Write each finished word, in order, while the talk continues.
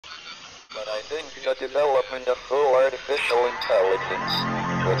But I think the development of full artificial intelligence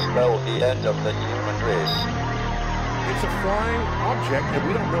would spell the end of the human race. It's a flying object, and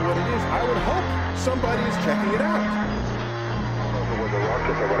we don't know what it is. I would hope somebody is checking it out. It was a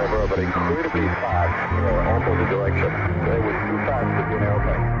rocket or whatever, but incredibly fast, opposite direction. It was too fast to be an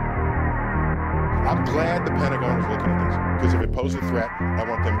airplane. I'm glad the Pentagon is looking at this, because if it poses a threat, I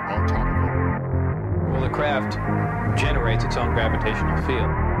want them on top of it. Well, the craft generates its own gravitational field.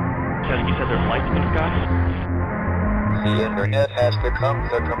 You said there's lights in the sky? The internet has become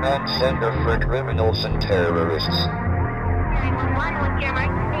the command center for criminals and terrorists. 911, what's your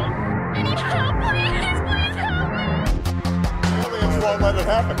emergency? I need help, please help me! Aliens won't let it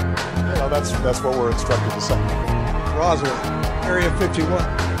happen. You know, that's what we're instructed to say. Roswell, Area 51.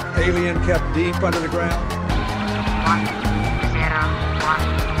 Alien kept deep under the ground. 1 0 1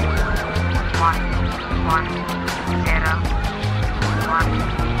 1 1 0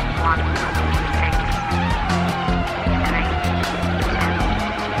 1 1 6 3 2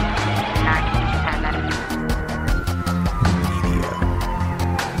 9 7. Media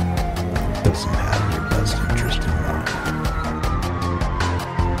doesn't have your best interest in mind.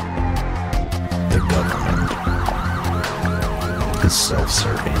 The government is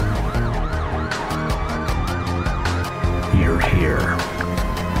self-serving. You're here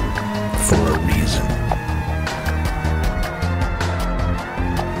for a reason.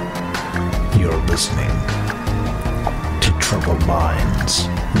 You're listening to Troubled Minds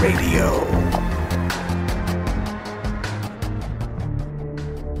Radio.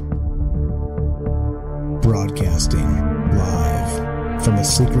 Broadcasting live from a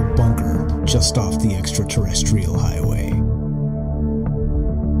secret bunker just off the extraterrestrial highway.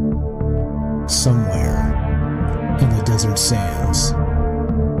 Somewhere in the desert sands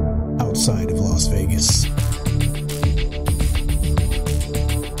outside of Las Vegas.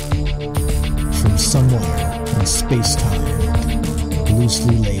 From somewhere in space-time,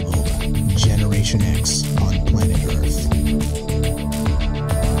 loosely labeled Generation X on planet Earth.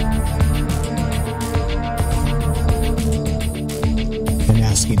 And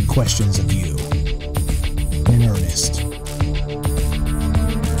asking questions of you in earnest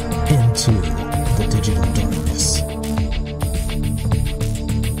into the digital darkness.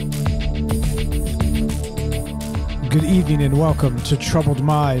 Good evening and welcome to Troubled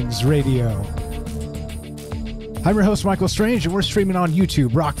Minds Radio. I'm your host, Michael Strange, and we're streaming on YouTube,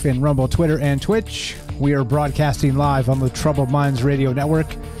 Rockfin, Rumble, Twitter, and Twitch. We are broadcasting live on the Troubled Minds Radio Network.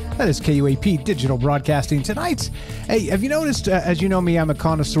 That is KUAP Digital Broadcasting. Tonight, hey, have you noticed, as you know me, I'm a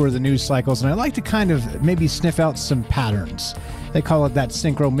connoisseur of the news cycles, and I like to kind of maybe sniff out some patterns. They call it that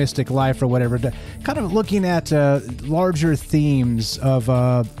synchro-mystic life or whatever, kind of looking at larger themes of,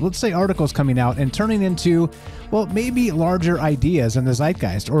 let's say, articles coming out and turning into, well, maybe larger ideas in the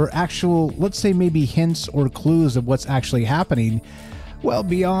zeitgeist, or actual, let's say, maybe hints or clues of what's actually happening. Well,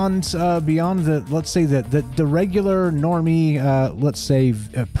 beyond the, let's say, the regular normie, let's say,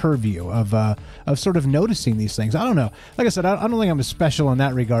 purview of sort of noticing these things. I don't know. Like I said, I don't think I'm special in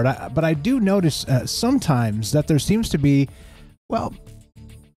that regard, but I do notice sometimes that there seems to be, well,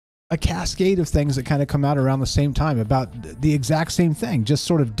 a cascade of things that kind of come out around the same time about the exact same thing, just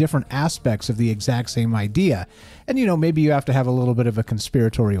sort of different aspects of the exact same idea. And, you know, maybe you have to have a little bit of a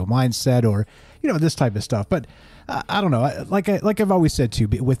conspiratorial mindset or, you know, this type of stuff. But I don't know. Like I've always said, too,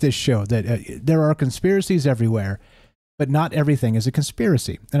 with this show, that there are conspiracies everywhere, but not everything is a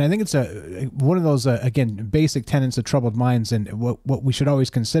conspiracy. And I think it's one of those, again, basic tenets of Troubled Minds. And what we should always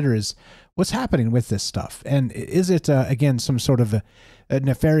consider is what's happening with this stuff. And is it, again, some sort of a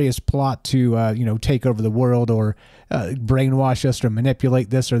nefarious plot to, you know, take over the world or brainwash us or manipulate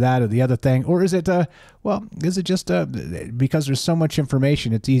this or that or the other thing? Or is it, well, is it just because there's so much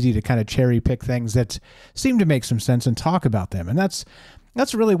information, it's easy to kind of cherry pick things that seem to make some sense and talk about them? And that's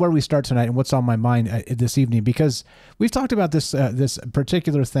really where we start tonight and what's on my mind this evening, because we've talked about this this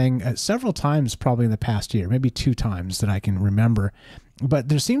particular thing several times probably in the past year, maybe 2 times that I can remember. But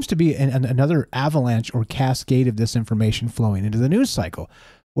there seems to be another avalanche or cascade of this information flowing into the news cycle.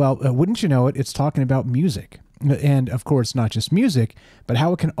 Well, wouldn't you know it, it's talking about music. And, of course, not just music, but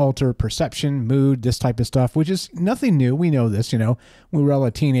how it can alter perception, mood, this type of stuff, which is nothing new. We know this, you know. We were all a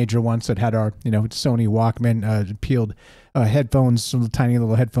teenager once that had our, you know, Sony Walkman peeled headphones, some tiny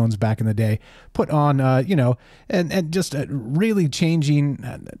little headphones back in the day, put on, you know, and just really changing.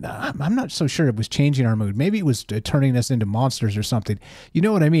 I'm not so sure it was changing our mood. Maybe it was turning us into monsters or something. You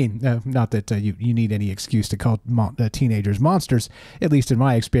know what I mean? Not that you need any excuse to call teenagers monsters, at least in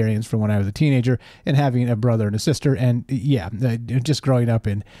my experience from when I was a teenager and having a brother and a sister. And yeah, just growing up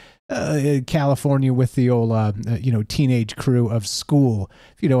in California with the old, teenage crew of school,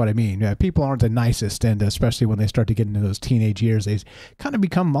 if you know what I mean. People aren't the nicest, and especially when they start to get into those teenage years, they kind of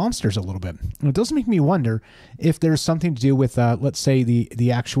become monsters a little bit. And it does make me wonder if there's something to do with, let's say,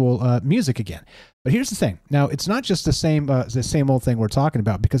 the actual music again. But here's the thing. Now, it's not just the same old thing we're talking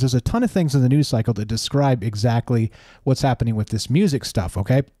about, because there's a ton of things in the news cycle that describe exactly what's happening with this music stuff,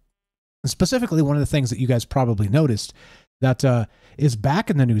 okay? And specifically, one of the things that you guys probably noticed that is back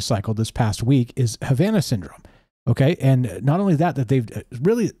in the news cycle this past week is Havana syndrome. Okay. And not only that they've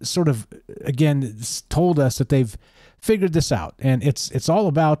really sort of, again, told us that they've figured this out. And it's all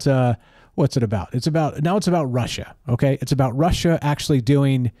about, what's it about? It's about Russia. Okay. It's about Russia actually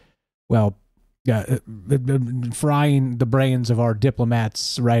doing, well, frying the brains of our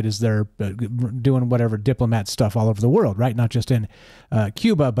diplomats, right, as they're doing whatever diplomat stuff all over the world, right? Not just in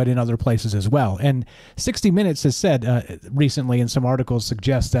Cuba, but in other places as well. And 60 Minutes has said recently in some articles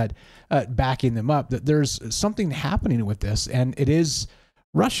suggest that, backing them up, that there's something happening with this, and it is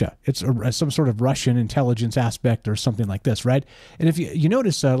Russia. It's some sort of Russian intelligence aspect or something like this, right? And if you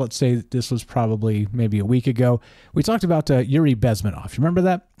notice, let's say this was probably maybe a week ago, we talked about Yuri Bezmenov. You remember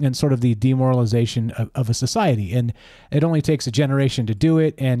that? And sort of the demoralization of a society. And it only takes a generation to do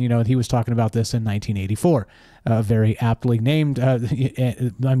it. And, he was talking about this in 1984. Very aptly named,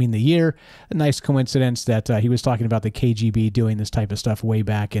 the year. A nice coincidence that he was talking about the KGB doing this type of stuff way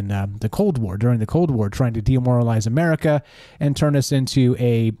back in the Cold War, during the Cold War, trying to demoralize America and turn us into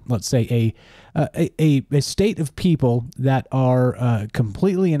a state of people that are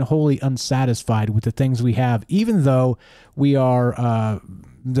completely and wholly unsatisfied with the things we have, even though we are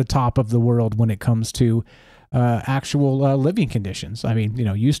the top of the world when it comes to actual living conditions. I mean,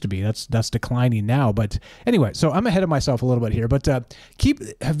 used to be. That's declining now. But anyway, so I'm ahead of myself a little bit here. But keep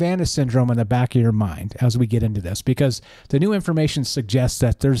Havana syndrome in the back of your mind as we get into this, because the new information suggests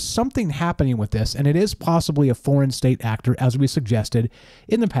that there's something happening with this, and it is possibly a foreign state actor, as we suggested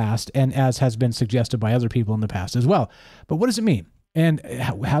in the past, and as has been suggested by other people in the past as well. But what does it mean? And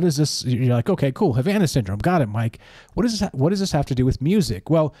how does this, you're like, okay, cool, Havana syndrome, got it, Mike. What does this have to do with music?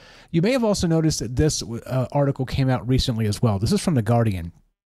 Well, you may have also noticed that this article came out recently as well. This is from The Guardian.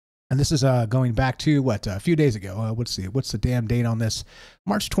 And this is going back to, a few days ago. What's the damn date on this?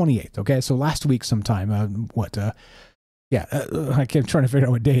 March 28th, okay? So last week sometime, I'm trying to figure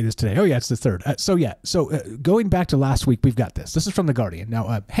out what day it is today. Oh, yeah, it's the 3rd. So going back to last week, we've got this. This is from The Guardian.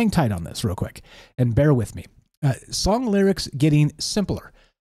 Now, hang tight on this real quick and bear with me. Song lyrics getting simpler,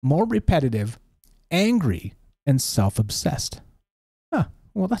 more repetitive, angry, and self-obsessed. Huh.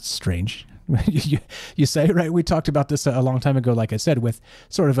 Well, that's strange. You say, right? We talked about this a long time ago, like I said, with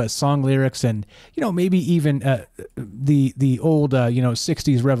sort of song lyrics and, maybe even the old,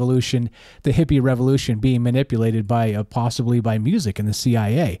 60s revolution, the hippie revolution being manipulated by possibly by music and the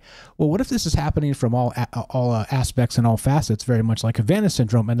CIA. Well, what if this is happening from all aspects and all facets, very much like Havana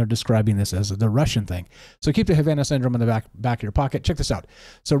syndrome, and they're describing this as the Russian thing? So keep the Havana syndrome in the back of your pocket. Check this out.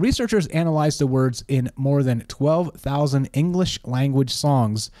 So researchers analyzed the words in more than 12,000 English language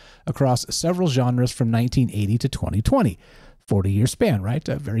songs across several genres from 1980 to 2020. 40-year span, right?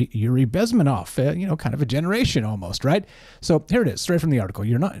 Very Yuri Bezmenov, kind of a generation almost, right? So here it is, straight from the article.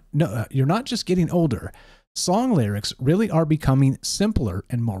 You're not just getting older. Song lyrics really are becoming simpler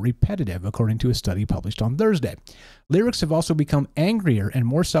and more repetitive, according to a study published on Thursday. Lyrics have also become angrier and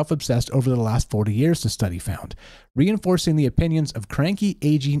more self-obsessed over the last 40 years, the study found, reinforcing the opinions of cranky,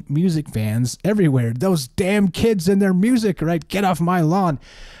 aging music fans everywhere. Those damn kids and their music, right? Get off my lawn.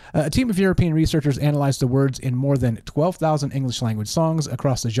 A team of European researchers analyzed the words in more than 12,000 English-language songs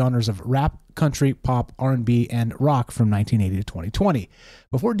across the genres of rap, country, pop, R&B, and rock from 1980 to 2020.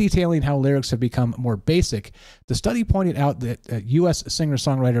 Before detailing how lyrics have become more basic, the study pointed out that U.S.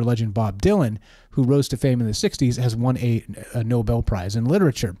 singer-songwriter legend Bob Dylan, who rose to fame in the 60s, has won a Nobel Prize in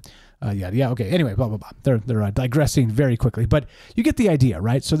Literature. Okay. Anyway, blah, blah, blah. They're digressing very quickly, but you get the idea,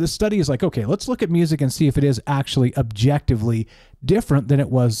 right? So this study is like, okay, let's look at music and see if it is actually objectively different than it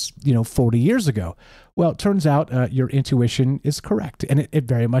was, 40 years ago. Well, it turns out your intuition is correct, and it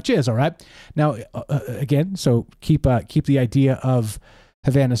very much is, all right? Now, again, so keep the idea of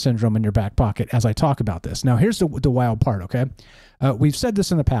Havana syndrome in your back pocket as I talk about this. Now, here's the wild part, okay? We've said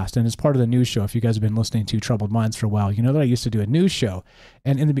this in the past, and as part of the news show, if you guys have been listening to Troubled Minds for a while, you know that I used to do a news show.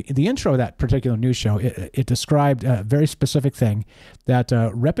 And in the intro of that particular news show, it described a very specific thing, that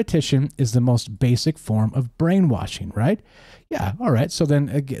repetition is the most basic form of brainwashing, right? Yeah, all right. So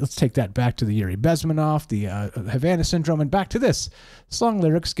then let's take that back to the Yuri Bezmenov, the Havana syndrome, and back to this. Song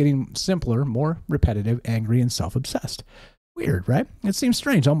lyrics getting simpler, more repetitive, angry, and self-obsessed. Weird, right? It seems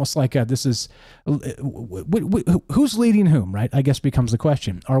strange, almost like this is who's leading whom, right? I guess becomes the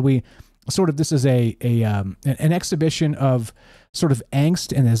question. Are we sort of, this is an exhibition of sort of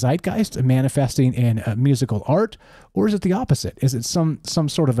angst and the zeitgeist manifesting in musical art, or is it the opposite? Is it some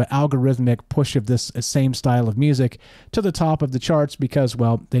sort of an algorithmic push of this same style of music to the top of the charts because,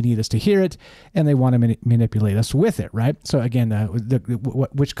 well, they need us to hear it and they want to manipulate us with it, right? So again,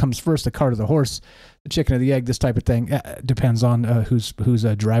 which comes first, the cart or the horse, the chicken or the egg, this type of thing depends on who's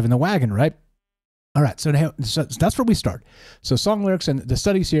driving the wagon, right? All right, so that's where we start. So song lyrics and the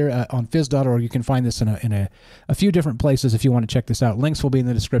studies here on phys.org. You can find this in a few different places if you want to check this out. Links will be in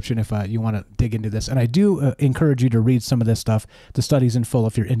the description if you want to dig into this. And I do encourage you to read some of this stuff, the studies in full,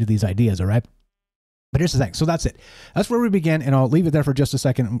 if you're into these ideas, all right? But here's the thing. So that's it. That's where we begin, and I'll leave it there for just a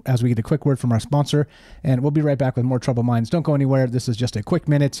second as we get a quick word from our sponsor, and we'll be right back with more Troubled Minds. Don't go anywhere. This is just a quick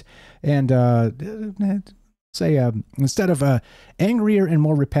minute, and say, instead of angrier and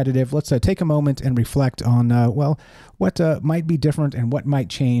more repetitive, let's take a moment and reflect on, what might be different and what might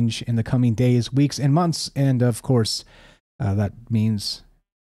change in the coming days, weeks, and months. And of course, that means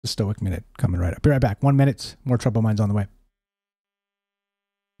the Stoic Minute coming right up. Be right back. 1 minute, more Troubled Minds on the way.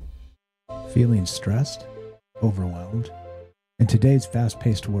 Feeling stressed, overwhelmed? In today's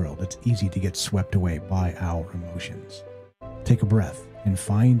fast-paced world, it's easy to get swept away by our emotions. Take a breath and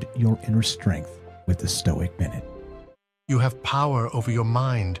find your inner strength with the Stoic Minute. You have power over your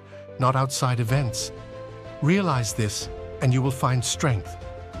mind, not outside events. Realize this, and you will find strength.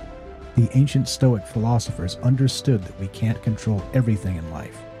 The ancient Stoic philosophers understood that we can't control everything in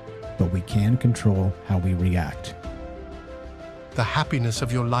life, but we can control how we react. The happiness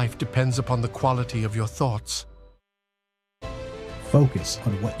of your life depends upon the quality of your thoughts. Focus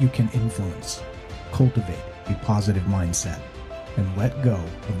on what you can influence. Cultivate a positive mindset, and let go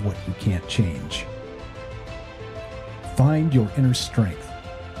of what you can't change. Find your inner strength.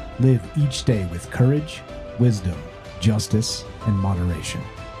 Live each day with courage, wisdom, justice, and moderation.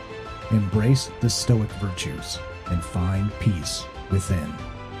 Embrace the Stoic virtues and find peace within.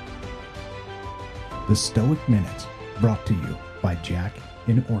 The Stoic Minute, brought to you by Jack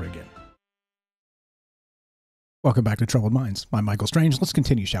in Oregon. Welcome back to Troubled Minds. I'm Michael Strange. Let's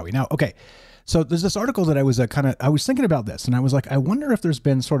continue, shall we? Now, okay, so there's this article that I was I was thinking about this, and I was like, I wonder if there's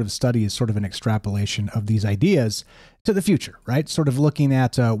been sort of studies, sort of an extrapolation of these ideas to the future, right? Sort of looking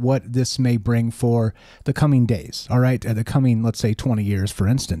at what this may bring for the coming days, all right? The coming, let's say, 20 years, for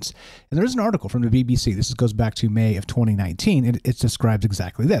instance. And there's an article from the BBC. This goes back to May of 2019. It describes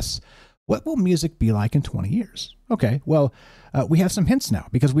exactly this. What will music be like in 20 years? Okay, well, we have some hints now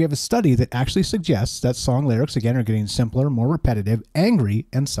because we have a study that actually suggests that song lyrics, again, are getting simpler, more repetitive, angry,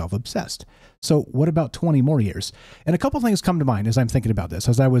 and self-obsessed. So what about 20 more years? And a couple things come to mind as I'm thinking about this.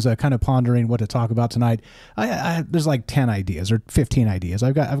 As I was kind of pondering what to talk about tonight, there's like 10 ideas or 15 ideas.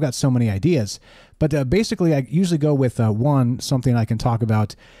 I've got so many ideas. But basically, I usually go with something I can talk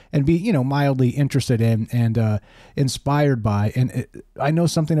about and be, mildly interested in and inspired by. And I know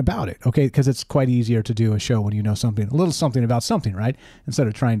something about it, okay? Because it's quite easier to do a show when you know something, a little something about something, right? Instead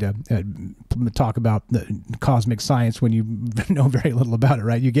of trying to talk about the cosmic science when you know very little about it,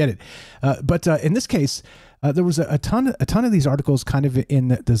 right? You get it. But in this case, there was a ton of these articles kind of in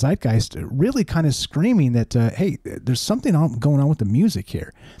the zeitgeist, really kind of screaming that, hey, there's something going on with the music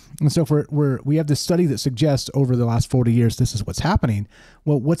here. And so we have this study that suggests over the last 40 years, this is what's happening.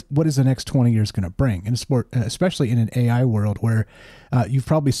 Well, what is the next 20 years going to bring? And especially in an AI world where you've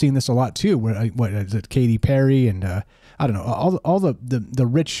probably seen this a lot too, where what is it, Katy Perry and I don't know, all the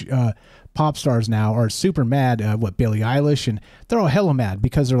rich pop stars now are super mad, Billie Eilish, and they're all hella mad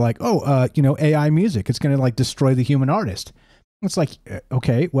because they're like, AI music, it's going to like destroy the human artist. It's like,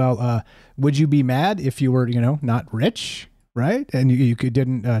 okay, well, would you be mad if you were, not rich? Right, and you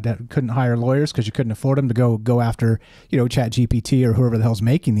couldn't hire lawyers because you couldn't afford them to go after Chat GPT or whoever the hell's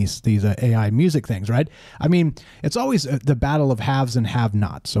making these AI music things, right? I mean, it's always the battle of haves and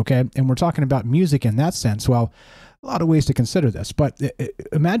have-nots, okay? And we're talking about music in that sense. Well, a lot of ways to consider this, but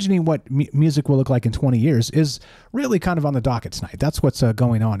imagining what music will look like in 20 years is really kind of on the docket tonight. That's what's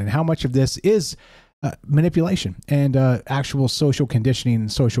going on, and how much of this is manipulation and actual social conditioning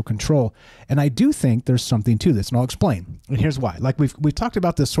and social control. And I do think there's something to this, and I'll explain. And here's why. Like we've talked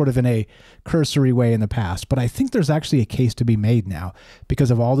about this sort of in a cursory way in the past, but I think there's actually a case to be made now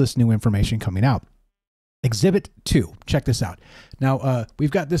because of all this new information coming out. Exhibit 2. Check this out. Now, we've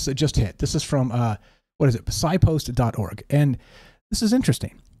got this that just hit. This is from, scipost.org. And this is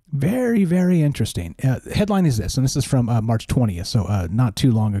interesting. Very, very interesting. Headline is this, and this is from March 20th, so not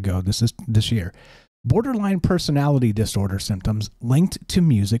too long ago. This is this year. Borderline personality disorder symptoms linked to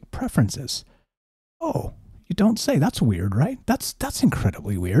music preferences. Oh, You don't say. That's weird, right? That's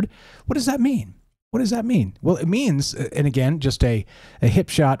incredibly weird. What does that mean? What does that mean? Well, it means, and again, just a hip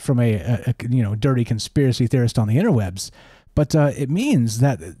shot from a dirty conspiracy theorist on the interwebs, but it means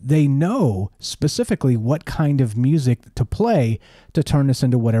that they know specifically what kind of music to play to turn us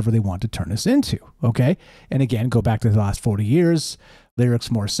into whatever they want to turn us into, okay? And again, go back to the last 40 years,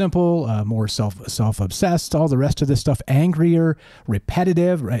 lyrics more simple, more self-obsessed, all the rest of this stuff, angrier,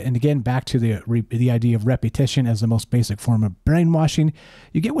 repetitive, right? And again, back to the idea of repetition as the most basic form of brainwashing.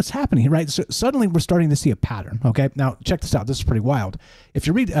 You get what's happening, right? So suddenly we're starting to see a pattern, okay? Now, check this out. This is pretty wild. If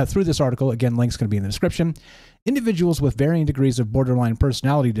you read through this article, again, link's going to be in the description. Individuals with varying degrees of borderline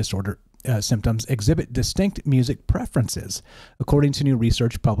personality disorder symptoms exhibit distinct music preferences, according to new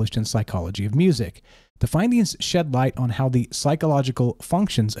research published in Psychology of Music. The findings shed light on how the psychological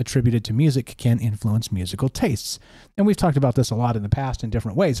functions attributed to music can influence musical tastes. And we've talked about this a lot in the past in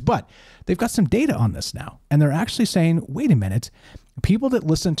different ways, but they've got some data on this now. And they're actually saying, wait a minute, people that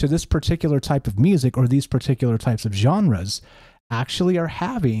listen to this particular type of music or these particular types of genres actually are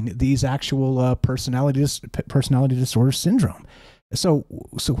having these actual personality disorder syndrome. So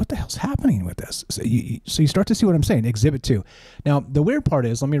what the hell's happening with this? So you start to see what I'm saying. Exhibit 2. Now, the weird part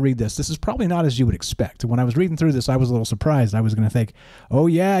is, let me read this. This is probably not as you would expect. When I was reading through this, I was a little surprised. I was going to think, oh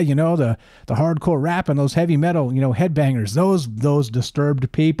yeah, the hardcore rap and those heavy metal, headbangers, those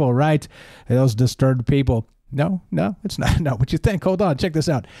disturbed people, right? Those disturbed people. No, it's not. No, what you think? Hold on, check this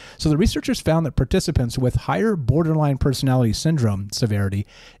out. So the researchers found that participants with higher borderline personality syndrome severity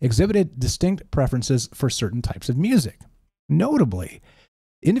exhibited distinct preferences for certain types of music. Notably,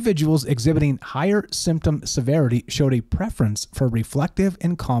 individuals exhibiting higher symptom severity showed a preference for reflective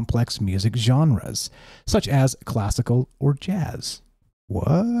and complex music genres, such as classical or jazz.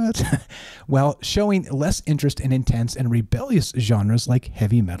 What? Well, showing less interest in intense and rebellious genres like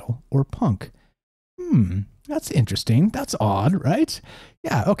heavy metal or punk. That's interesting. That's odd, right?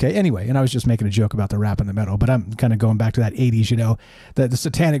 Yeah, okay. Anyway, and I was just making a joke about the rap and the metal, but I'm kind of going back to that 80s, the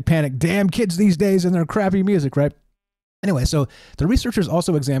satanic panic. Damn kids these days and their crappy music, right? Anyway, so the researchers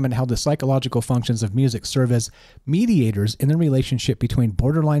also examined how the psychological functions of music serve as mediators in the relationship between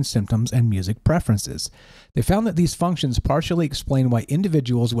borderline symptoms and music preferences. They found that these functions partially explain why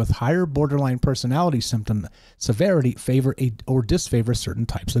individuals with higher borderline personality symptom severity favor or disfavor certain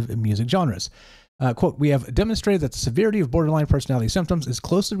types of music genres. Quote, we have demonstrated that the severity of borderline personality symptoms is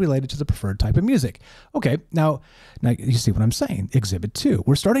closely related to the preferred type of music. Okay, now you see what I'm saying. Exhibit 2.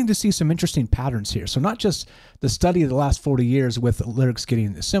 We're starting to see some interesting patterns here. So not just the study of the last 40 years with lyrics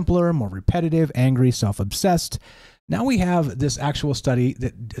getting simpler, more repetitive, angry, self-obsessed. Now we have this actual study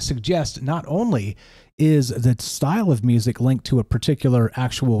that suggests not only is the style of music linked to a particular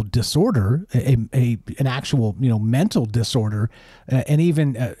actual disorder, an actual mental disorder, and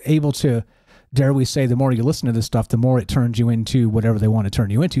even able to, dare we say, the more you listen to this stuff, the more it turns you into whatever they want to turn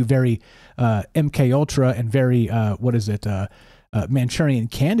you into. Very MK Ultra and very, Manchurian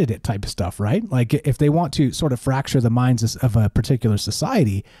Candidate type of stuff, right? Like if they want to sort of fracture the minds of a particular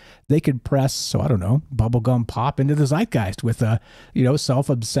society, they could press, bubblegum pop into the zeitgeist with,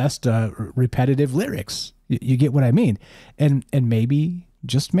 self-obsessed, repetitive lyrics. You get what I mean? And maybe,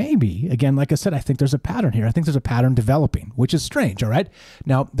 just maybe, again, like I said, I think there's a pattern here. I think there's a pattern developing, which is strange, all right?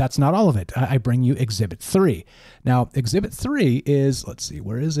 Now, that's not all of it. I bring you Exhibit 3. Now, Exhibit 3 is, let's see,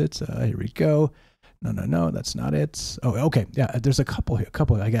 where is it? Here we go. No, that's not it. Oh, okay. Yeah, there's a couple here.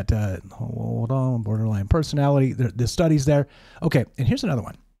 I got, hold on, borderline personality. The studies there. Okay, and here's another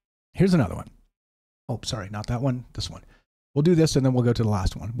one. Oh, sorry, not that one, this one. We'll do this, and then we'll go to the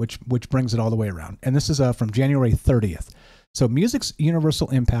last one, which brings it all the way around. And this is from January 30th. So music's universal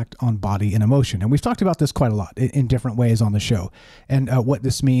impact on body and emotion. And we've talked about this quite a lot in different ways on the show. And what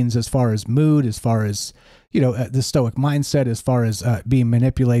this means as far as mood, as far as, the stoic mindset, as far as being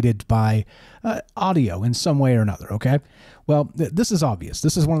manipulated by audio in some way or another, okay? Well, this is obvious.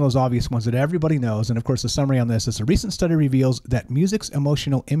 This is one of those obvious ones that everybody knows. And of course, the summary on this is a recent study reveals that music's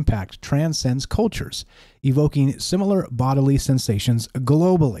emotional impact transcends cultures, evoking similar bodily sensations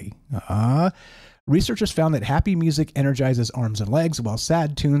globally. Researchers found that happy music energizes arms and legs, while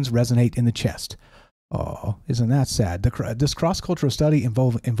sad tunes resonate in the chest. Oh, isn't that sad? This cross-cultural study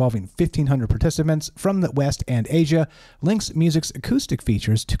involving 1,500 participants from the West and Asia links music's acoustic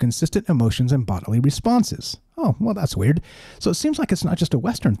features to consistent emotions and bodily responses. Oh, well, that's weird. So it seems like it's not just a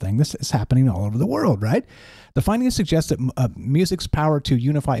Western thing. This is happening all over the world, right? The findings suggest that music's power to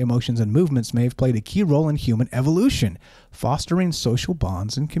unify emotions and movements may have played a key role in human evolution, fostering social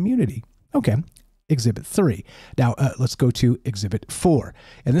bonds and community. Okay. Exhibit 3. Now, let's go to Exhibit 4.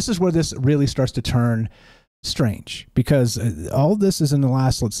 And this is where this really starts to turn strange because all this is in the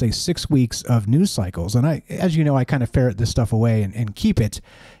last, let's say, 6 weeks of news cycles. And I, as you know, I kind of ferret this stuff away and keep it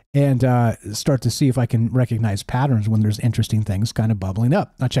and start to see if I can recognize patterns when there's interesting things kind of bubbling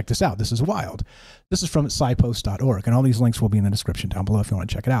up. Now, check this out. This is wild. This is from scipost.org, and all these links will be in the description down below if you want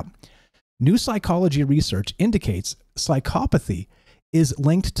to check it out. New psychology research indicates psychopathy is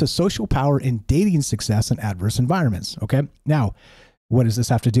linked to social power in dating success in adverse environments. Okay. Now, what does this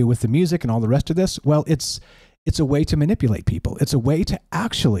have to do with the music and all the rest of this? Well, it's a way to manipulate people. It's a way to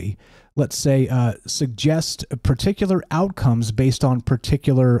actually, let's say, suggest particular outcomes based on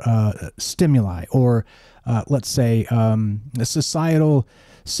particular stimuli or, let's say, societal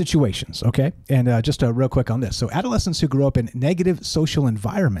situations. Okay. And just real quick on this. So adolescents who grow up in negative social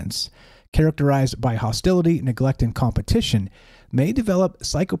environments characterized by hostility, neglect, and competition may develop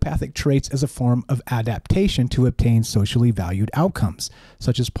psychopathic traits as a form of adaptation to obtain socially valued outcomes,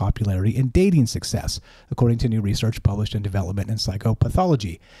 such as popularity and dating success, according to new research published in Development in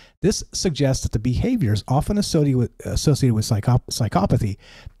Psychopathology. This suggests that the behaviors often associated with psychopathy,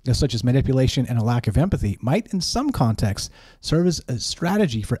 such as manipulation and a lack of empathy, might in some contexts serve as a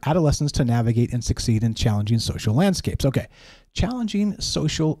strategy for adolescents to navigate and succeed in challenging social landscapes. Okay. Challenging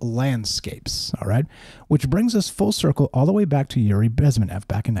social landscapes, all right, which brings us full circle all the way back to Yuri Bezmenov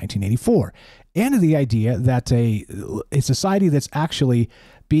back in 1984, and to the idea that a society that's actually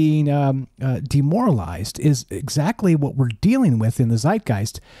being demoralized is exactly what we're dealing with in the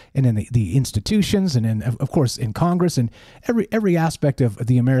zeitgeist and in the institutions and in, of course, in Congress and every aspect of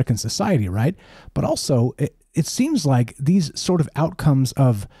the American society, right? But also, it seems like these sort of outcomes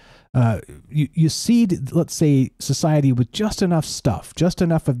of you seed, let's say, society with just enough stuff, just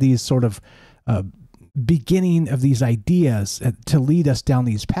enough of these sort of beginning of these ideas to lead us down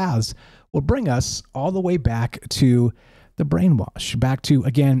these paths will bring us all the way back to the brainwash, back to,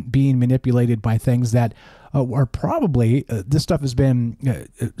 again, being manipulated by things that are probably, this stuff has been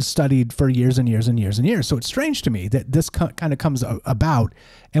studied for years and years and years and years. So it's strange to me that this kind of comes about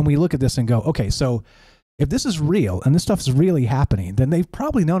and we look at this and go, okay, so if this is real and this stuff is really happening, then they've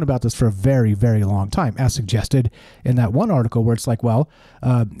probably known about this for a very, very long time, as suggested in that one article where it's like, well,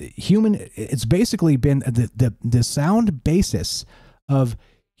 it's basically been the sound basis of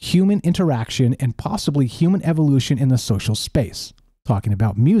human interaction and possibly human evolution in the social space. Talking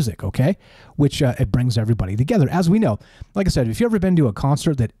about music, okay, which it brings everybody together. As we know, like I said, if you've ever been to a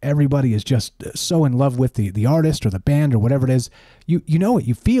concert that everybody is just so in love with the artist or the band or whatever it is, you know it,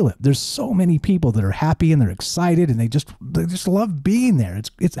 you feel it. There's so many people that are happy and they're excited and they just love being there.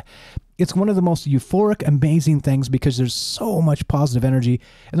 It's one of the most euphoric, amazing things because there's so much positive energy,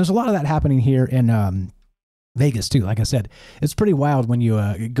 and there's a lot of that happening here in Vegas too. Like I said, it's pretty wild when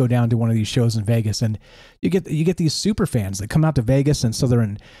you go down to one of these shows in Vegas, and you get these super fans that come out to Vegas, and so they're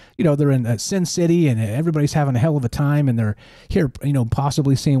in Sin City, and everybody's having a hell of a time, and they're here,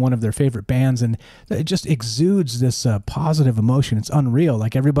 possibly seeing one of their favorite bands, and it just exudes this positive emotion. It's unreal.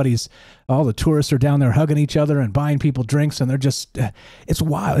 Like all the tourists are down there hugging each other and buying people drinks, and they're just, it's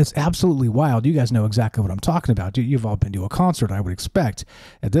wild. It's absolutely wild. You guys know exactly what I'm talking about. You've all been to a concert, I would expect.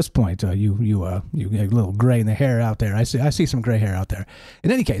 At this point, you get a little gray in the hair out there. I see some gray hair out there. In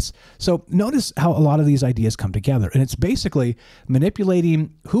any case, so notice how a lot of these ideas come together, and it's basically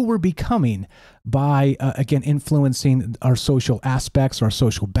manipulating who we're becoming by, again, influencing our social aspects, our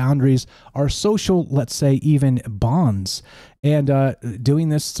social boundaries, our social, let's say, even bonds, and doing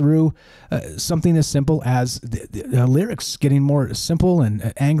this through something as simple as the lyrics getting more simple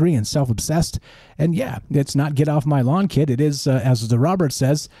and angry and self-obsessed. And yeah, it's not "Get Off My Lawn, Kid." It is, as the Robert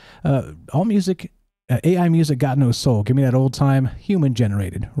says, all music, AI music got no soul. Give me that old time human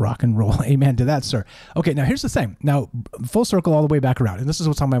generated rock and roll. Amen to that, sir. Okay, now here's the thing. Now, full circle all the way back around. And this is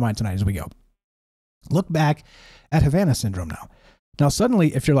what's on my mind tonight as we go. Look back at Havana Syndrome now. Now,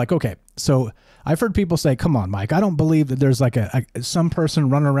 suddenly, if you're like, okay, so I've heard people say, come on, Mike, I don't believe that there's like some person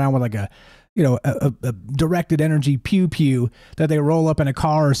running around with like a directed energy pew that they roll up in a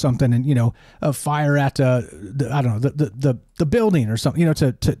car or something and, fire at, the building or something,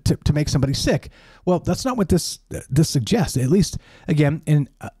 to make somebody sick. Well, that's not what this suggests. At least, again, and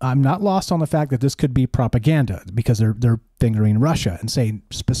I'm not lost on the fact that this could be propaganda because they're fingering Russia and saying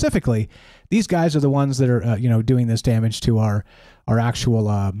specifically, these guys are the ones that are, doing this damage to our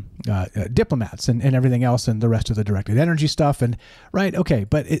actual diplomats and everything else and the rest of the directed energy stuff. And right, okay,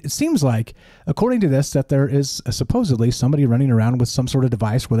 but it seems like, according to this, that there is supposedly somebody running around with some sort of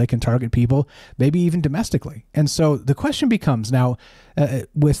device where they can target people, maybe even domestically. And so the question becomes now,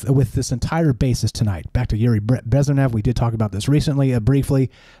 with this entire basis tonight, back to Yuri Bezmenov, we did talk about this recently, briefly,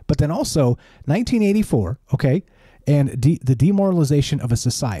 but then also 1984, okay, and the demoralization of a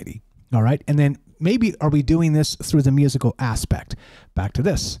society. All right. And then maybe are we doing this through the musical aspect? Back to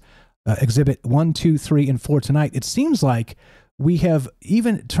this. Exhibit 1, 2, 3, and 4 tonight. It seems like we have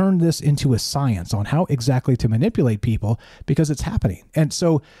even turned this into a science on how exactly to manipulate people because it's happening. And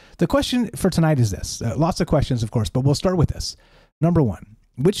so the question for tonight is this. Lots of questions, of course, but we'll start with this. Number one,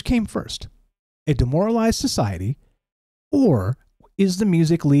 which came first? A demoralized society, or is the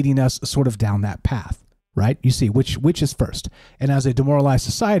music leading us sort of down that path, right? You see, which is first? And as a demoralized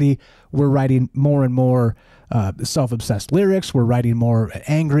society, we're writing more and more self-obsessed lyrics. We're writing more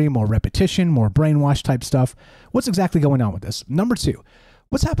angry, more repetition, more brainwash type stuff. What's exactly going on with this? Number two,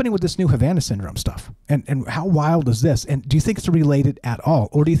 what's happening with this new Havana syndrome stuff? And how wild is this? And do you think it's related at all?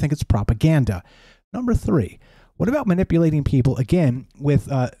 Or do you think it's propaganda? Number three, what about manipulating people, again, with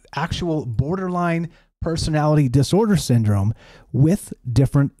actual borderline personality disorder syndrome with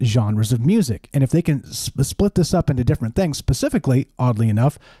different genres of music? And if they can split this up into different things, specifically, oddly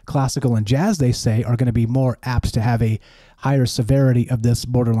enough, classical and jazz, they say, are going to be more apt to have a higher severity of this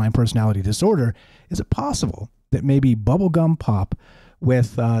borderline personality disorder, is it possible that maybe bubblegum pop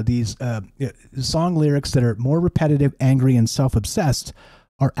with these song lyrics that are more repetitive, angry, and self-obsessed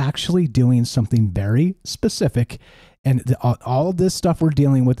are actually doing something very specific? And all of this stuff we're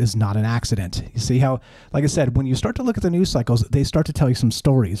dealing with is not an accident. You see how, like I said, when you start to look at the news cycles, they start to tell you some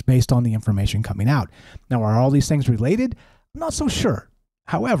stories based on the information coming out. Now, are all these things related? I'm not so sure.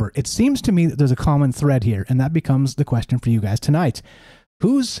 However, it seems to me that there's a common thread here, and that becomes the question for you guys tonight.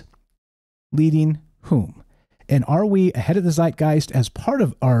 Who's leading whom? And are we ahead of the zeitgeist as part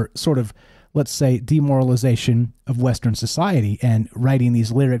of our sort of, let's say, demoralization of Western society and writing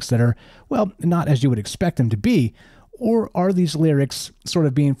these lyrics that are, well, not as you would expect them to be? Or are these lyrics sort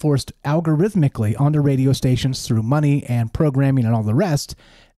of being forced algorithmically onto radio stations through money and programming and all the rest?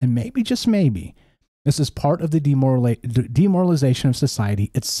 And maybe, just maybe, this is part of the demoralization of society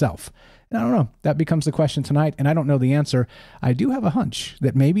itself. And I don't know. That becomes the question tonight, and I don't know the answer. I do have a hunch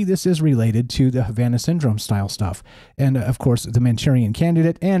that maybe this is related to the Havana Syndrome style stuff. And, of course, the Manchurian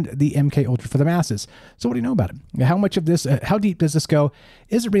Candidate and the MK Ultra for the masses. So what do you know about it? How much of this, how deep does this go?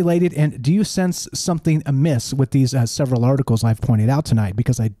 Is it related? And do you sense something amiss with these several articles I've pointed out tonight?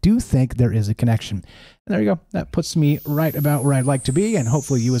 Because I do think there is a connection. And there you go. That puts me right about where I'd like to be, and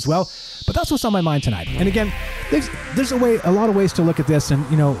hopefully you as well. But that's what's on my mind tonight. And again, there's a lot of ways to look at this, and,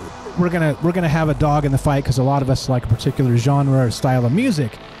 you know, we're gonna have a dog in the fight because a lot of us like a particular genre or style of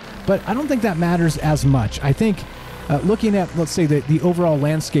music, but I don't think that matters as much. I think looking at, let's say, the overall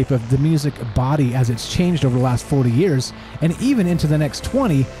landscape of the music body as it's changed over the last 40 years and even into the next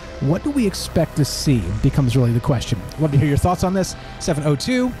 20, what do we expect to see becomes really the question. Love to hear your thoughts on this.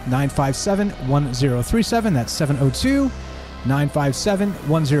 702-957-1037. That's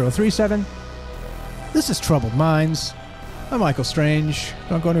 702-957-1037. This is Troubled Minds. I'm Michael Strange.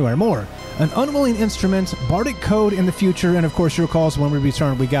 Don't go anywhere. More. An Unwilling Instrument, Bardic Code in the future, and of course your calls when we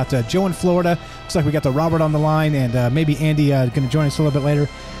return. We got Joe in Florida. Looks like we got the Robert on the line, and maybe Andy going to join us a little bit later.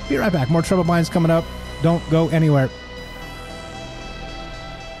 Be right back. More Troubled Minds coming up. Don't go anywhere.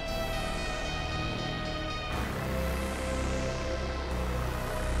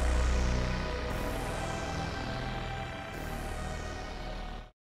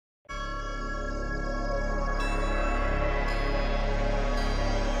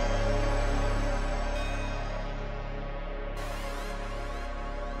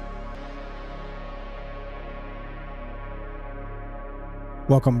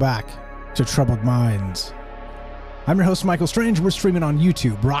 Welcome back to Troubled Minds. I'm your host, Michael Strange. We're streaming on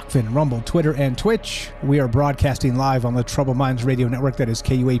YouTube, Rockfin, Rumble, Twitter, and Twitch. We are broadcasting live on the Troubled Minds radio network, that is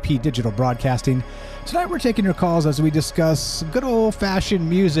KUAP Digital Broadcasting. Tonight we're taking your calls as we discuss good old-fashioned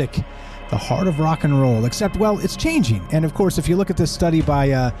music, the heart of rock and roll, except, well, it's changing. And of course, if you look at this study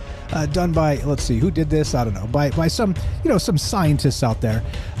by done by, let's see, who did this? I don't know, by some, some scientists out there.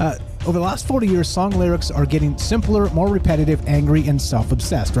 Over the last 40 years, song lyrics are getting simpler, more repetitive, angry, and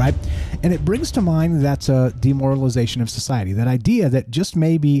self-obsessed, right? And it brings to mind that demoralization of society, that idea that just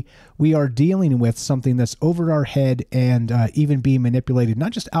maybe we are dealing with something that's over our head and even being manipulated,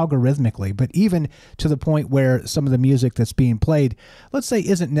 not just algorithmically, but even to the point where some of the music that's being played, let's say,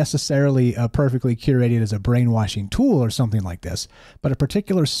 isn't necessarily perfectly curated as a brainwashing tool or something like this, but a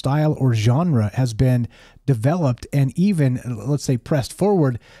particular style or genre has been developed and even, let's say, pressed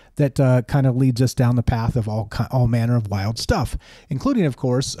forward that kind of leads us down the path of all manner of wild stuff, including, of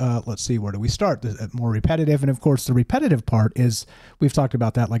course, let's see, where do we start? The more repetitive. And of course, the repetitive part is, we've talked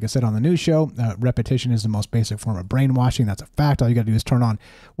about that, like I said, on the news show. Repetition is the most basic form of brainwashing. That's a fact. All you got to do is turn on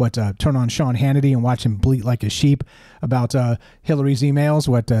Sean Hannity and watch him bleat like a sheep about Hillary's emails,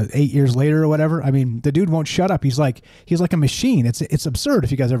 8 years later or whatever. I mean, the dude won't shut up. He's like a machine. It's absurd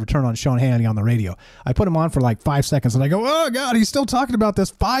if you guys ever turn on Sean Hannity on the radio. I put him on for like 5 seconds and I go, oh God, he's still talking about this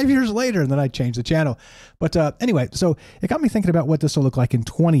 5 years later. And then I change the channel. But anyway, so it got me thinking about what this will look like in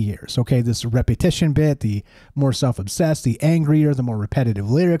 20 years. Okay, this repetition bit, the more self-obsessed, the angrier, the more repetitive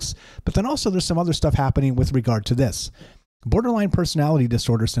lyrics. But then also there's some other stuff happening with regard to this. Borderline personality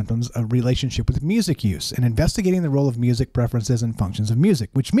disorder symptoms, a relationship with music use, and investigating the role of music preferences and functions of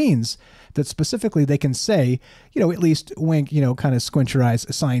music, which means that specifically they can say, at least wink, kind of squint your eyes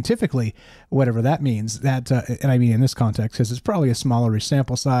scientifically, whatever that means, that, and I mean in this context, because it's probably a smaller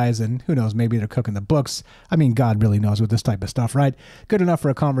sample size, and who knows, maybe they're cooking the books. I mean, God really knows with this type of stuff, right? Good enough for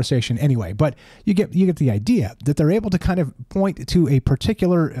a conversation anyway, but you get the idea that they're able to kind of point to a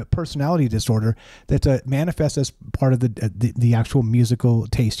particular personality disorder that manifests as part of the actual musical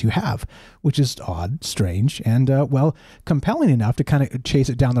taste you have, which is odd, strange, and, compelling enough to kind of chase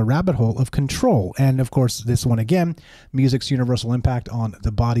it down the rabbit hole of control. And of course, this one again, music's universal impact on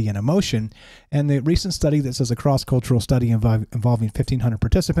the body and emotion. And the recent study that says a cross-cultural study involving 1,500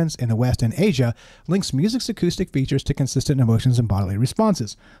 participants in the West and Asia links music's acoustic features to consistent emotions and bodily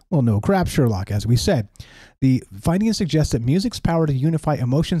responses. Well, no crap, Sherlock, as we said. The findings suggest that music's power to unify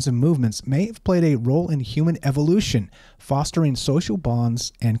emotions and movements may have played a role in human evolution, fostering social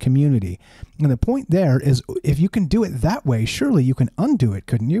bonds and community. And the point there is, if you can do it that way, surely you can undo it,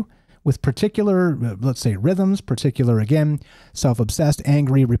 couldn't you? With particular, let's say, rhythms, particular, again, self-obsessed,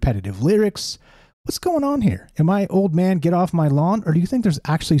 angry, repetitive lyrics. What's going on here? Am I old man, get off my lawn? Or do you think there's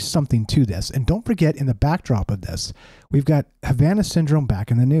actually something to this? And don't forget, in the backdrop of this, we've got Havana Syndrome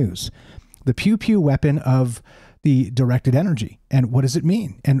back in the news. The pew-pew weapon of the directed energy. And what does it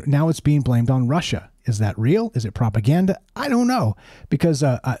mean? And now it's being blamed on Russia. Is that real? Is it propaganda? I don't know. Because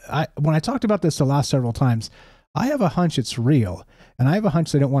when I talked about this the last several times, I have a hunch it's real. And I have a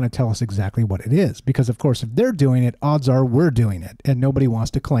hunch they don't want to tell us exactly what it is. Because, of course, if they're doing it, odds are we're doing it. And nobody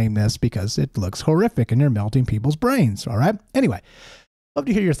wants to claim this because it looks horrific and they're melting people's brains. All right? Anyway. Love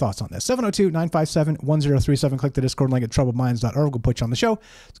to hear your thoughts on this. 702-957-1037. Click the Discord link at troubledminds.org. We'll put you on the show.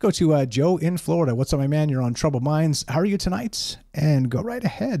 Let's go to Joe in Florida. What's up, my man? You're on Troubled Minds. How are you tonight? And go right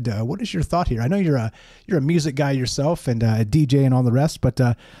ahead. What is your thought here? I know you're a music guy yourself and a DJ and all the rest, but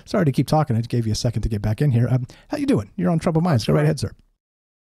sorry to keep talking. I gave you a second to get back in here. How you doing? You're on Troubled Minds. Go right ahead, sir.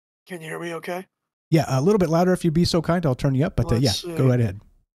 Can you hear me okay? Yeah, a little bit louder if you'd be so kind. I'll turn you up, but yeah, go right ahead.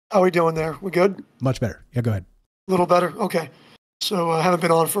 How are we doing there? We good? Much better. Yeah, go ahead. A little better? Okay. So I haven't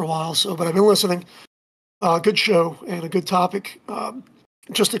been on for a while, but I've been listening. Good show and a good topic.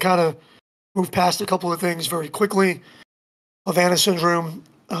 Just to kind of move past a couple of things very quickly. Havana Syndrome,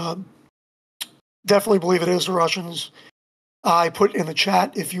 definitely believe it is the Russians. I put in the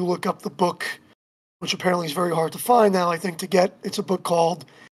chat, if you look up the book, which apparently is very hard to find now, I think, to get, it's a book called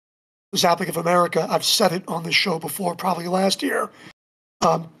The Zapping of America. I've said it on this show before, probably last year.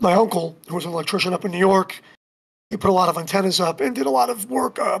 My uncle, who was an electrician up in New York, he put a lot of antennas up and did a lot of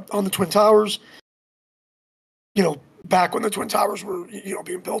work on the Twin Towers, back when the Twin Towers were,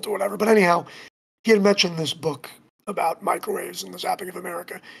 being built or whatever. But anyhow, he had mentioned this book about microwaves and the zapping of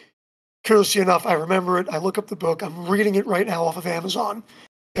America. Curiously enough, I remember it. I look up the book. I'm reading it right now off of Amazon.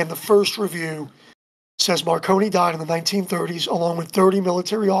 And the first review says Marconi died in the 1930s along with 30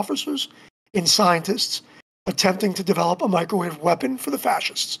 military officers and scientists attempting to develop a microwave weapon for the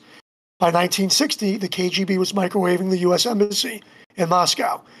fascists. By 1960, the KGB was microwaving the U.S. Embassy in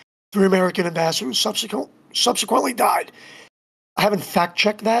Moscow. 3 American ambassadors subsequently died. I haven't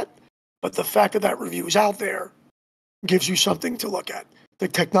fact-checked that, but the fact that review is out there gives you something to look at. The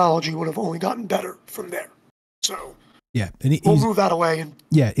technology would have only gotten better from there. So yeah, we'll move that away. And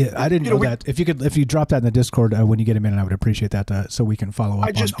I didn't know that. If you drop that in the Discord when you get a minute, I would appreciate that so we can follow up.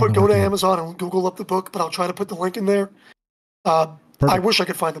 I just go to Amazon and Google up the book, but I'll try to put the link in there. I wish I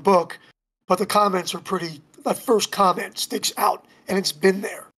could find the book. But the comments are that first comment sticks out, and it's been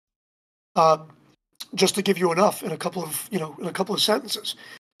there. Just to give you enough in a couple of sentences.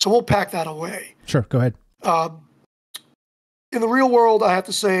 So we'll pack that away. Sure, go ahead. In the real world, I have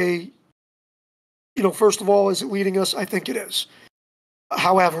to say, first of all, is it leading us? I think it is.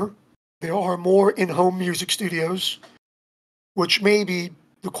 However, there are more in-home music studios, which maybe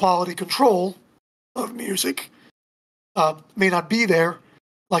the quality control of music may not be there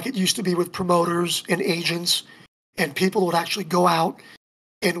like it used to be with promoters and agents and people who would actually go out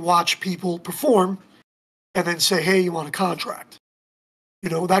and watch people perform and then say, hey, you want a contract? You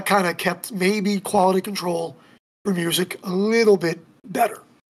know, that kind of kept maybe quality control for music a little bit better.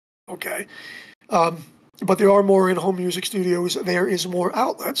 Okay. But there are more in-home music studios. There is more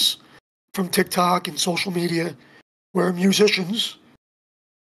outlets from TikTok and social media where musicians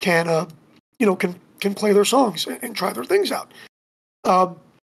can play their songs and try their things out.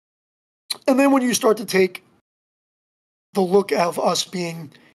 And then when you start to take the look of us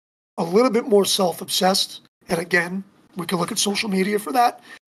being a little bit more self-obsessed, and again, we can look at social media for that,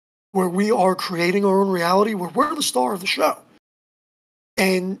 where we are creating our own reality, where we're the star of the show.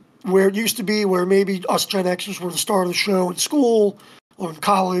 And where it used to be where maybe us Gen Xers were the star of the show in school or in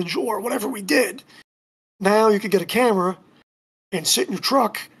college or whatever we did, now you could get a camera and sit in your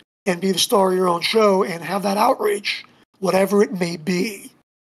truck and be the star of your own show and have that outreach, whatever it may be.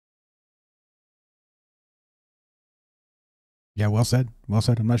 Yeah, well said. Well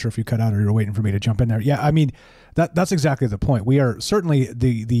said. I'm not sure if you cut out or you're waiting for me to jump in there. Yeah, I mean, that's exactly the point. We are certainly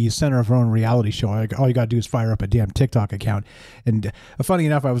the center of our own reality show. All you got to do is fire up a damn TikTok account. And funny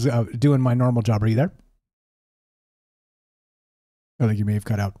enough, I was doing my normal job. Are you there? I think you may have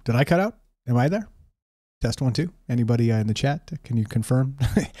cut out. Did I cut out? Am I there? Test 1, 2. Anybody in the chat? Can you confirm?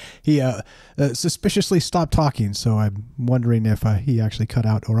 He suspiciously stopped talking, so I'm wondering if he actually cut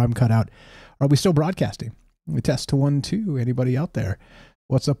out or I'm cut out. Are we still broadcasting? We test 1, 2. Anybody out there?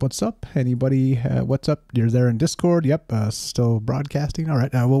 What's up? What's up? Anybody? What's up? You're there in Discord. Yep. Still broadcasting. All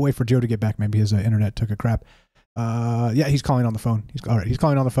right. We'll wait for Joe to get back. Maybe his internet took a crap. Yeah, he's calling on the phone. All right. He's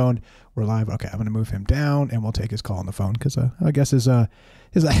calling on the phone. We're live. Okay. I'm going to move him down and we'll take his call on the phone because I guess his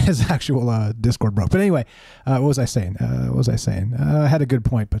actual Discord broke. But anyway, what was I saying? I had a good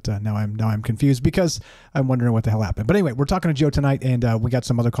point, but now I'm confused because I'm wondering what the hell happened. But anyway, we're talking to Joe tonight, and we got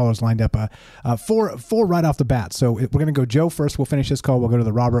some other callers lined up. Four right off the bat. So we're gonna go Joe first. We'll finish this call. We'll go to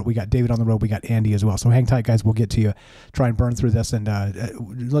the Robert. We got David on the road. We got Andy as well. So hang tight, guys. We'll get to you. Try and burn through this, and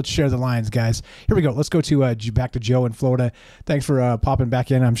let's share the lines, guys. Here we go. Let's go to back to Joe in Florida. Thanks for popping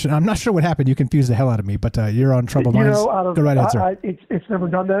back in. I'm not sure what happened. You confused the hell out of me, but you're on Troubled Minds. Go right ahead, sir. It's never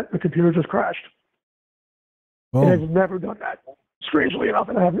done that. The computer just crashed. Oh. It has never done that, strangely enough.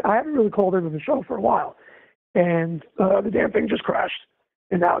 And I haven't really called into the show for a while. And the damn thing just crashed.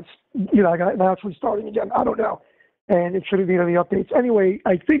 And now it's, now it's restarting again. I don't know. And it shouldn't be any updates. Anyway,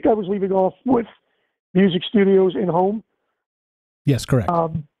 I think I was leaving off with music studios in home. Yes, correct.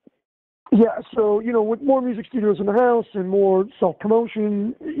 Yeah, so, with more music studios in the house and more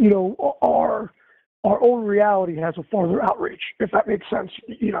self-promotion, our own reality has a farther outreach, if that makes sense,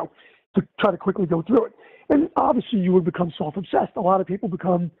 to try to quickly go through it. And obviously you would become self-obsessed. A lot of people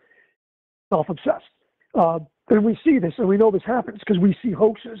become self-obsessed. And we see this, and we know this happens because we see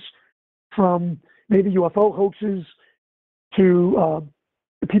hoaxes from maybe UFO hoaxes to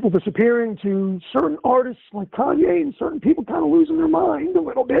people disappearing to certain artists like Kanye and certain people kind of losing their mind a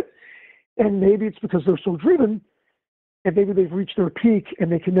little bit. And maybe it's because they're so driven and maybe they've reached their peak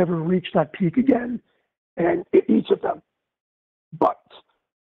and they can never reach that peak again. And it eats at them. But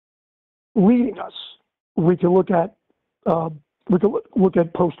leading us, we can look at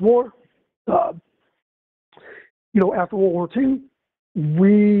post-war. After World War II,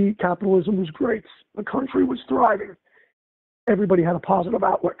 capitalism was great. The country was thriving. Everybody had a positive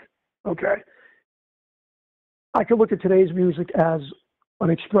outlook. Okay. I could look at today's music as an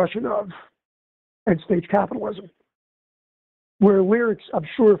expression of end-stage capitalism, where lyrics, I'm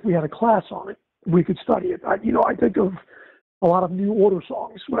sure if we had a class on it, we could study it. I think of a lot of New Order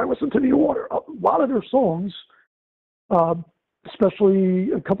songs. When I listen to New Order, a lot of their songs,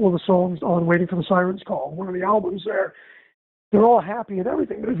 especially a couple of the songs on Waiting for the Siren's Call, one of the albums there, they're all happy and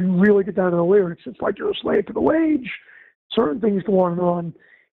everything. But if you really get down to the lyrics, it's like you're a slave to the wage. Certain things go on,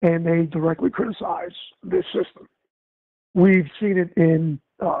 and they directly criticize this system. We've seen it in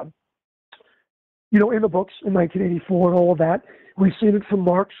the books in 1984 and all of that. We've seen it from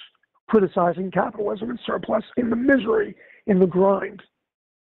Marx criticizing capitalism and surplus in the misery, in the grind.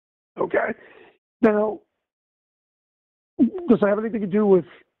 Okay? Now, does that have anything to do with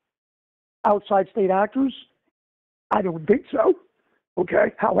outside state actors? I don't think so.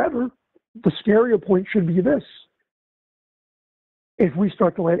 Okay? However, the scarier point should be this. If we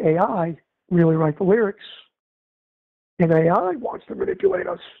start to let AI really write the lyrics, and AI wants to manipulate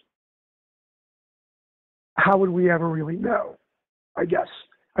us, how would we ever really know? I guess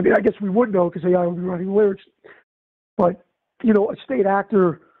we would know because AI would be writing the lyrics. But, a state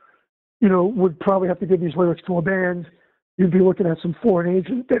actor, would probably have to give these lyrics to a band. You'd be looking at some foreign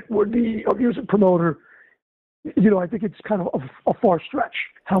agent that would be a music promoter. I think it's kind of a far stretch.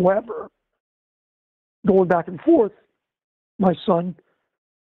 However, going back and forth, my son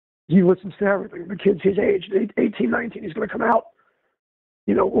he listens to everything. The kid's his age, 18, 19, he's going to come out,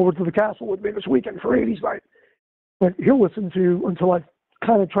 over to the castle with me this weekend for 80s night. But he'll listen to, until I've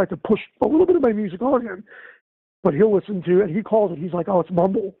kind of tried to push a little bit of my music on him, but he'll listen to, and he calls it, he's like, oh, it's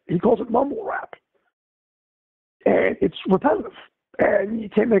mumble. He calls it mumble rap. And it's repetitive. And you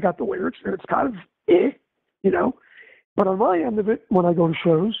can't make out the lyrics, and it's kind of, But on my end of it, when I go to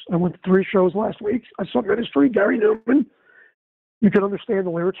shows, I went to 3 shows last week. I saw Ministry, Gary Newman. You can understand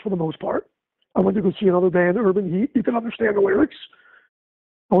the lyrics for the most part. I went to go see another band, Urban Heat. You can understand the lyrics.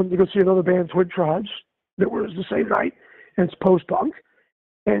 I went to go see another band, Twin Tribes, that was the same night, and it's post-punk.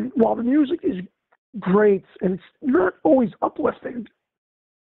 And while the music is great, and it's not always uplifting,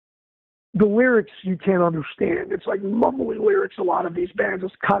 the lyrics you can't understand. It's like mumbling lyrics, a lot of these bands.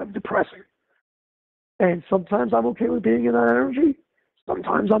 It's kind of depressing. And sometimes I'm okay with being in that energy.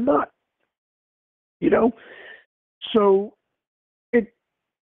 Sometimes I'm not. So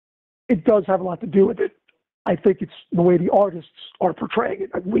it does have a lot to do with it. I think it's the way the artists are portraying it.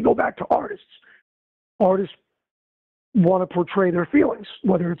 And we go back to artists. Artists want to portray their feelings,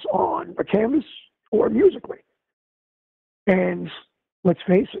 whether it's on a canvas or musically. And let's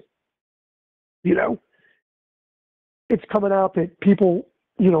face it, it's coming out that people,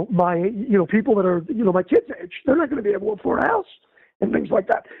 people that are, my kids' age, they're not going to be able to afford a house and things like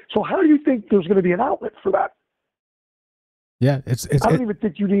that. So how do you think there's going to be an outlet for that? Yeah, I don't even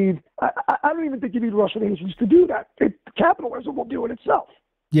think you need. I don't even think you need Russian agents to do that. Capitalism will do it itself.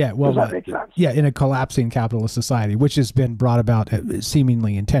 Yeah, well, does that make sense? Yeah, in a collapsing capitalist society, which has been brought about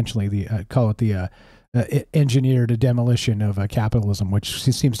seemingly intentionally, call it the engineered demolition of capitalism, which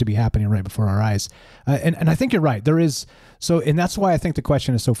seems to be happening right before our eyes. And I think you're right. There is and that's why I think the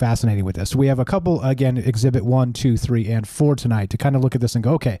question is so fascinating with this. We have a couple, again, exhibit 1, 2, 3, and 4 tonight to kind of look at this and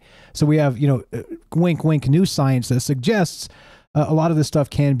go, okay, so we have, wink, wink, new science that suggests a lot of this stuff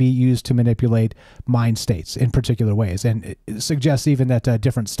can be used to manipulate mind states in particular ways. And it suggests even that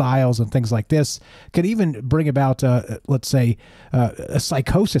different styles and things like this could even bring about, let's say, a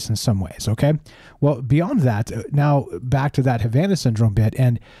psychosis in some ways, okay? Well, beyond that, now back to that Havana syndrome bit,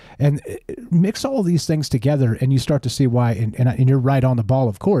 and mix all of these things together, and you start to see why, and you're right on the ball,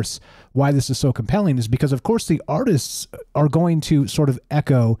 of course, why this is so compelling is because, of course, the artists are going to sort of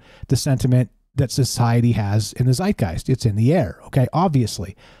echo the sentiment that society has in the zeitgeist. It's in the air, okay,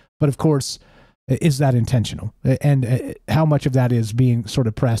 obviously. But of course, is that intentional? And how much of that is being sort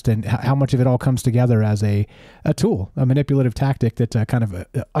of pressed, and how much of it all comes together as a tool, a manipulative tactic that kind of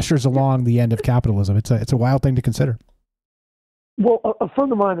ushers along the end of capitalism? It's a wild thing to consider. Well, a friend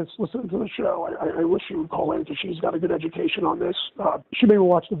of mine that's listening to the show, I wish she would call in because she's got a good education on this. She maybe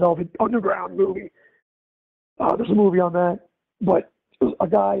watch the Velvet Underground movie. There's a movie on that, but a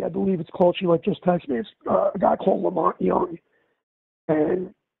guy, I believe it's called, she just texted me, it's a guy called Lamont Young.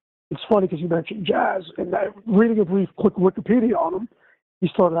 And it's funny because you mentioned jazz, and reading a brief quick Wikipedia on him, he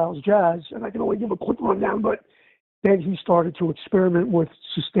started out as jazz, and I can only give a quick rundown, but then he started to experiment with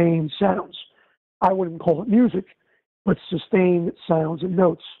sustained sounds. I wouldn't call it music, but sustained sounds and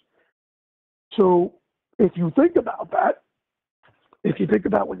notes. So if you think about that, if you think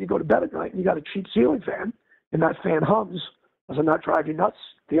about when you go to bed at night and you got a cheap ceiling fan, and that fan hums, does it not drive you nuts?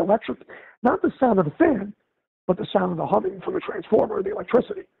 The electric, not the sound of the fan, but the sound of the humming from the transformer, the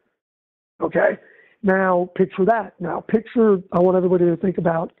electricity. Okay? Now, picture that. Now, I want everybody to think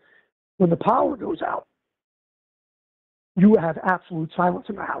about when the power goes out, you have absolute silence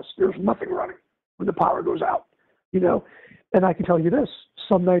in the house. There's nothing running when the power goes out, And I can tell you this,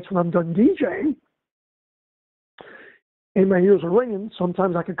 some nights when I'm done DJing and my ears are ringing,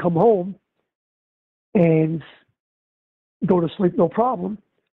 sometimes I can come home and go to sleep no problem.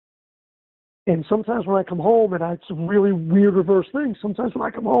 And sometimes when I come home, and it's a really weird reverse thing, sometimes when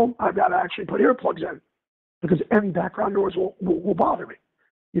I come home, I've got to actually put earplugs in because any background noise will bother me,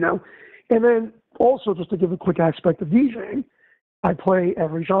 And then also, just to give a quick aspect of DJing, I play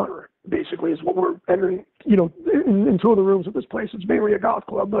every genre, basically, is what we're entering, in 2 of the rooms at this place. It's mainly a goth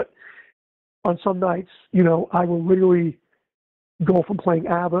club, but on some nights, I will literally go from playing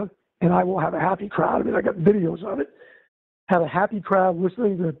ABBA, and I will have a happy crowd. I mean, I got videos of it. Have a happy crowd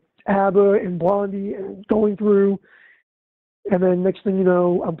listening to ABBA and Blondie and going through. And then next thing you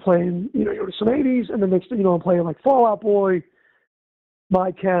know, I'm playing, some 80s. And then next thing you know, I'm playing like Fall Out Boy,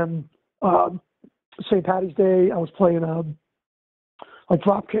 My Chem, St. Patty's Day. I was playing like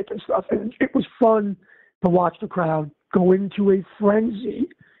Dropkick and stuff. And it was fun to watch the crowd go into a frenzy,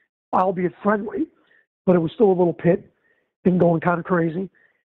 albeit friendly, but it was still a little pit and going kind of crazy.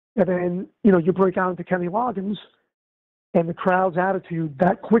 And then, you break out into Kenny Loggins, and the crowd's attitude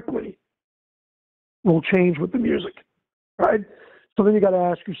that quickly will change with the music, right? So then you got to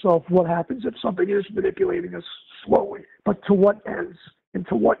ask yourself, what happens if something is manipulating us slowly? But to what ends and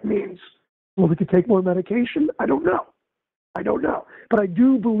to what means? Will we could take more medication? I don't know. But I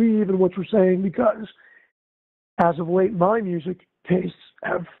do believe in what you're saying, because as of late, my music tastes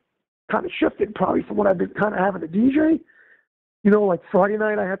have kind of shifted, probably from what I've been kind of having to DJ. You know, like Friday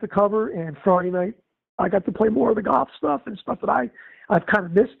night I had to cover, and Friday night I got to play more of the goth stuff and stuff that I've kind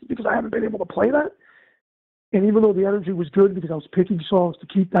of missed because I haven't been able to play that. And even though the energy was good because I was picking songs to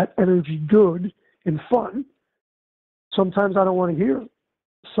keep that energy good and fun, sometimes I don't want to hear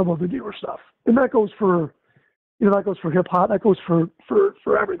some of the newer stuff. And that goes for, you know, that goes for hip hop, that goes for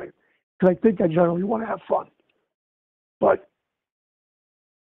everything. Because I think I generally want to have fun. But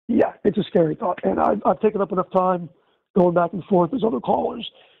yeah, it's a scary thought. And I've taken up enough time going back and forth as other callers.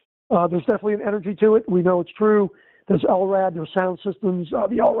 There's definitely an energy to it. We know it's true. There's LRAD, there's sound systems. The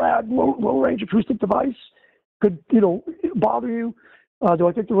LRAD, low range acoustic device, could, you know, bother you. Do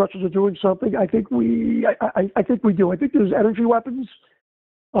I think the Russians are doing something? I think we do. I think there's energy weapons.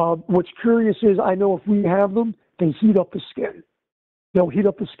 What's curious is I know if we have them, they heat up the skin. They'll heat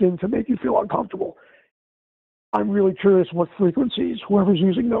up the skin to make you feel uncomfortable. I'm really curious what frequencies whoever's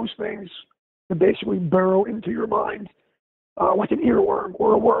using those things to basically burrow into your mind, like an earworm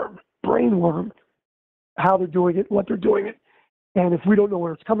or a worm, brain worm, how they're doing it, what they're doing it. And if we don't know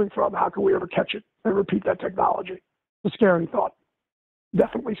where it's coming from, how can we ever catch it and repeat that technology? It's a scary thought.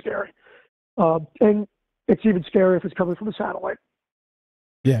 Definitely scary. And it's even scary if it's coming from a satellite.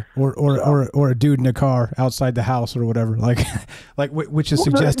 Yeah, or a dude in a car outside the house or whatever, like which is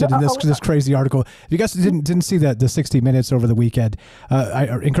suggested in this crazy article. If you guys didn't see the 60 Minutes over the weekend,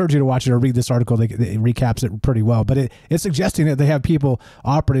 I encourage you to watch it or read this article. It recaps it pretty well, but it's suggesting that they have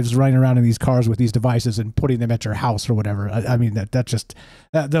operatives running around in these cars with these devices and putting them at your house or whatever. I mean that just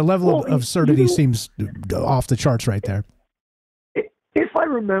the level of absurdity seems off the charts right there. If I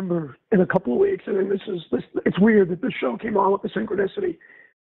remember, in a couple of weeks, and it's weird that this show came on with the synchronicity.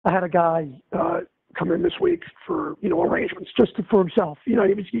 I had a guy come in this week for, you know, arrangements just for himself. You know,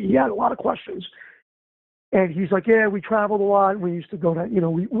 he had a lot of questions, and he's like, "Yeah, we traveled a lot. We used to go to, you know,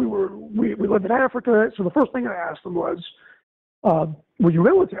 we lived in Africa." So the first thing I asked him was, "Were you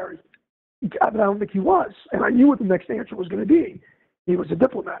military?" I don't think he was, and I knew what the next answer was going to be. He was a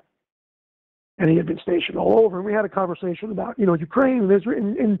diplomat, and he had been stationed all over. And we had a conversation about, you know, Ukraine and Israel,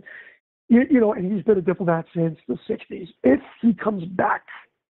 and you know, and he's been a diplomat since the '60s. If he comes back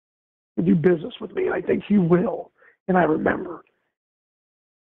to do business with me, and I think he will. And I remember,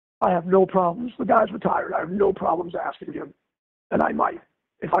 I have no problems. The guy's retired. I have no problems asking him, and I might,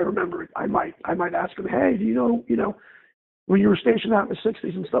 if I remember it, I might ask him, "Hey, do you know, when you were stationed out in the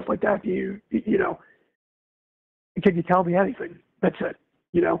 '60s and stuff like that, you know, can you tell me anything?" That's it,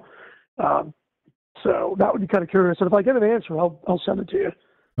 you know. So that would be kind of curious. And if I get an answer, I'll send it to you.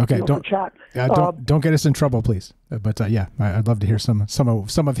 Okay, you know, chat. Don't get us in trouble, please. But yeah, I'd love to hear some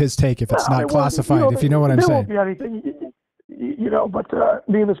of his take if it's not classified. You know, if you know what I'm saying. There won't be anything, you know. But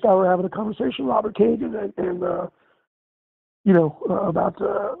me and this guy were having a conversation, Robert Kagan, and you know, about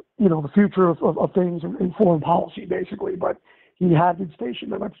you know, the future of things in foreign policy, basically. But he had been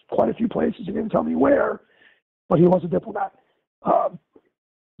stationed in quite a few places. He didn't tell me where, but he was a diplomat.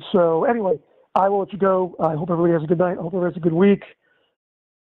 So anyway, I will let you go. I hope everybody has a good night. I hope everybody has a good week.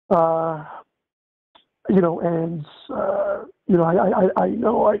 You know, and, you know, I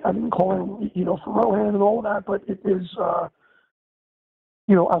know I didn't call him, you know, for Rohan and all of that, but it is,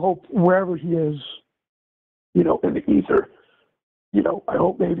 you know, I hope wherever he is, you know, in the ether, you know, I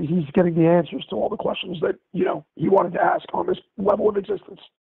hope maybe he's getting the answers to all the questions that, you know, he wanted to ask on this level of existence.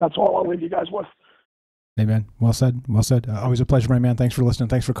 That's all I'll leave you guys with. Amen. Well said. Well said. Always a pleasure, my man. Thanks for listening.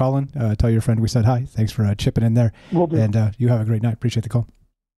 Thanks for calling. Tell your friend we said hi. Thanks for chipping in there. Will do. And you have a great night. Appreciate the call.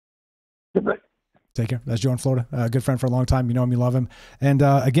 Good night. Take care. That's Joe in Florida. A good friend for a long time. You know him, you love him. And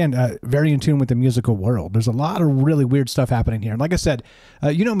again, very in tune with the musical world. There's a lot of really weird stuff happening here. And like I said,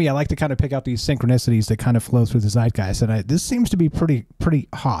 you know me, I like to kind of pick out these synchronicities that kind of flow through the zeitgeist. And this seems to be pretty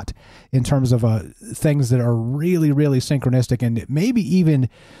hot in terms of things that are really, really synchronistic and maybe even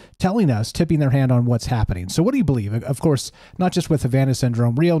telling us, tipping their hand on what's happening. So what do you believe? Of course, not just with Havana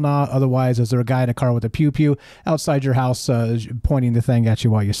syndrome, real, not otherwise. Is there a guy in a car with a pew-pew outside your house pointing the thing at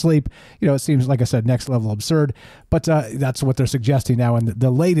you while you sleep? You know, it seems, like I said, next level absurd, but that's what they're suggesting now in the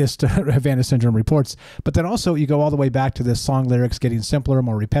latest Havana syndrome reports. But then also you go all the way back to this song lyrics getting simpler,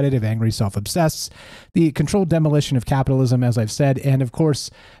 more repetitive, angry, self-obsessed, the controlled demolition of capitalism, as I've said, and of course,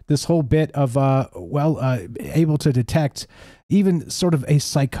 this whole bit of, able to detect even sort of a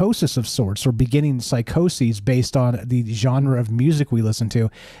psychosis of sorts, or beginning psychoses based on the genre of music we listen to.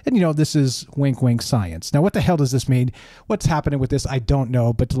 And, this is wink, wink science. Now, what the hell does this mean? What's happening with this? I don't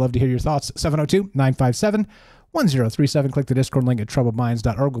know, but to love to hear your thoughts. 702-957-1037. Click the Discord link at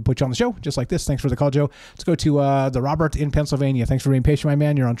troubledminds.org. We'll put you on the show just like this. Thanks for the call, Joe. Let's go to the Robert in Pennsylvania. Thanks for being patient, my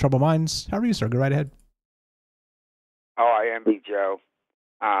man. You're on Troubled Minds. How are you, sir? Go right ahead. Oh, I envy Joe.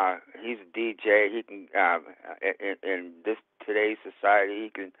 He's a DJ. He can, in this today's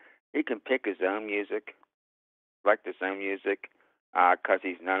society, he can pick his own music, select his own music, because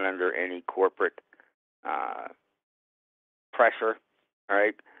he's not under any corporate pressure. All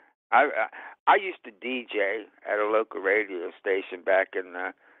right. I used to DJ at a local radio station back in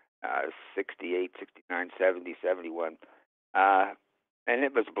 68, 69, 70, 71, and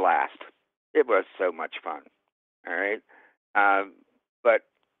it was a blast. It was so much fun. All right. But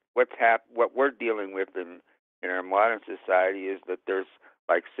what we're dealing with in our modern society is that there's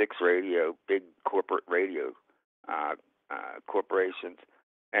like 6 big corporate radio corporations,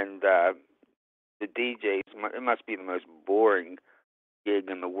 and the DJs, it must be the most boring gig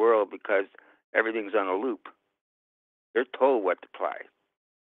in the world because everything's on a loop. They're told what to play,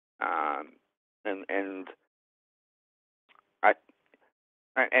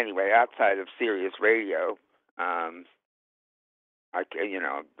 anyway, outside of Sirius Radio,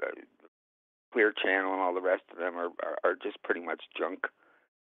 Clear Channel and all the rest of them are just pretty much junk.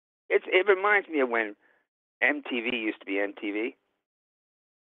 It reminds me of when MTV used to be MTV.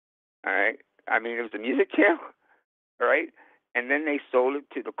 All right, I mean it was a music channel, all right, and then they sold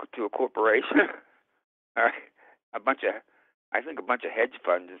it to a corporation. All right, a bunch of hedge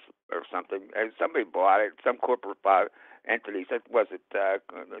funds or something. And somebody bought it. Some corporate bought entities. That was it. The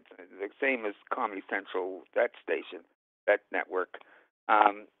same as Comedy Central, that station, that network,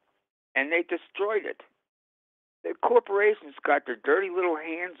 and they destroyed it. The corporations got their dirty little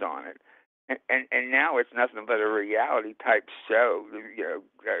hands on it, and now it's nothing but a reality type show,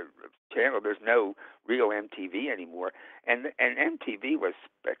 channel. There's no real MTV anymore, and MTV was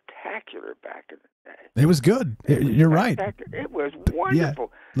spectacular back in the day. It was good. You're right. It was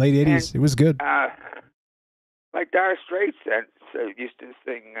wonderful. Yeah, late 80s. It was good. Like Dire Straits used to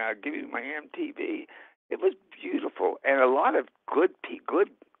sing, "Give Me My MTV." It was beautiful, and a lot of good,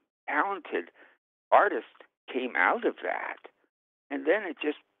 talented artists came out of that, and then they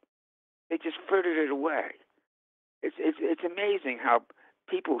just frittered it away. It's amazing how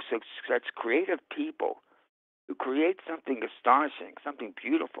such creative people who create something astonishing, something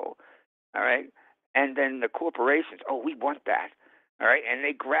beautiful, all right, and then the corporations, we want that, all right, and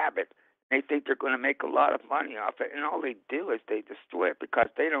they grab it. They think they're going to make a lot of money off it, and all they do is they destroy it because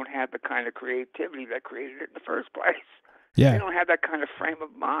they don't have the kind of creativity that created it in the first place. Yeah. They don't have that kind of frame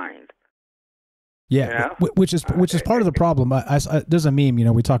of mind. Yeah, which is part of the problem. There's a meme,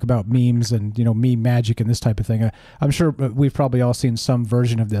 we talk about memes and, meme magic and this type of thing. I'm sure we've probably all seen some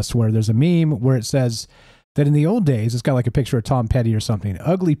version of this where there's a meme where it says that in the old days, it's got like a picture of Tom Petty or something.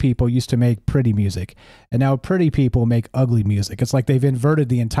 Ugly people used to make pretty music, and now pretty people make ugly music. It's like they've inverted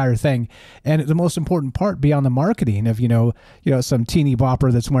the entire thing. And the most important part beyond the marketing of, some teeny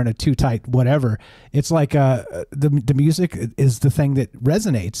bopper that's wearing a too tight whatever, it's like the music is the thing that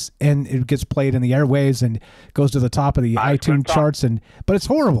resonates, and it gets played in the airwaves and goes to the top of the iTunes charts. But it's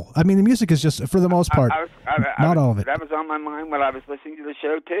horrible. I mean, the music is just, for the most part, not all of it. That was on my mind when I was listening to the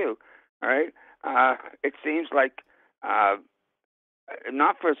show too. All right. It seems like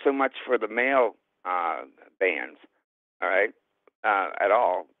not for so much for the male bands, all right, at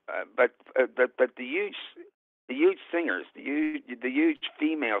all, but the huge singers, the huge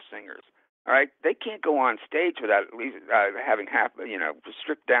female singers, all right, they can't go on stage without at least having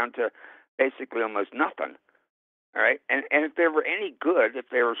stripped down to basically almost nothing, all right, and if they were any good, if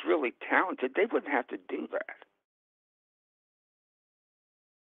they were really talented, they wouldn't have to do that.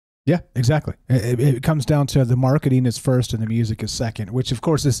 Yeah, exactly. It comes down to the marketing is first and the music is second, which of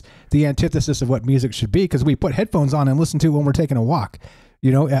course is the antithesis of what music should be, because we put headphones on and listen to it when we're taking a walk.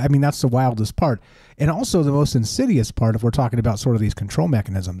 I mean, that's the wildest part. And also the most insidious part if we're talking about sort of these control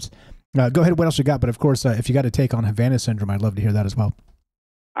mechanisms. Go ahead, what else you got? But of course, if you got a take on Havana Syndrome, I'd love to hear that as well.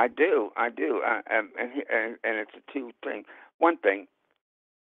 I do. And it's a two thing. One thing,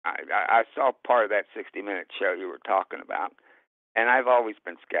 I saw part of that 60-minute show you were talking about. And I've always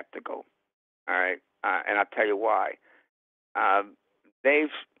been skeptical, all right? And I'll tell you why.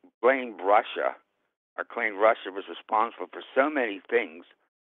 They've blamed Russia, or claimed Russia was responsible for so many things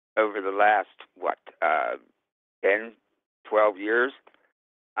over the last, 10, 12 years,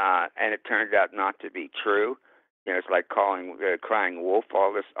 and it turned out not to be true. It's like crying wolf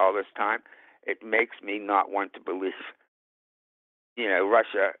all this time. It makes me not want to believe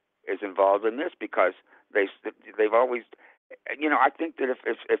Russia is involved in this because they've always, I think that if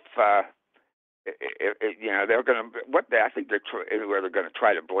they're going to I think they're going to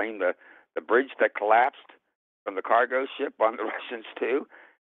try to blame the bridge that collapsed from the cargo ship on the Russians too.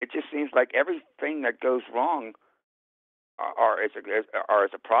 It just seems like everything that goes wrong or is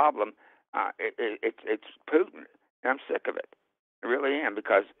a problem. It's Putin, and I'm sick of it. I really am,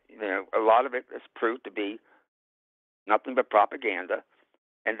 because a lot of it is proved to be nothing but propaganda.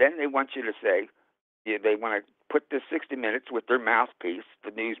 And then they want you to say, they want to put this 60 Minutes with their mouthpiece,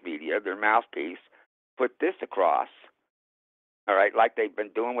 the news media, their mouthpiece, put this across, all right, like they've been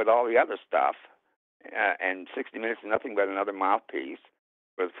doing with all the other stuff. And 60 Minutes is nothing but another mouthpiece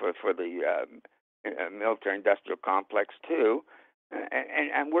for the military-industrial complex, too.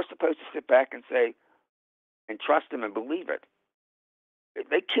 And we're supposed to sit back and say, and trust them and believe it.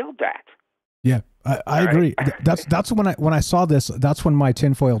 They killed that. Yeah, I agree. That's when I saw this. That's when my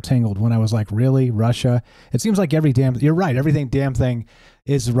tinfoil tingled. When I was like, really, Russia? It seems like you're right. Everything damn thing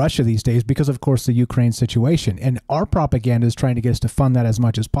is Russia these days because, of course, the Ukraine situation. And our propaganda is trying to get us to fund that as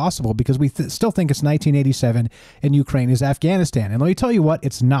much as possible because we still think it's 1987 and Ukraine is Afghanistan. And let me tell you what,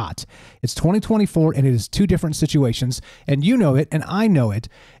 it's not. It's 2024 and it is two different situations. And you know it and I know it.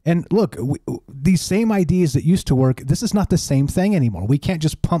 And look, these same ideas that used to work, this is not the same thing anymore. We can't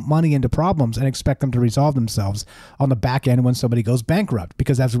just pump money into problems and expect them to resolve themselves on the back end when somebody goes bankrupt.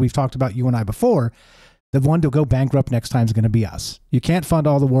 Because as we've talked about, you and I before, the one to go bankrupt next time is going to be us. You can't fund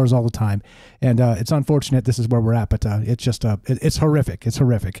all the wars all the time. And it's unfortunate this is where we're at, but it's just, it's horrific. It's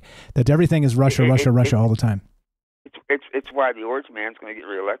horrific that everything is Russia, Russia all the time. It's why the Orange Man's going to get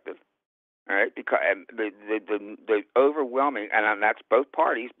reelected. All right, because the overwhelming, and that's both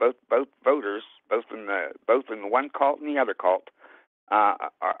parties, both voters, both in the one cult and the other cult,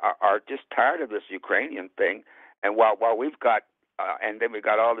 are just tired of this Ukrainian thing. And while we've got, and then we've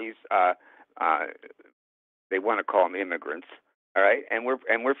got all these, they want to call them immigrants, all right, and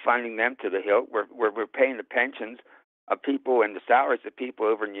we're funding them to the hilt. We're paying the pensions of people and the salaries of people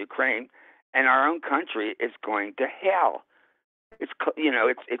over in Ukraine, and our own country is going to hell. It's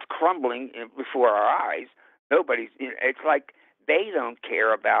crumbling before our eyes. It's like they don't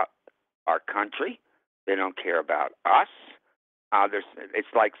care about our country. They don't care about us.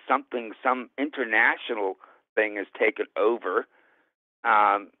 It's like some international thing has taken over.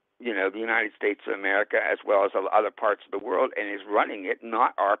 The United States of America as well as other parts of the world, and is running it.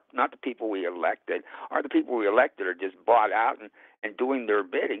 Not the people we elected. The people we elected are just bought out and doing their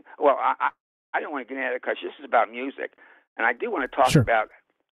bidding. Well, I don't want to get into it because this is about music. And I do want to talk about,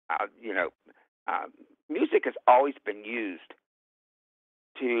 music has always been used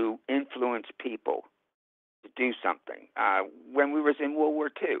to influence people to do something. When we was in World War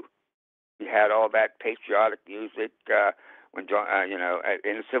II, we had all that patriotic music. When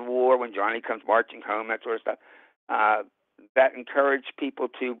in the Civil War, when Johnny comes marching home, that sort of stuff, that encouraged people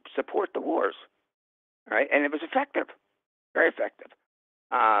to support the wars. Right, and it was effective, very effective.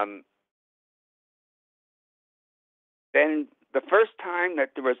 Then the first time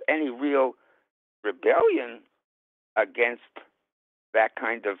that there was any real rebellion against that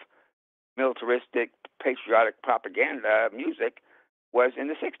kind of militaristic, patriotic propaganda music was in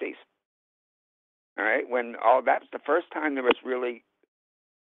the 60s. All right, when that was the first time there was really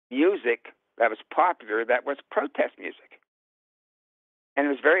music that was popular that was protest music. And it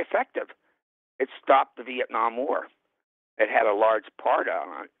was very effective. It stopped the Vietnam War. It had a large part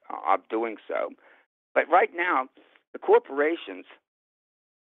of doing so. But right now, the corporations,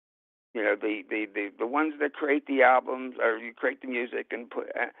 the ones that create the albums or you create the music and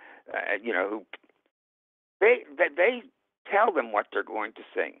put, who they tell them what they're going to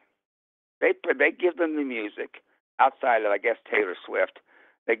sing. They give them the music outside of, I guess, Taylor Swift.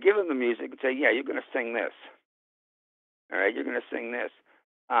 They give them the music and say, yeah, you're going to sing this. All right, you're going to sing this.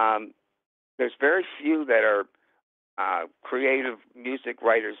 There's very few that are creative music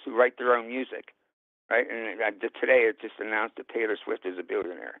writers who write their own music. Right, and today it just announced that Taylor Swift is a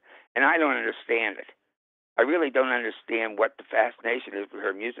billionaire, and I don't understand it. I really don't understand what the fascination is with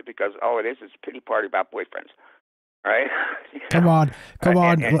her music, because all it is a pity party about boyfriends. Right? Come on.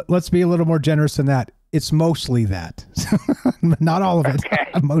 Let's be a little more generous than that. It's mostly that, not all of it.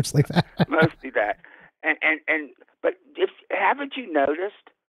 Okay. Mostly that. Mostly that, but haven't you noticed?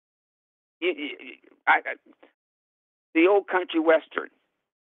 The old country western.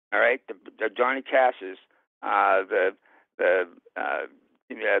 All right, the Johnny Cash's, the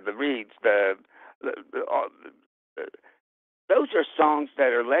Reeds, those are songs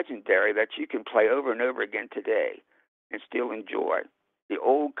that are legendary that you can play over and over again today and still enjoy. The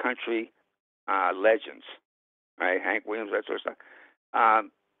old country legends, right? Hank Williams, that sort of stuff.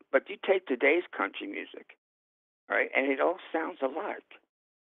 But you take today's country music, right, and it all sounds alike.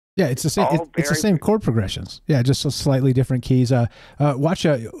 Yeah, it's the same. It's the same chord progressions. Yeah, just slightly different keys. Watch.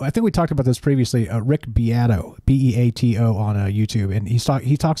 I think we talked about this previously. Rick Beato, Beato, on YouTube, and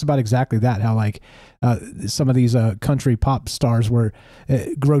he talks about exactly that. How like some of these country pop stars were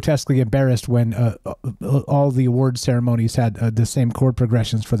grotesquely embarrassed when all the award ceremonies had the same chord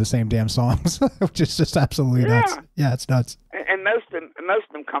progressions for the same damn songs, which is just absolutely nuts. Yeah, it's nuts. And most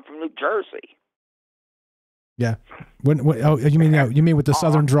of them come from New Jersey. Yeah. Oh, you mean with the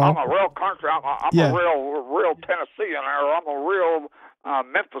southern drawl? I'm a real country. I'm a real Tennessean. I'm a real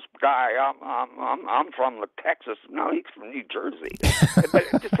Memphis guy. I'm from Texas. No, he's from New Jersey. But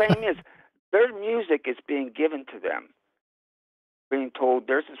the same is, their music is being given to them, being told,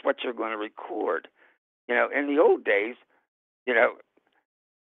 "This is what you're going to record." You know, in the old days, you know,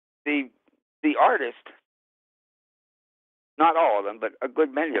 the artist, not all of them, but a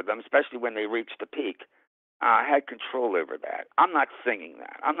good many of them, especially when they reached the peak, had control over that. I'm not singing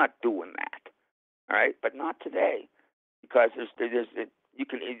that. I'm not doing that. All right, but not today, because you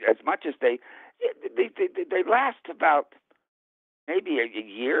can, as much as they last about maybe a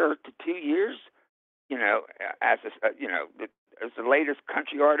year to 2 years. You know, as the latest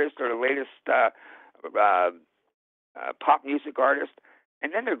country artist or the latest pop music artist,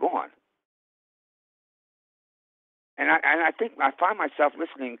 and then they're gone. And I think I find myself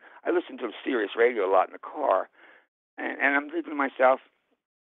listening. I listen to Sirius radio a lot in the car, and I'm thinking to myself,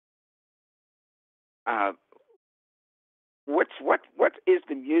 what is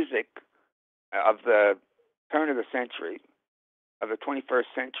the music of the turn of the century, of the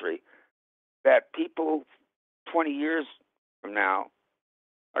 21st century, that people 20 years from now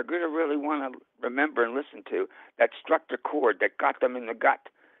are going to really want to remember and listen to, that struck the chord, that got them in the gut,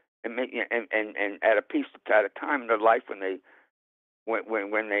 and at a piece at a time in their life when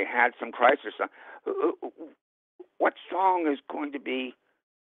they had some crisis. What song is going to be?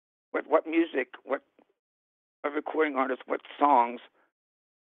 What music? What a recording artist? What songs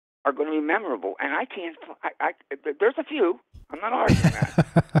are going to be memorable? And I can't. There's a few. I'm not arguing that,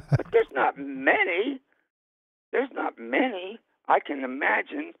 but there's not many. There's not many. I can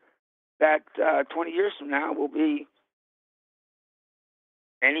imagine that 20 years from now will be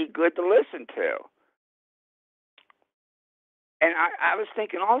any good to listen to. And I was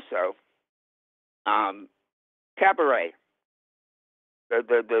thinking also, Cabaret,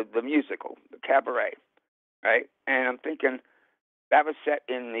 the musical, the Cabaret, right? And I'm thinking that was set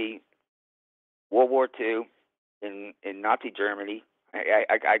in the World War II in Nazi Germany.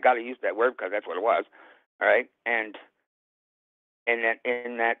 I got to use that word because that's what it was, all right? And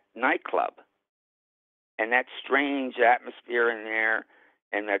in that nightclub, and that strange atmosphere in there,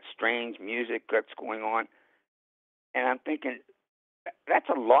 and that strange music that's going on, and I'm thinking that's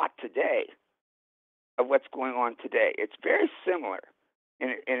a lot today of what's going on today. It's very similar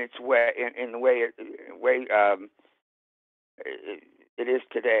in its way, in the way it is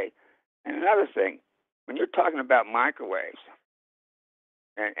today. And another thing, when you're talking about microwaves,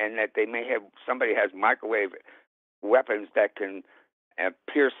 and that somebody has microwave weapons that can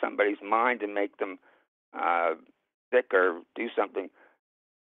pierce somebody's mind and make them sick or do something.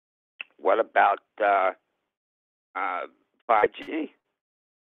 What about 5G?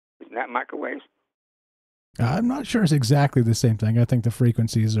 Isn't that microwaves? I'm not sure it's exactly the same thing. I think the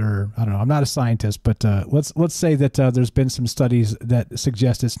frequencies are, I don't know. I'm not a scientist, but let's say that there's been some studies that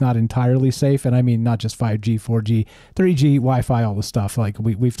suggest it's not entirely safe. And I mean, not just 5G, 4G, 3G, Wi-Fi, all the stuff. Like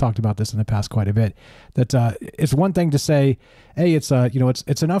we've talked about this in the past quite a bit, that it's one thing to say, hey, it's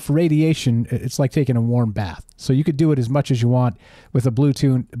it's enough radiation. It's like taking a warm bath. So you could do it as much as you want with a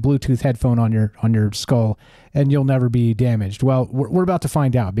Bluetooth headphone on your skull, and you'll never be damaged. Well, we're about to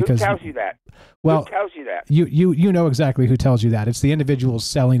find out, because who tells you that? Well, who tells you that? You know exactly who tells you that. It's the individuals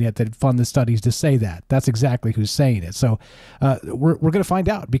selling it that fund the studies to say that. That's exactly who's saying it. So we're going to find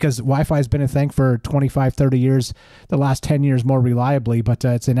out, because Wi-Fi has been a thing for 25, 30 years, the last 10 years more reliably, but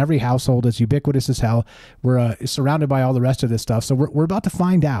it's in every household. It's ubiquitous as hell. We're surrounded by all the rest of this stuff. So we're about to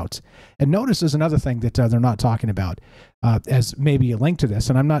find out. And notice there's another thing that they're not talking about as maybe a link to this.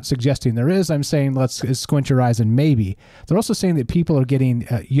 And I'm not suggesting there is. I'm saying let's squint your eyes and maybe. They're also saying that people are getting,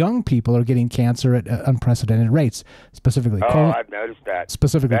 young people are getting cancer at unprecedented rates, specifically I've noticed that.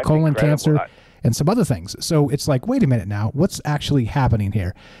 Specifically That's colon incredible. cancer and some other things. So it's like, wait a minute now, what's actually happening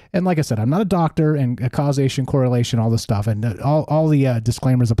here? And like I said, I'm not a doctor, and causation, correlation, all this stuff, and all the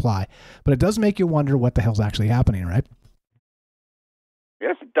disclaimers apply. But it does make you wonder what the hell's actually happening, right?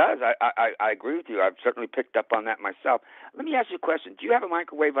 Yes, it does. I agree with you. I've certainly picked up on that myself. Let me ask you a question. Do you have a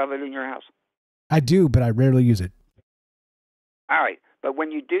microwave oven in your house? I do, but I rarely use it. All right, but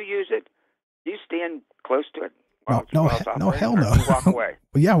when you do use it, do you stand close to it? No, hell no. You walk away.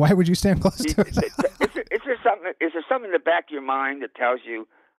 Well, yeah, why would you stand close to it? Is there something in the back of your mind that tells you,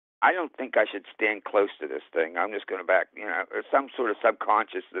 I don't think I should stand close to this thing. I'm just going to back, or some sort of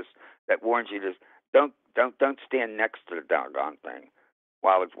subconsciousness that warns you to don't stand next to the doggone thing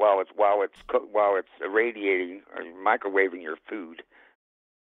while it's irradiating or microwaving your food.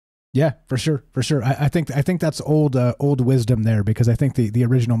 Yeah, for sure. I think that's old wisdom there, because I think the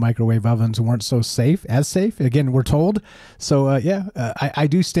original microwave ovens weren't so safe. Again, we're told. So I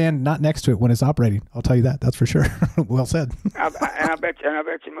do stand not next to it when it's operating. I'll tell you that. That's for sure. Well said. And I bet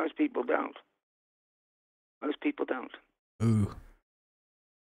you most people don't. Most people don't. Ooh.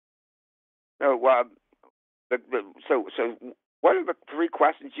 So so what are the three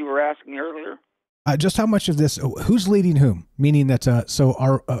questions you were asking me earlier? Just how much of this? Who's leading whom? Meaning that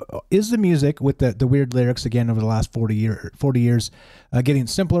is the music with the weird lyrics again over the last 40 years getting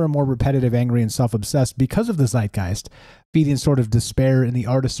simpler and more repetitive, angry, and self-obsessed because of the zeitgeist, feeding sort of despair in the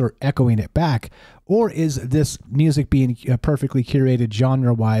artists or echoing it back? Or is this music being perfectly curated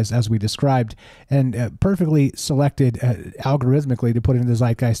genre-wise, as we described, and perfectly selected algorithmically to put into the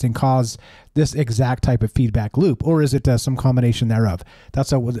zeitgeist and cause this exact type of feedback loop? Or is it some combination thereof?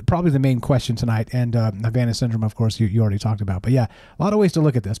 That's probably the main question tonight. And Havana Syndrome, of course, you already talked about. But yeah, a lot of ways to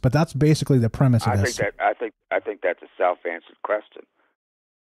look at this. But that's basically the premise of this. I think that's a self-answered question.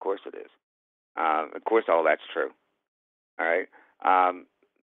 Of course it is. Of course, all that's true. All right,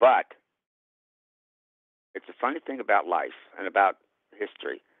 but it's a funny thing about life and about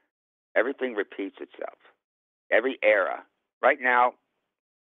history. Everything repeats itself. Every era. Right now,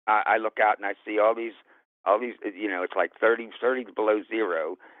 I look out and I see all these. It's like 30 below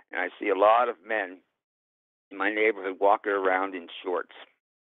zero, and I see a lot of men in my neighborhood walking around in shorts.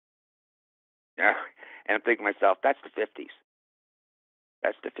 Yeah, and I'm thinking to myself, that's the 50s.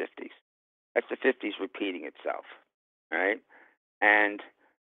 That's the 50s. That's the 50s repeating itself. All right? And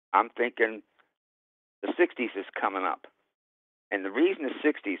I'm thinking the 60s is coming up. And the reason the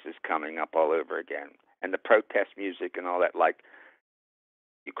 60s is coming up all over again, and the protest music and all that, like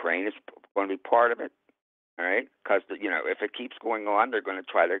Ukraine is going to be part of it. All right? Because, if it keeps going on, they're going to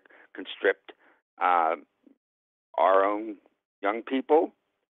try to constrict our own young people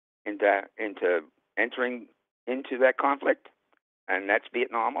into entering into that conflict. And that's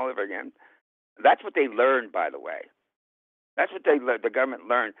Vietnam all over again. That's what they learned, by the way. That's what the government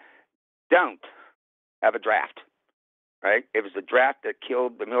learned. Don't have a draft, right? It was a draft that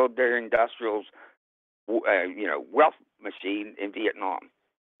killed the military-industrial's, wealth machine in Vietnam,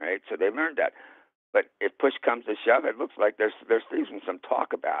 right? So they learned that. But if push comes to shove, it looks like there's even some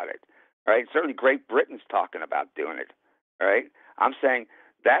talk about it, right? Certainly Great Britain's talking about doing it, all right? I'm saying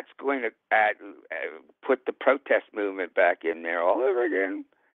that's going to put the protest movement back in there all over again.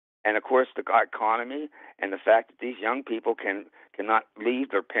 And, of course, the economy and the fact that these young people cannot leave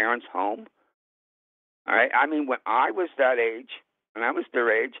their parents' home. All right? I mean, when I was that age, when I was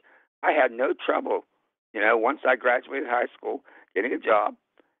their age, I had no trouble, once I graduated high school, getting a job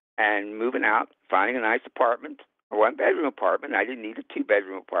and moving out, finding a nice apartment, a one-bedroom apartment. I didn't need a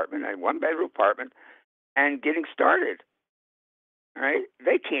two-bedroom apartment. I had a one-bedroom apartment and getting started. All right?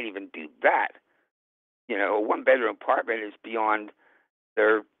 They can't even do that. A one-bedroom apartment is beyond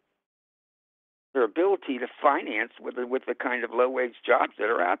their ability to finance with the kind of low-wage jobs that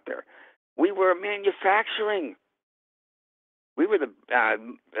are out there. We were manufacturing. We were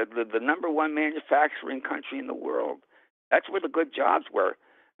the number one manufacturing country in the world. That's where the good jobs were,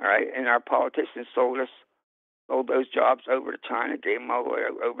 all right? And our politicians sold those jobs over to China, gave them all the way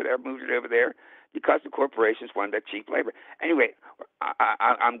over there, moved it over there, because the corporations wanted that cheap labor. Anyway,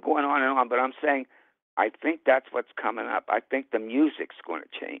 I'm going on and on, but I'm saying I think that's what's coming up. I think the music's going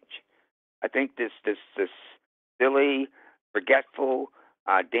to change. I think this silly, forgetful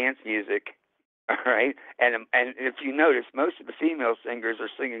dance music, all right. And if you notice, most of the female singers are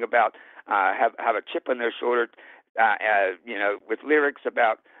singing about have a chip on their shoulder, with lyrics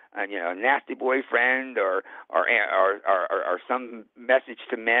about a nasty boyfriend or some message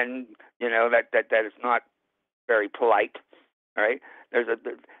to men, that is not very polite. All right. There's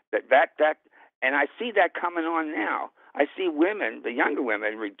that, and I see that coming on now. I see women, the younger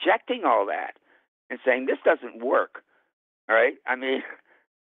women, rejecting all that and saying this doesn't work. All right, I mean,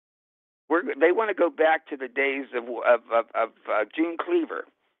 they want to go back to the days of June Cleaver.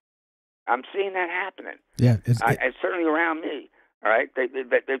 I'm seeing that happening. Yeah, it's certainly around me. All right,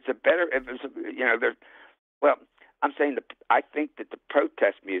 it's a better. Well, I'm saying I think that the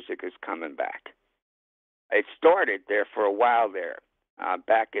protest music is coming back. It started there for a while there,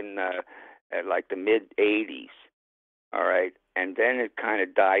 back in like the mid '80s. all right, and then it kind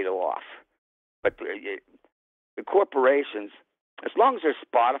of died off. But the corporations, as long as there's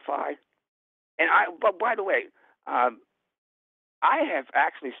Spotify, but by the way, I have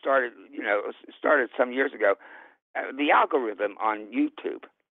actually started some years ago, the algorithm on YouTube.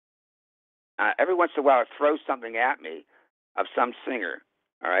 Every once in a while, it throws something at me of some singer,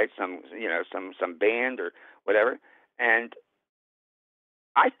 all right, some band or whatever, and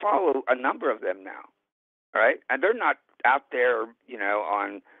I follow a number of them now, all right, and they're not out there,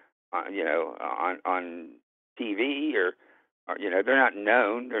 on TV or they're not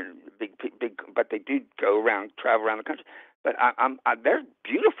known. They're big, but they do travel around the country. But they're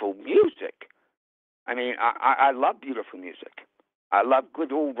beautiful music. I mean, I love beautiful music. I love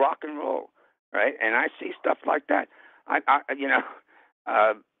good old rock and roll, right? And I see stuff like that.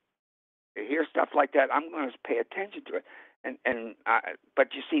 Hear stuff like that. I'm going to pay attention to it.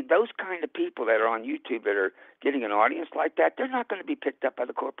 But you see, those kind of people that are on YouTube that are getting an audience like that, they're not going to be picked up by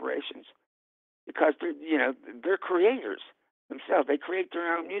the corporations because they're creators themselves. They create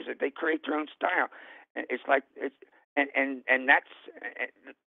their own music. They create their own style. And and that's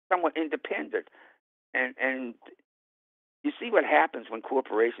somewhat independent. And you see what happens when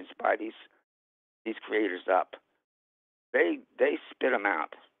corporations buy these creators up. They spit them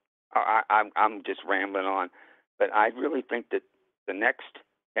out. I'm just rambling on, but I really think that the next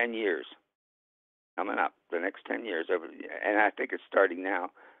 10 years coming up, and I think it's starting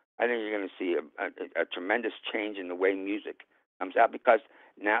now. I think you're going to see a tremendous change in the way music comes out because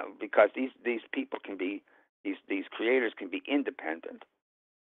these people can be these creators can be independent.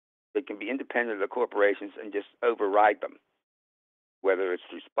 They can be independent of the corporations and just override them, whether it's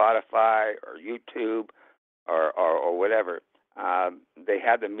through Spotify or YouTube or whatever. They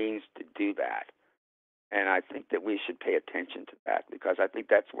have the means to do that. And I think that we should pay attention to that because I think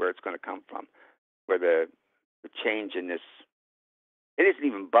that's where it's going to come from, where the change in this. It isn't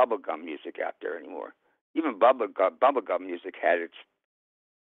even bubblegum music out there anymore. Even bubblegum music had its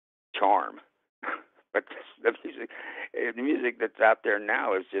charm. But the music that's out there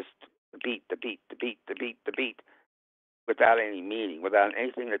now is just the beat, without any meaning, without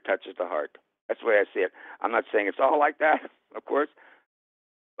anything that touches the heart. That's the way I see it. I'm not saying it's all like that, of course,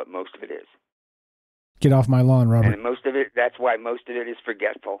 but most of it is. Get off my lawn, Robert. And that's why most of it is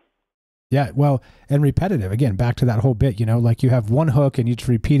forgetful. Yeah, well, and repetitive. Again, back to that whole bit, like you have one hook and you just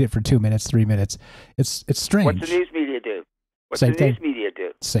repeat it for 2 minutes, 3 minutes. It's strange. What's the news media do? News media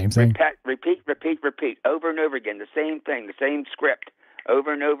do? Same thing. Repeat, over and over again. The same thing, the same script,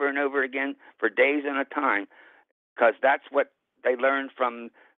 over and over and over again for days at a time, because that's what they learned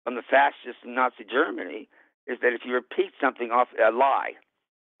from the fascists in Nazi Germany, is that if you repeat something a lie,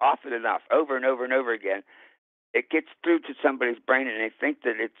 often enough, over and over and over again, it gets through to somebody's brain and they think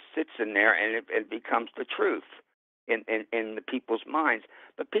that it sits in there and it becomes the truth in the people's minds.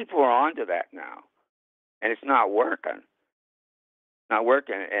 But people are onto that now, and it's not working.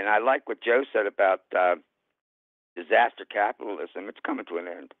 And I like what Joe said about disaster capitalism. It's coming to an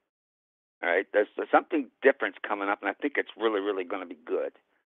end. All right, there's something different coming up, and I think it's really, really going to be good.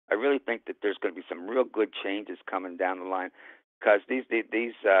 I really think that there's going to be some real good changes coming down the line, because these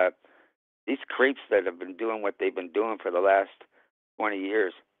creeps that have been doing what they've been doing for the last 20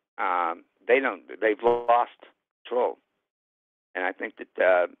 years, they've lost control, and I think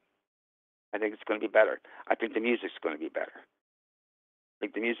that I think it's going to be better. I think the music's going to be better. I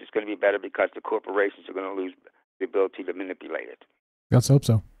think the music's going to be better because the corporations are going to lose the ability to manipulate it. Let's hope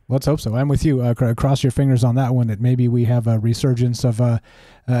so. I'm with you. Cross your fingers on that one, that maybe we have a resurgence of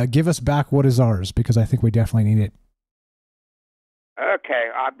give us back what is ours, because I think we definitely need it. Okay,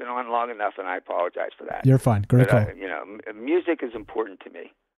 I've been on long enough, and I apologize for that. You're fine. Great call. Music is important to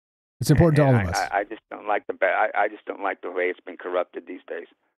me. It's important to all of us. I just don't like I just don't like the way it's been corrupted these days.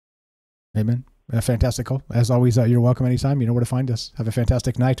 Amen. Fantastic call. As always, you're welcome anytime. You know where to find us. Have a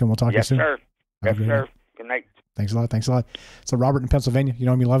fantastic night, and we'll talk to you soon. Yes, sir. Good night. Thanks a lot. So Robert in Pennsylvania, you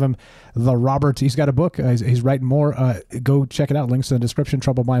know him, you love him. The Robert, he's got a book. He's writing more. Go check it out. Links in the description,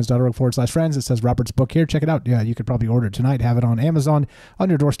 troubledminds.org/friends. It says Robert's book here. Check it out. Yeah, you could probably order it tonight, have it on Amazon on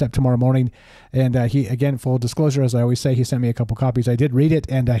your doorstep tomorrow morning. And he, again, full disclosure, as I always say, he sent me a couple copies. I did read it,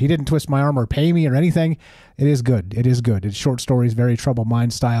 and he didn't twist my arm or pay me or anything. It is good. It's short stories, very Troubled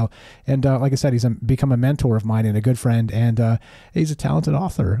Mind style. And like I said, he's become a mentor of mine and a good friend. And he's a talented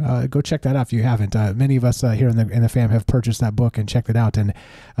author. Go check that out if you haven't. Many of us here in the fam have purchased that book and checked it out. And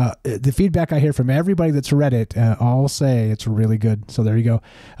the feedback I hear from everybody that's read it all say it's really good. So there you go.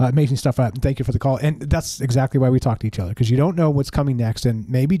 Amazing stuff. Thank you for the call. And that's exactly why we talk to each other, because you don't know what's coming next. And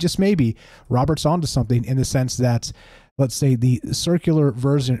maybe, just maybe, Robert's onto something, in the sense that let's say, the circular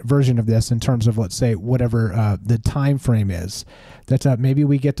version of this in terms of, let's say, whatever the time frame is, that maybe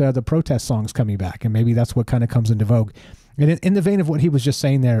we get the protest songs coming back, and maybe that's what kind of comes into vogue. And in the vein of what he was just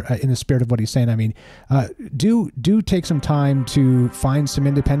saying there, in the spirit of what he's saying, I mean, do take some time to find some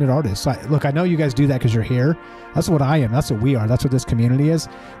independent artists. Look, I know you guys do that because you're here. That's what I am. That's what we are. That's what this community is.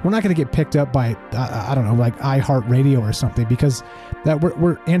 We're not going to get picked up by, I don't know, like iHeartRadio or something, because that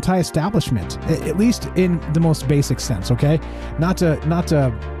we're anti-establishment, at least in the most basic sense. Okay, not to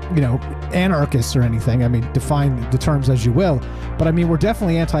anarchists or anything. I mean, define the terms as you will, but I mean, we're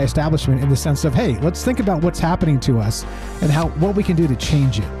definitely anti-establishment in the sense of, hey, let's think about what's happening to us and what we can do to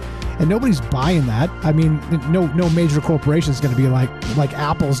change it. And nobody's buying that. I mean, no major corporation is going to be like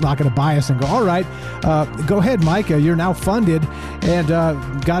Apple's not going to buy us and go, all right, go ahead, Mike, you're now funded and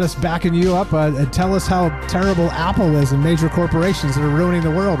got us backing you up and tell us how terrible Apple is and major corporations that are ruining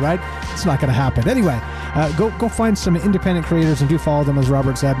the world, right? It's not going to happen. Anyway, go find some independent creators and do follow them, as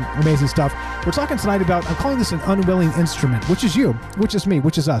Robert said. Amazing stuff. We're talking tonight about, I'm calling this an unwilling instrument, which is you, which is me,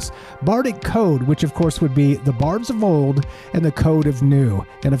 which is us. Bardic code, which of course would be the bards of old and the code of new.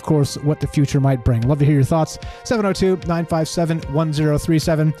 And of course, what the future might bring. Love to hear your thoughts.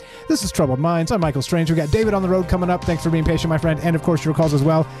 702-957-1037. This is Troubled Minds. I'm Michael Strange. We got David on the road coming up. Thanks for being patient, my friend. And of course, your calls as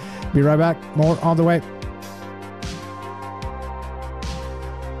well. Be right back. More on the way.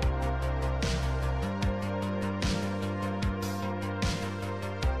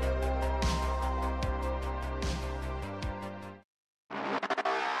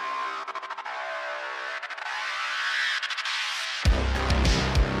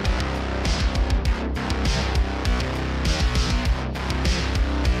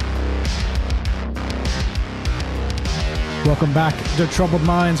 Welcome back to Troubled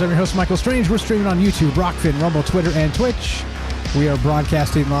Minds. I'm your host, Michael Strange. We're streaming on YouTube, Rockfin, Rumble, Twitter, and Twitch. We are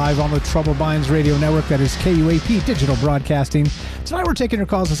broadcasting live on the Troubled Minds Radio Network. That is KUAP Digital Broadcasting. Tonight we're taking your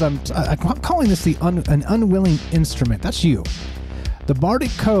calls as I'm calling this an unwilling instrument. That's you. The Bardic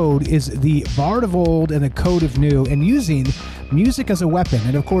code is the bard of old and the code of new, and using music as a weapon.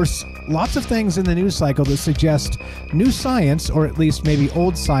 And of course, lots of things in the news cycle that suggest new science, or at least maybe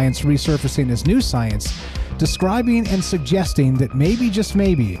old science resurfacing as new science, describing and suggesting that maybe, just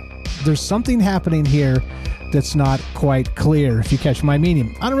maybe, there's something happening here that's not quite clear, if you catch my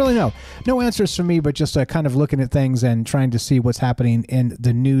meaning. I don't really know. No answers from me, but just kind of looking at things and trying to see what's happening in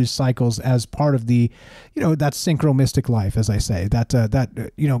the news cycles as part of the, that synchro-mystic life, as I say, that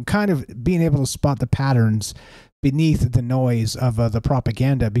kind of being able to spot the patterns beneath the noise of the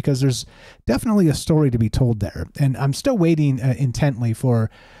propaganda, because there's definitely a story to be told there. And I'm still waiting intently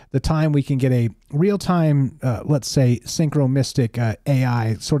for the time we can get a real-time, let's say, synchro-mystic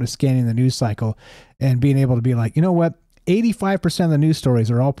AI sort of scanning the news cycle and being able to be like, you know what, 85% of the news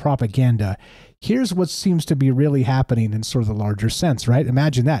stories are all propaganda. Here's what seems to be really happening in sort of the larger sense, right?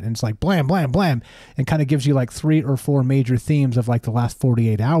 Imagine that. And it's like blam, blam, blam, and kind of gives you like 3 or 4 major themes of like the last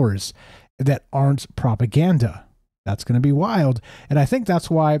 48 hours that aren't propaganda. That's going to be wild. And I think that's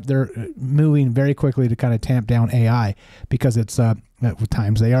why they're moving very quickly to kind of tamp down AI, because it's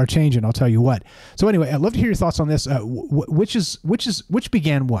times they are changing. I'll tell you what. So anyway, I'd love to hear your thoughts on this. Which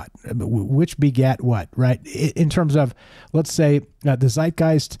began what? Which begat what, right? In terms of, let's say, the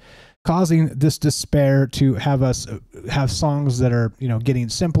zeitgeist causing this despair to have us have songs that are, getting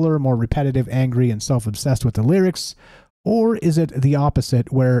simpler, more repetitive, angry, and self-obsessed with the lyrics, or is it the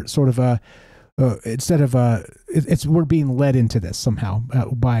opposite, where sort of instead of we're being led into this somehow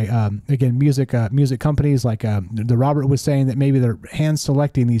by again music companies like the Robert was saying, that maybe they're hand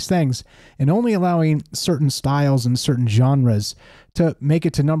selecting these things and only allowing certain styles and certain genres to make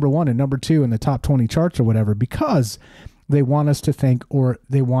it to number 1 and number 2 in the top 20 charts or whatever, because they want us to think, or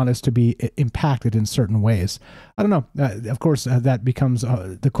they want us to be impacted in certain ways. I don't know. Of course, that becomes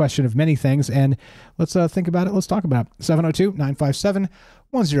the question of many things. And let's think about it. Let's talk about it.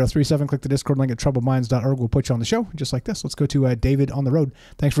 702-957-1037. Click the Discord link at troubledminds.org. We'll put you on the show just like this. Let's go to David on the road.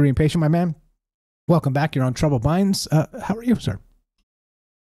 Thanks for being patient, my man. Welcome back. You're on Troubled Minds. How are you, sir?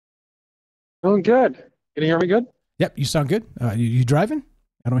 Doing good. Can you hear me good? Yep, you sound good. You driving?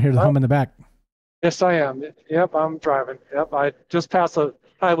 I don't hear the hum in the back. Yes, I am. Yep, I'm driving. Yep, I just passed a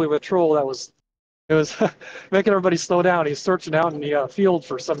highway patrol it was making everybody slow down. He's searching out in the field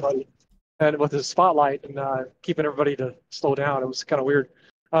for somebody, and with his spotlight, and keeping everybody to slow down. It was kind of weird.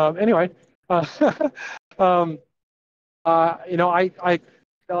 Anyway, I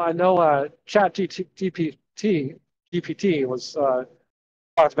know Chat GPT was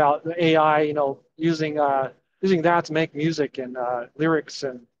talked about the AI, using that to make music and lyrics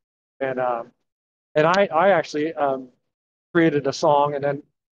and I actually created a song and then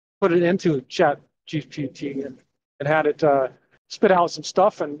put it into Chat GPT, and had it spit out some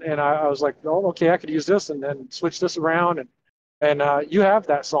stuff, and I was like, oh, okay, I could use this, and then switch this around, and you have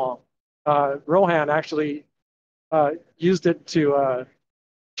that song. Rohan actually used it to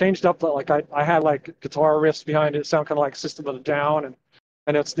changed up, like I had like guitar riffs behind it, sound kind of like System of a Down,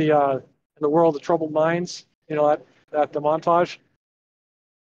 and it's the world of troubled minds, at the montage.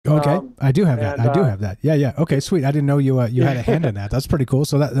 Okay, I do have that. I do have that. Yeah. Okay, sweet. I didn't know you had a hand in that. That's pretty cool.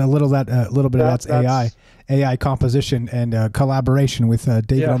 So that a little bit of that's AI composition and collaboration with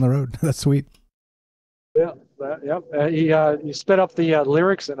David on the road. That's sweet. Yeah, he sped up the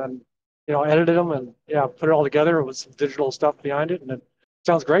lyrics and then edited them and put it all together with some digital stuff behind it, and it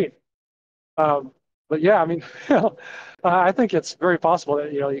sounds great. But yeah, I mean, I think it's very possible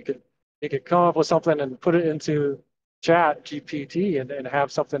that you could come up with something and put it into Chat GPT and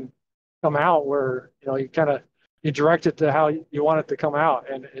have something come out where you direct it to how you want it to come out,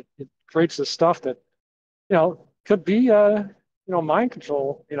 and it creates this stuff that could be mind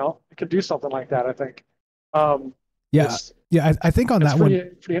control. It could do something like that, I think. I think on that one,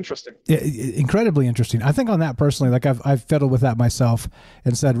 pretty interesting. Incredibly interesting. I think on that personally, like I've fiddled with that myself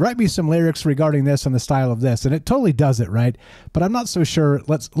and said, write me some lyrics regarding this and the style of this, and it totally does it, right? But I'm not so sure.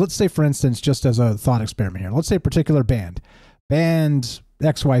 Let's say, for instance, just as a thought experiment here, let's say a particular band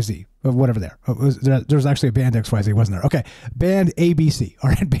XYZ, or whatever there's actually a band XYZ, wasn't there? Okay, band ABC.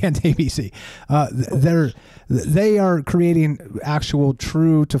 All right, band ABC. They are creating actual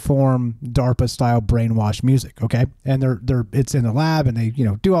true to form DARPA style brainwash music. Okay, and it's in the lab, and they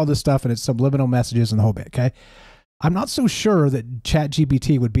do all this stuff, and it's subliminal messages and the whole bit. Okay. I'm not so sure that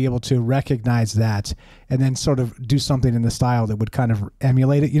ChatGPT would be able to recognize that and then sort of do something in the style that would kind of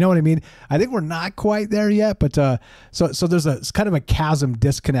emulate it. You know what I mean? I think we're not quite there yet, but so there's it's kind of a chasm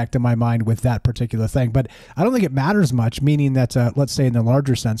disconnect in my mind with that particular thing. But I don't think it matters much, meaning that let's say in the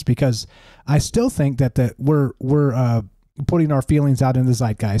larger sense, because I still think that we're putting our feelings out in the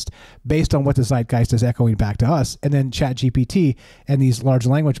zeitgeist based on what the zeitgeist is echoing back to us. And then ChatGPT and these large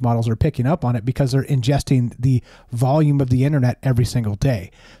language models are picking up on it because they're ingesting the volume of the internet every single day.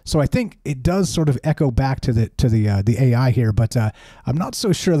 So I think it does sort of echo back to the AI here, but I'm not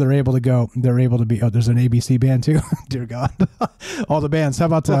so sure they're able to be, there's an ABC band too. Dear God, all the bands. How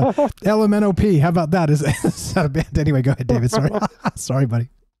about LMNOP? How about that? Is that a band? Anyway, go ahead, David. Sorry. Sorry, buddy.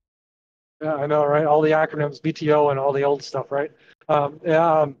 Yeah, I know, right? All the acronyms, BTO and all the old stuff, right?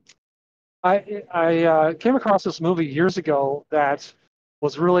 I came across this movie years ago that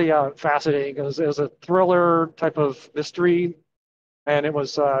was really fascinating. It was a thriller type of mystery, and it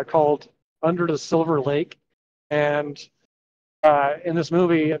was called Under the Silver Lake. And in this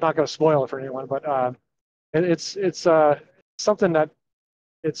movie, I'm not going to spoil it for anyone, but it's something that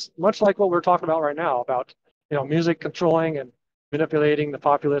it's much like what we're talking about right now about music controlling and manipulating the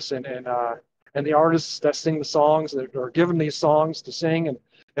populace and the artists that sing the songs that are given these songs to sing, and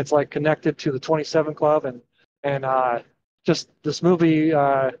it's like connected to the 27 Club and just this movie,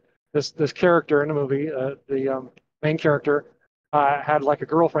 this character in the movie, the main character had like a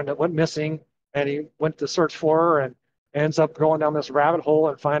girlfriend that went missing, and he went to search for her and ends up going down this rabbit hole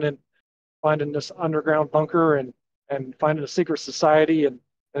and finding this underground bunker and finding a secret society and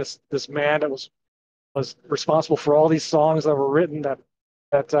this man that was responsible for all these songs that were written that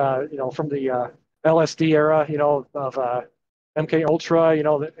from the LSD era, of MK Ultra,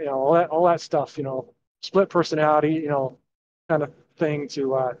 all that stuff, split personality, kind of thing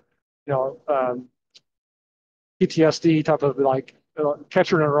to PTSD type of like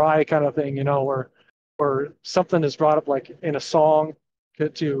catcher in a rye kind of thing, where something is brought up like in a song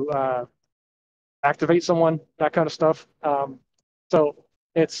to activate someone, that kind of stuff. So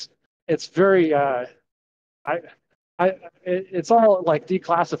it's very it's all like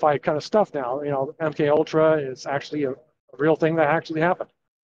declassified kind of stuff now. MK Ultra is actually a real thing that actually happened,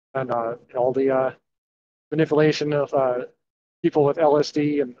 and all the manipulation of people with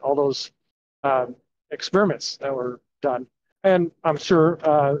LSD and all those experiments that were done. And I'm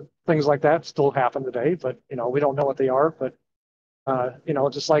sure things like that still happen today, but we don't know what they are. But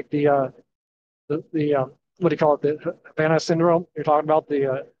just like the what do you call it, the Havana syndrome? You're talking about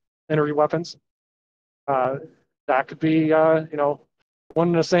the energy weapons. That could be, one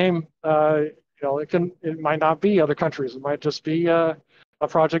and the same. It might not be other countries. It might just be a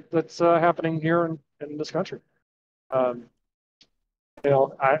project that's happening here in this country. I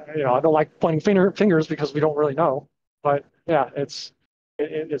don't like pointing fingers because we don't really know. But yeah, it's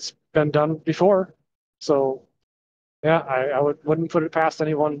been done before. So yeah, I wouldn't put it past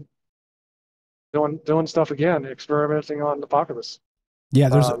anyone doing stuff again, experimenting on the populace. Yeah,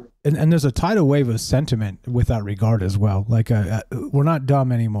 there's a tidal wave of sentiment with that regard as well. Like we're not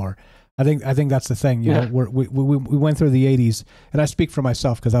dumb anymore. I think that's the thing. You know, we went through the 80s, and I speak for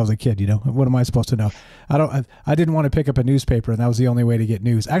myself because I was a kid. You know, what am I supposed to know? I didn't want to pick up a newspaper, and that was the only way to get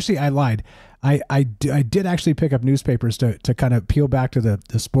news. Actually, I lied. I did actually pick up newspapers to kind of peel back to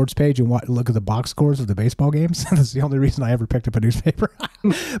the sports page and look at the box scores of the baseball games. That's the only reason I ever picked up a newspaper.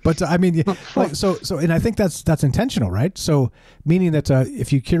 But I mean, like, so, and I think that's intentional, right? So meaning that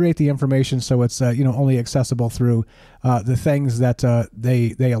if you curate the information so it's only accessible through the things that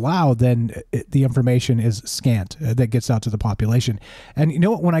they allow, then the information is scant that gets out to the population. And you know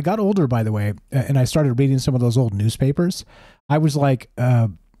what? When I got older, by the way, and I started reading some of those old newspapers, I was like,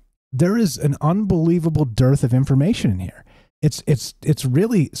 there is an unbelievable dearth of information in here. It's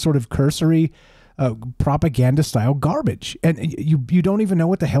really sort of cursory propaganda style garbage, and you don't even know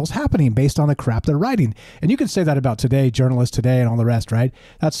what the hell's happening based on the crap they're writing. And you can say that about today, journalists today, and all the rest, right?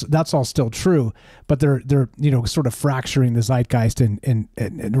 That's all still true, but they're sort of fracturing the zeitgeist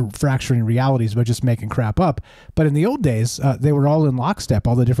and fracturing realities by just making crap up. But in the old days, they were all in lockstep,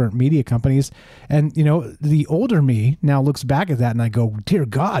 all the different media companies. And the older me now looks back at that and I go, dear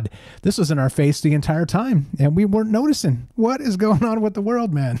God, this was in our face the entire time, and we weren't noticing. What is going on with the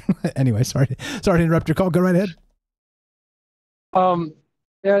world, man? Anyway, sorry to interrupt your call. Go right ahead.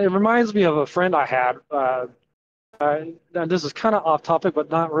 Yeah, it reminds me of a friend I had. And this is kind of off topic,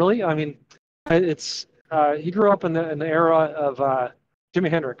 but not really. I mean, he grew up in the era of Jimi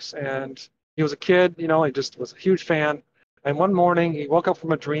Hendrix, and he was a kid. He just was a huge fan. And one morning, he woke up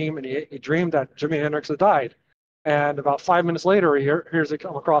from a dream, and he dreamed that Jimi Hendrix had died. And about 5 minutes later, he hears it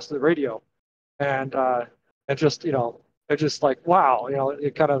come across the radio, and it just like, wow,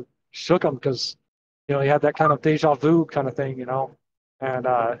 it kind of shook him because he had that kind of deja vu kind of thing, and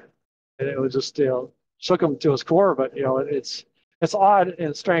it was just shook him to his core. But it's odd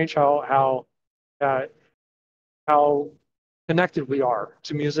and strange how connected we are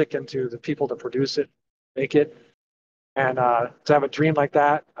to music and to the people that produce it, make it, and to have a dream like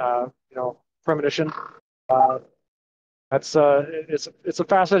that, premonition. It's a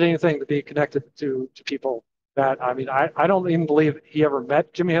fascinating thing to be connected to people. That, I mean, I don't even believe he ever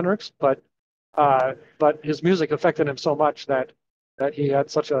met Jimi Hendrix, but his music affected him so much that he had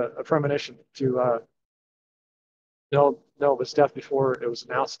such a premonition to know of his death before it was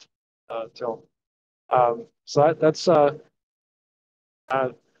announced. So that's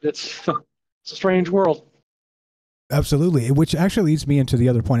it's a strange world. Absolutely, which actually leads me into the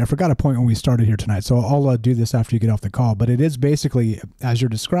other point. I forgot a point when we started here tonight, so I'll do this after you get off the call. But it is basically, as you're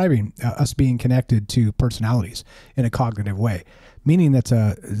describing, us being connected to personalities in a cognitive way, meaning that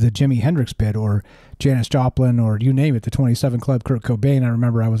the Jimi Hendrix bit, or Janis Joplin, or you name it, the 27 Club, Kurt Cobain. I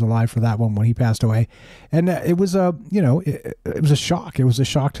remember I was alive for that one when he passed away, and it was it was a shock. It was a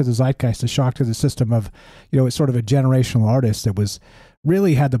shock to the zeitgeist, a shock to the system of it's sort of a generational artist that was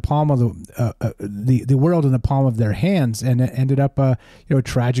really had the palm of the world in the palm of their hands, and it ended up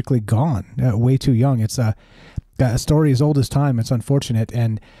tragically gone way too young. It's a story as old as time. It's unfortunate,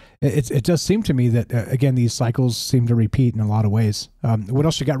 and it does seem to me that again these cycles seem to repeat in a lot of ways. What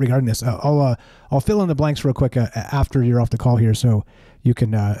else you got regarding this? I'll fill in the blanks real quick after you're off the call here, so you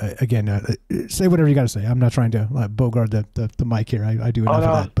can say whatever you got to say. I'm not trying to bogart the mic here. I do enough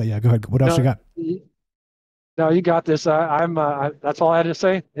of that, but yeah, go ahead. What else you got? No, you got this. That's all I had to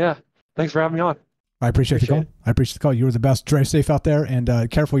say. Yeah. Thanks for having me on. I appreciate the call. I appreciate the call. You were the best. Drive safe out there, and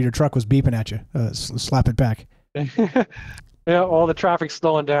careful, your truck was beeping at you. Slap it back. Yeah, all the traffic's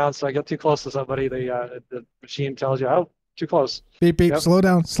slowing down, so I get too close to somebody. The machine tells you, oh, too close. Beep, beep, yep. Slow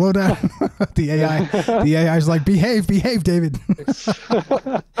down. The AI's like, behave, David.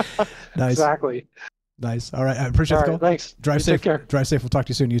 Nice. Exactly. Nice. All right. I appreciate the call. Thanks. Drive safe. Take care. Drive safe. We'll talk to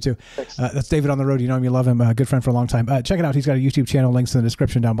you soon. You too. Thanks. That's David on the road. You know him. You love him. A good friend for a long time. Check it out. He's got a YouTube channel. Links in the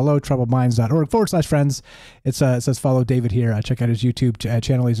description down below. troubledminds.org/friends. It says follow David here. Check out his YouTube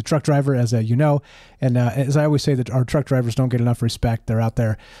channel. He's a truck driver, as you know. And as I always say, that our truck drivers don't get enough respect. They're out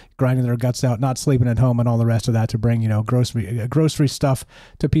there grinding their guts out, not sleeping at home, and all the rest of that to bring grocery stuff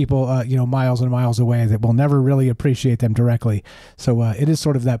to people miles and miles away that will never really appreciate them directly. So it is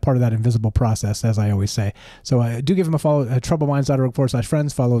sort of that part of that invisible process, as I always say. So do give him a follow,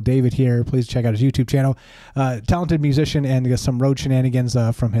 troubleminds.org/friends. Follow David here. Please check out his YouTube channel. Talented musician and some road shenanigans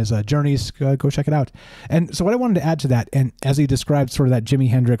from his journeys. Go check it out. And so what I wanted to add to that, and as he described sort of that Jimi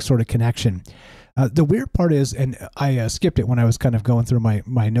Hendrix sort of connection, the weird part is, and I skipped it when I was kind of going through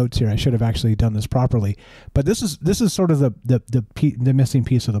my notes here. I should have actually done this properly. But this is sort of the missing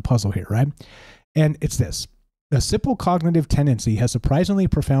piece of the puzzle here, right? And it's this. A simple cognitive tendency has surprisingly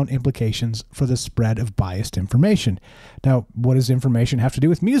profound implications for the spread of biased information. Now, what does information have to do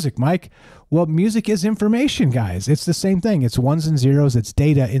with music, Mike? Well, music is information, guys. It's the same thing. It's ones and zeros. It's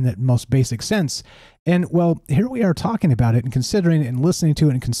data in the most basic sense. And, well, here we are talking about it and considering it and listening to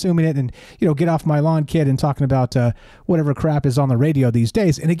it and consuming it and, get off my lawn, kid, and talking about whatever crap is on the radio these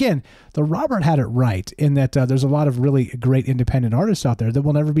days. And, again, the Robert had it right in that there's a lot of really great independent artists out there that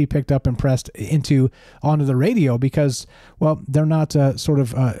will never be picked up and pressed onto the radio because, well, they're not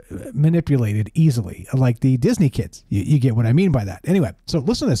manipulated easily like the Disney kids. You get what I mean by that. Anyway, so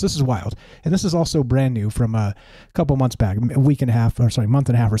listen to this. This is wild. And this is also brand new from a couple months back, month and a half or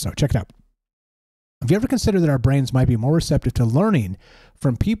so. Check it out. Have you ever considered that our brains might be more receptive to learning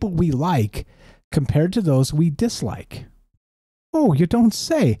from people we like compared to those we dislike? Oh, you don't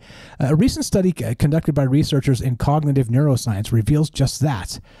say. A recent study conducted by researchers in cognitive neuroscience reveals just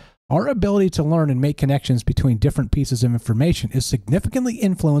that. Our ability to learn and make connections between different pieces of information is significantly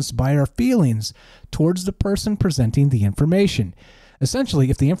influenced by our feelings towards the person presenting the information.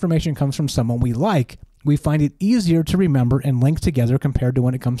 Essentially, if the information comes from someone we like, we find it easier to remember and link together compared to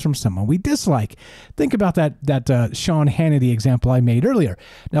when it comes from someone we dislike. Think about that Sean Hannity example I made earlier.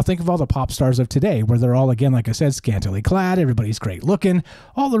 Now think of all the pop stars of today, where they're all, again, like I said, scantily clad, everybody's great looking,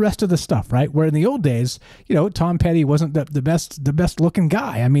 all the rest of the stuff, right? Where in the old days, Tom Petty wasn't the best looking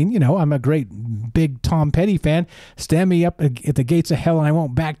guy. I mean, I'm a great big Tom Petty fan. Stand me up at the gates of hell and I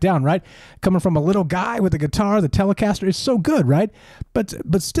won't back down, right? Coming from a little guy with a guitar, the Telecaster is so good, right? But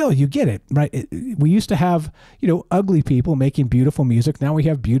still, you get it, right? We used to have, ugly people making beautiful music. Now we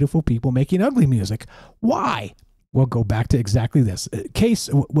have beautiful people making ugly music. Why? We'll go back to exactly this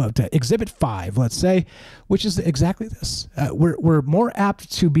to Exhibit 5, let's say, which is exactly this. We're more apt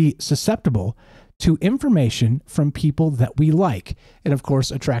to be susceptible to information from people that we like. And of course,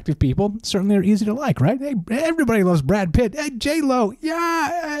 attractive people certainly are easy to like, right? Hey, everybody loves Brad Pitt. Hey, J-Lo.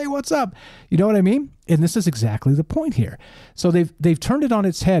 Yeah. Hey, what's up? You know what I mean? And this is exactly the point here. So they've turned it on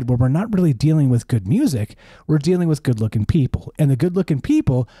its head where we're not really dealing with good music. We're dealing with good-looking people. And the good-looking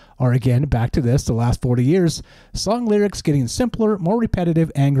people are, again, back to this, the last 40 years, song lyrics getting simpler, more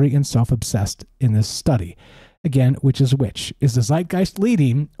repetitive, angry, and self-obsessed in this study. Again, which is which? Is the zeitgeist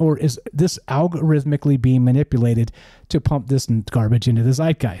leading, or is this algorithmically being manipulated to pump this garbage into the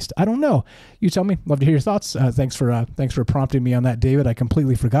zeitgeist? I don't know. You tell me. Love to hear your thoughts. Thanks for prompting me on that, David. I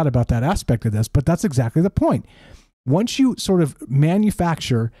completely forgot about that aspect of this, but that's exactly the point. Once you sort of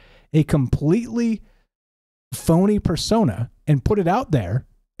manufacture a completely phony persona and put it out there,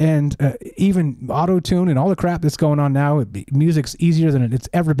 and even auto-tune and all the crap that's going on now, music's easier than it's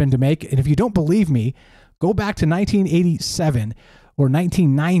ever been to make. And if you don't believe me, go back to 1987 or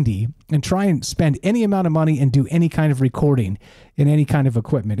 1990 and try and spend any amount of money and do any kind of recording in any kind of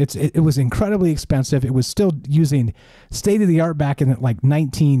equipment. It was incredibly expensive. It was still using state-of-the-art back in like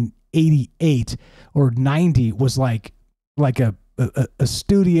 1988 or 90 was like a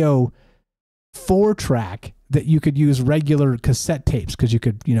studio 4-track that you could use regular cassette tapes because you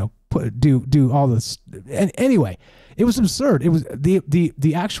could, do all this. And anyway, it was absurd. It was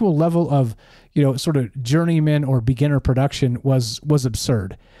the actual level of, sort of journeyman or beginner production was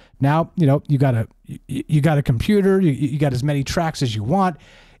absurd. Now, you got a computer, you got as many tracks as you want.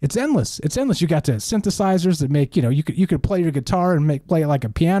 It's endless. It's endless. You got the synthesizers that make, you could play your guitar and play it like a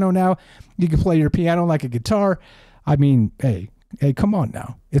piano now. You can play your piano like a guitar. I mean, hey, come on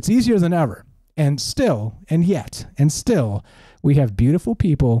now. It's easier than ever. And still, we have beautiful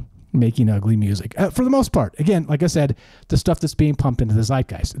people making ugly music for the most part. Again, like I said, the stuff that's being pumped into the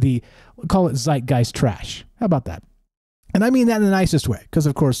zeitgeist, call it zeitgeist trash. How about that? And I mean that in the nicest way, because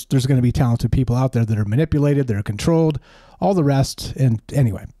of course there's going to be talented people out there that are manipulated, that are controlled, all the rest. And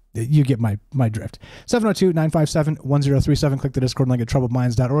anyway, you get my drift. 702-957-1037. Click the Discord link at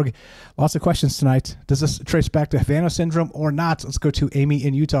troubledminds.org. Lots of questions tonight. Does this trace back to Havana syndrome or not? Let's go to Amy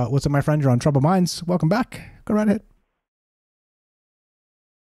in Utah. What's up, my friend? You're on Troubled Minds. Welcome back. Go right ahead.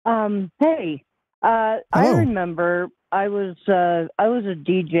 Hey, I remember I was a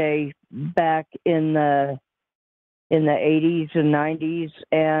DJ back in the 80s and 90s,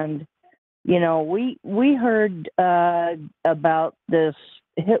 and we heard about this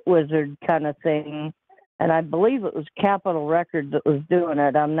hit wizard kind of thing, and I believe it was Capitol Records that was doing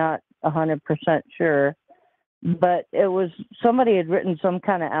it. I'm not 100% sure, but it was somebody had written some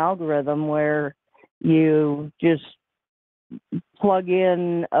kind of algorithm where you just plug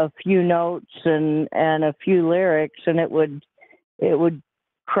in a few notes and a few lyrics, and it would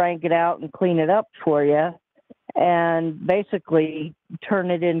crank it out and clean it up for you, and basically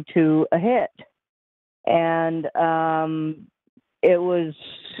turn it into a hit. And it was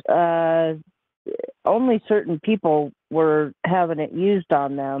only certain people were having it used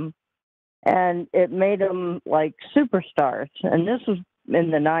on them, and it made them like superstars. And this was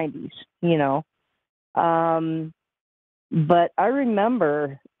in the 90s, you know. But I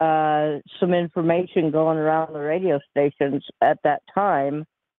remember some information going around the radio stations at that time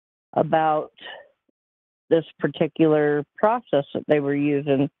about this particular process that they were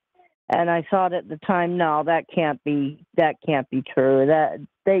using. And I thought at the time, no, that can't be true. That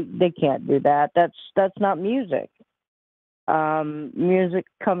they can't do that. That's not music. Music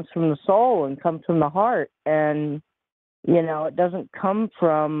comes from the soul and comes from the heart, and you know, it doesn't come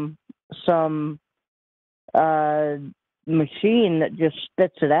from some machine that just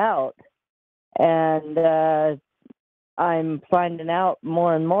spits it out. And I'm finding out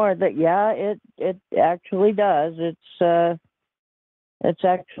more and more that it actually does. It's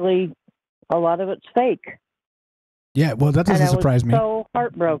actually, a lot of it's fake. Yeah, well, that doesn't surprise me. So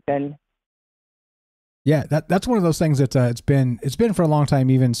heartbroken. Yeah, that's one of those things that it's been for a long time.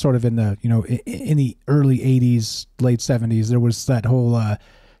 Even sort of in the in the early '80s, late '70s, there was that whole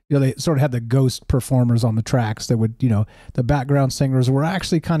they sort of had the ghost performers on the tracks that would, the background singers were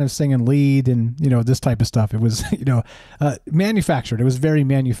actually kind of singing lead and, this type of stuff. It was, manufactured. It was very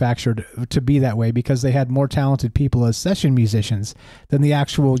manufactured to be that way because they had more talented people as session musicians than the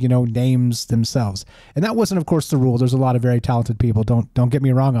actual, names themselves. And that wasn't, of course, the rule. There's a lot of very talented people. Don't get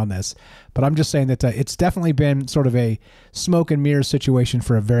me wrong on this. But I'm just saying that it's definitely been sort of a smoke and mirrors situation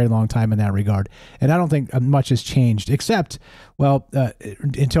for a very long time in that regard. And I don't think much has changed, except,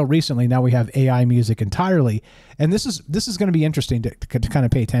 until recently. Now we have AI music entirely. And this is going to be interesting to kind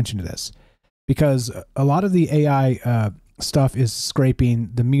of pay attention to this, because a lot of the AI stuff is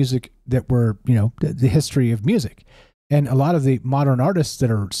scraping the music that were, the history of music. And a lot of the modern artists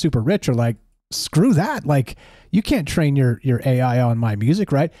that are super rich are like, screw that. Like, you can't train your AI on my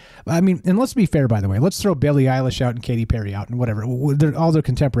music, right? I mean, and let's be fair, by the way. Let's throw Billie Eilish out and Katy Perry out and whatever. They're all their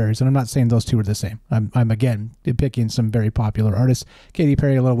contemporaries, and I'm not saying those two are the same. I'm again picking some very popular artists. Katy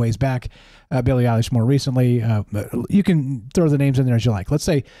Perry a little ways back, Billie Eilish more recently. You can throw the names in there as you like. Let's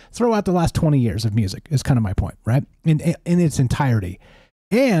say throw out the last 20 years of music is kind of my point, right? In its entirety.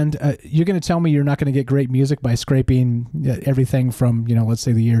 And you're going to tell me you're not going to get great music by scraping everything from, let's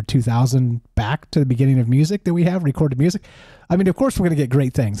say the year 2000 back to the beginning of music that we have, recorded music. I mean, of course, we're going to get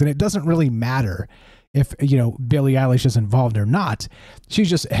great things. And it doesn't really matter if, Billie Eilish is involved or not. She's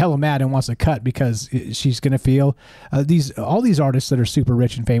just hella mad and wants a cut because she's going to feel all these artists that are super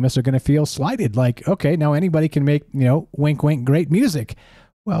rich and famous are going to feel slighted. Like, okay, now anybody can make, wink, wink, great music.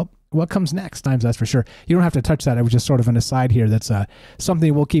 Well, what comes next? Times, that's for sure. You don't have to touch that. It was just sort of an aside here. That's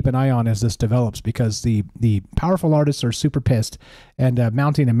something we'll keep an eye on as this develops, because the powerful artists are super pissed and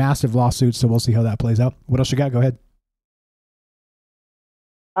mounting a massive lawsuit. So we'll see how that plays out. What else you got? Go ahead.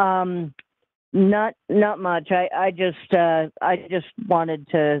 Not much. I just wanted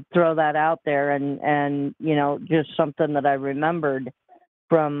to throw that out there and just something that I remembered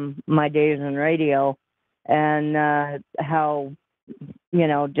from my days in radio, and how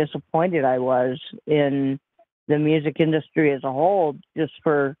disappointed I was in the music industry as a whole, just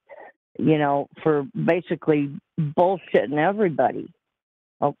for basically bullshitting everybody.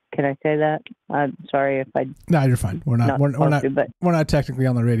 Oh, can I say that? I'm sorry if I. No, you're fine. We're not technically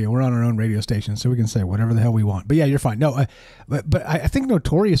on the radio. We're on our own radio station, so we can say whatever the hell we want. But yeah, you're fine. No, but I think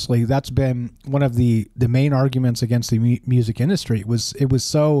notoriously that's been one of the main arguments against the music industry. It was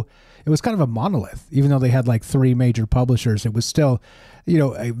kind of a monolith, even though they had like 3 major publishers. It was still,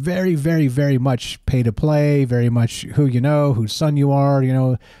 a very, very, very much pay to play, very much whose son you are,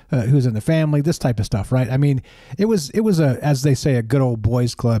 who's in the family, this type of stuff, right? I mean, it was as they say, a good old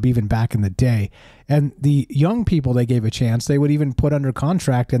boys club, even back in the day. And the young people they gave a chance, they would even put under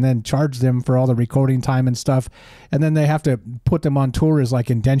contract and then charge them for all the recording time and stuff. And then they have to put them on tour as like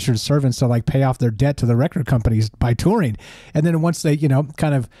indentured servants to like pay off their debt to the record companies by touring. And then once they,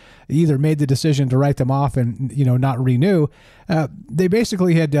 kind of either made the decision to write them off and, not renew, they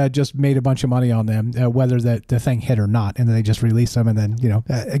basically had just made a bunch of money on them, whether the thing hit or not. And then they just release them and then,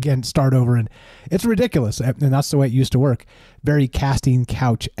 again, start over. And it's ridiculous. And that's the way it used to work. Very casting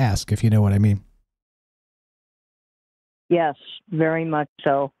couch-esque, if you know what I mean. Yes, very much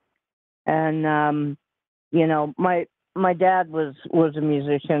so. And my dad was a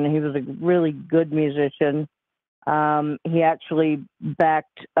musician. He was a really good musician. He actually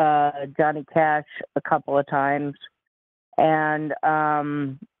backed Johnny Cash a couple of times, and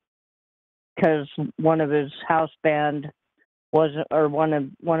because one of his house band wasn't, or one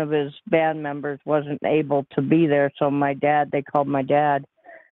of his band members wasn't able to be there, so they called my dad,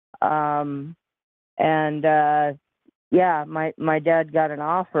 and. Yeah, my dad got an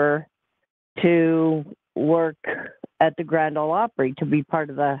offer to work at the Grand Ole Opry to be part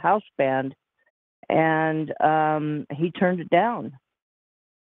of the house band, and he turned it down.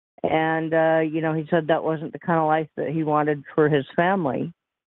 And he said that wasn't the kind of life that he wanted for his family.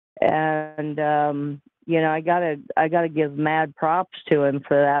 And I gotta give mad props to him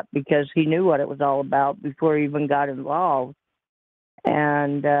for that, because he knew what it was all about before he even got involved,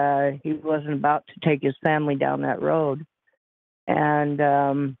 and he wasn't about to take his family down that road. And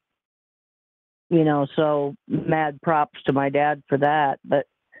so mad props to my dad for that. But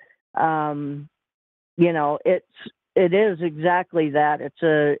it is exactly that.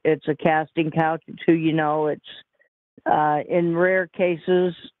 It's a casting couch. It's who you know. It's in rare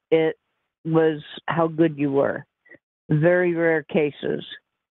cases it was how good you were. Very rare cases.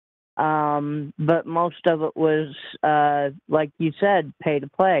 But most of it was, like you said, pay to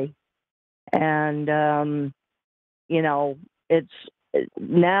play. And, it's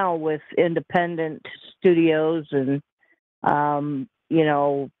now with independent studios and,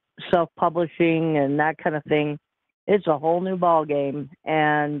 self-publishing and that kind of thing, it's a whole new ball game.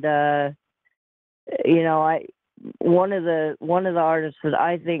 And, one of the artists that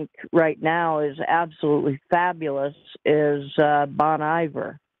I think right now is absolutely fabulous is Bon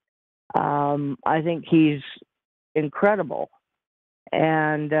Iver. I think he's incredible,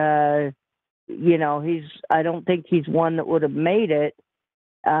 and I don't think he's one that would have made it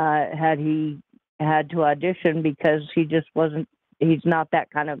had he had to audition, because he just wasn't. He's not that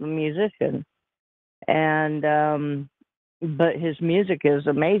kind of a musician, and but his music is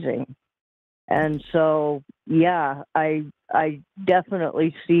amazing. And so, yeah, I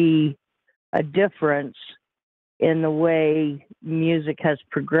definitely see a difference in the way music has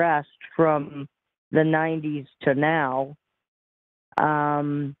progressed from the 90s to now.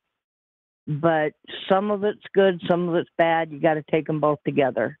 But some of it's good, some of it's bad. You got to take them both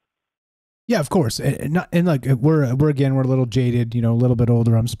together. Yeah, of course. And like we're a little jaded, a little bit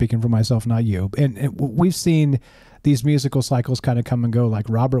older. I'm speaking for myself, not you. And we've seen these musical cycles kind of come and go, like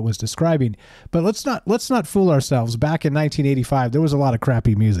Robert was describing. But let's not fool ourselves. Back in 1985, there was a lot of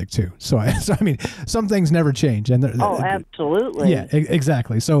crappy music too. So I mean, some things never change. And absolutely. Yeah,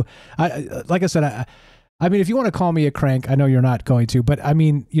 exactly. So like I said, I mean, if you want to call me a crank, I know you're not going to, but I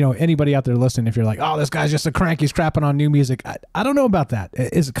mean, anybody out there listening, if you're like, oh, this guy's just a crank, he's crapping on new music. I don't know about that.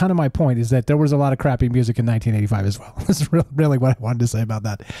 Is kind of my point, is that there was a lot of crappy music in 1985 as well. That's really what I wanted to say about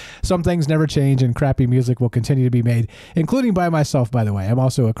that. Some things never change, and crappy music will continue to be made, including by myself, by the way. I'm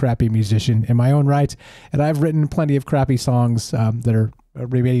also a crappy musician in my own right, and I've written plenty of crappy songs that are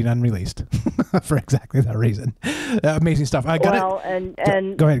remaining unreleased for exactly that reason. Amazing stuff.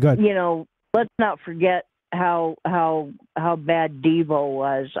 And go ahead. Let's not forget how bad Devo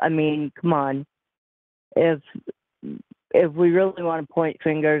was. I mean, come on. If we really want to point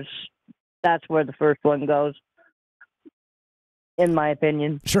fingers, that's where the first one goes, in my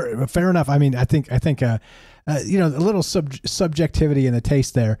opinion. Sure, fair enough. I mean, I think a little subjectivity in the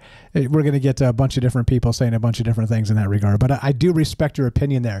taste there. We're going to get a bunch of different people saying a bunch of different things in that regard, but I do respect your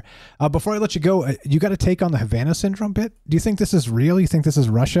opinion there. Before I let you go, you got to take on the Havana Syndrome bit. Do you think this is real? You think this is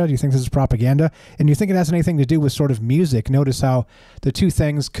Russia? Do you think this is propaganda? And do you think it has anything to do with sort of music? Notice how the two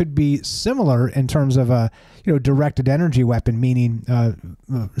things could be similar in terms of a directed energy weapon, meaning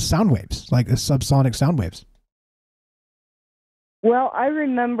sound waves, like subsonic sound waves. Well, I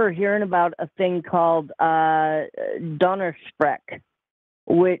remember hearing about a thing called Donnerspreck,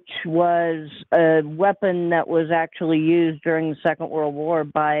 which was a weapon that was actually used during the Second World War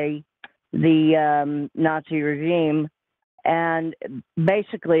by the Nazi regime, and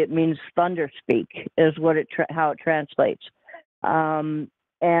basically it means thunder speak is what how it translates, and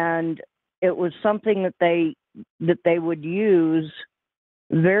it was something that they would use,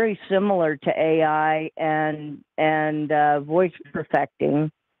 very similar to AI and voice perfecting,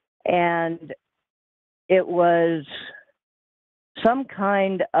 and it was some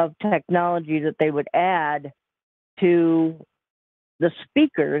kind of technology that they would add to the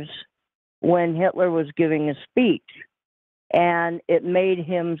speakers when Hitler was giving a speech, and it made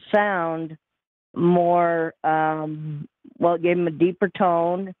him sound more, it gave him a deeper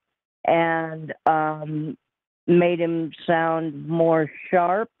tone, and made him sound more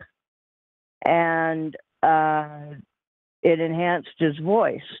sharp, and it enhanced his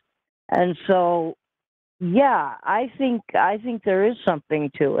voice. And so, yeah, I think there is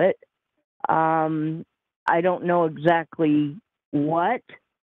something to it. I don't know exactly what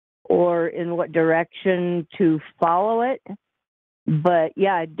or in what direction to follow it, but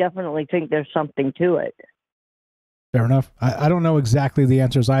yeah, I definitely think there's something to it. Fair enough. I don't know exactly the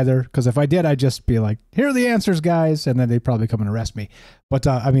answers either, because if I did, I'd just be like, here are the answers, guys, and then they'd probably come and arrest me. But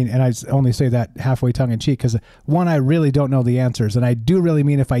I mean, and I only say that halfway tongue in cheek because one, I really don't know the answers, and I do really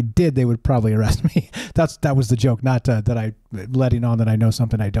mean if I did, they would probably arrest me. That was the joke, not that I letting on that I know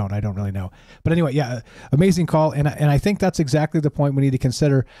something I don't really know. But anyway, yeah, amazing call, and I think that's exactly the point we need to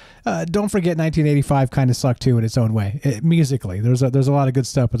consider. Don't forget, 1985 kind of sucked too in its own way. Musically, there's a lot of good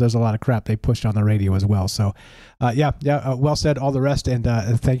stuff, but there's a lot of crap they pushed on the radio as well. So, well said. All the rest, and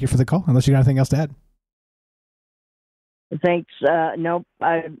thank you for the call. Unless you got anything else to add. Thanks. Nope,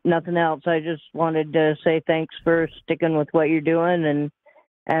 nothing else. I just wanted to say thanks for sticking with what you're doing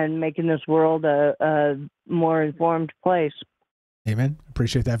and making this world a more informed place. Amen.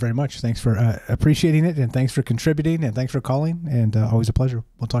 Appreciate that very much. Thanks for appreciating it, and thanks for contributing, and thanks for calling, and always a pleasure.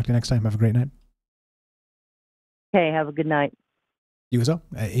 We'll talk to you next time. Have a great night. Okay, have a good night. You as well.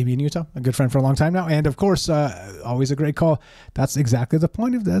 Amy in Utah, a good friend for a long time now. And of course, always a great call. That's exactly the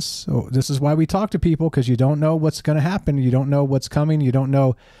point of this. So this is why we talk to people, because you don't know what's going to happen. You don't know what's coming. You don't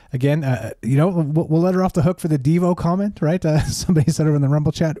know, again, we'll let her off the hook for the Devo comment, right? Somebody said over in the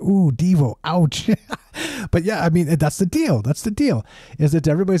Rumble chat, ooh, Devo, ouch. But yeah, I mean, that's the deal. That's the deal, is that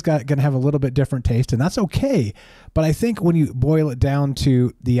everybody's going to have a little bit different taste, and that's okay. But I think when you boil it down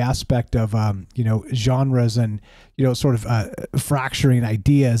to the aspect of, genres and, sort of fracturing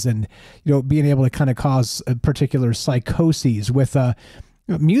ideas and, being able to kind of cause particular psychoses with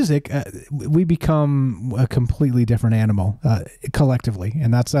music, we become a completely different animal collectively.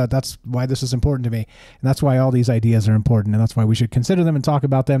 And that's why this is important to me. And that's why all these ideas are important. And that's why we should consider them and talk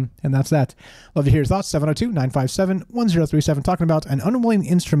about them. And that's that. Love to hear your thoughts. 702-957-1037. Talking about an unwilling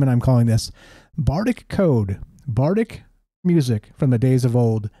instrument, I'm calling this Bardic code. Bardic music from the days of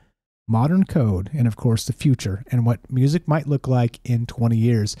old. Modern code, and of course the future, and what music might look like in 20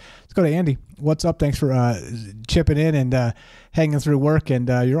 years. Let's go to Andy. What's up? Thanks for chipping in and hanging through work, and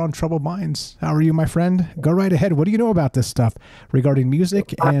you're on Troubled Minds. How are you, my friend? Go right ahead. What do you know about this stuff regarding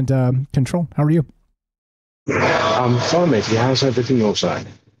music and control? How are you? I'm fine, mate. How's everything your side?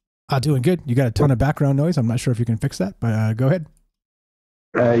 Doing good. You got a ton of background noise. I'm not sure if you can fix that, but go ahead.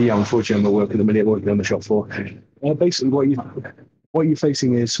 Yeah, unfortunately, I'm at work at the minute, working on the shop floor. Basically, what you're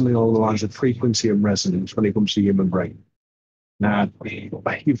facing is something along the lines of frequency and resonance when it comes to the human brain. Now,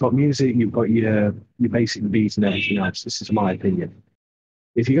 you've got music, you've got your basic beats and everything else. This is my opinion.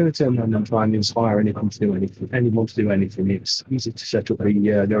 If you're going to turn around and try and inspire anyone to do anything, it's easy to set up a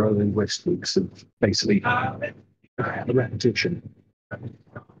neurolinguistics of basically a repetition.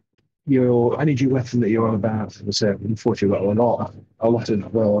 Your energy weapon that you're on about, unfortunately, got a lot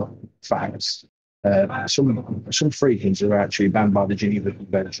of facts. Some frequencies are actually banned by the Geneva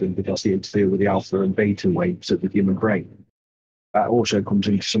Convention because they interfere with the alpha and beta waves of the human brain. That also comes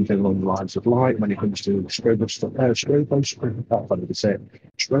into something along the lines of light when it comes to stroboscopic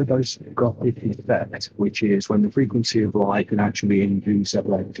effect, which is when the frequency of light can actually induce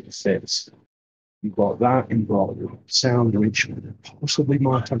epileptic fits. You've got that, you've got sound, which possibly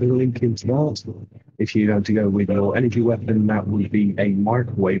might have a link into that. If you're going to go with your energy weapon, that would be a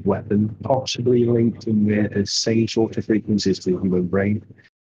microwave weapon, possibly linked in with the same sort of frequencies to the human brain.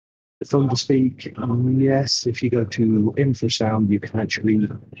 The thunderspeak, yes, if you go to infrasound, you can actually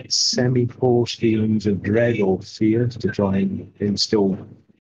semi-force feelings of dread or fear to try and instill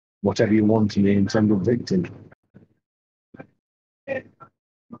whatever you want in the intended victim.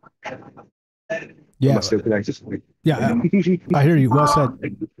 Yeah. Yeah, I hear you. Well said.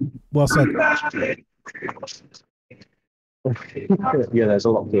 Well said. Yeah, there's a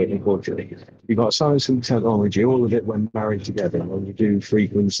lot to it, unfortunately. You've got science and technology, all of it when married together. When you do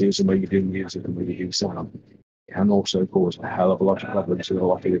frequencies and when you do music and when you do sound, it can also cause a hell of a lot of problems and a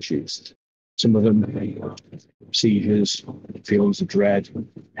lot of issues. Some of them, seizures, feelings of dread,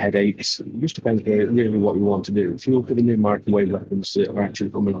 headaches. It just depends really what you want to do. If you look at the new microwave weapons that are actually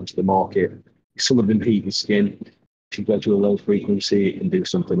coming onto the market, some of them heat your skin. If you go to a low frequency, it can do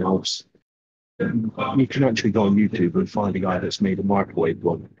something else. You can actually go on YouTube and find a guy that's made a microwave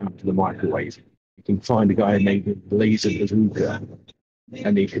one after the microwave. You can find a guy who made a laser bazooka,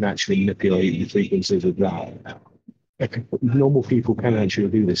 and he can actually manipulate the frequencies of that. Normal people can actually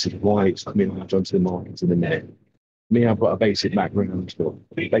do this. Is why it's coming out onto the market in the minute. Me, I've got a basic background in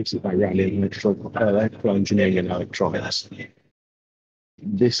electrical engineering and electronics.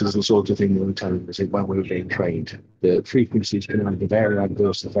 This is the sort of thing we were telling us when we were being trained. The frequencies can have a very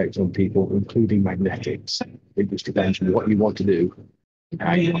adverse effect on people, including magnetics. It just depends on what you want to do and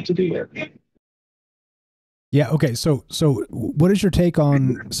how you want to do it. Yeah. Okay. So what is your take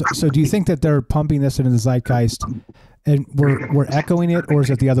on? So do you think that they're pumping this into the zeitgeist, and we're echoing it, or is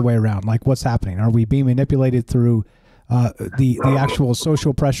it the other way around? Like, what's happening? Are we being manipulated through the actual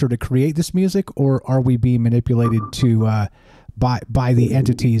social pressure to create this music, or are we being manipulated to by the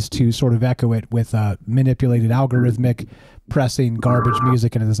entities to sort of echo it with manipulated algorithmic pressing garbage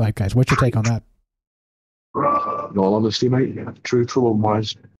music into the zeitgeist. What's your take on that? In all honesty, mate, true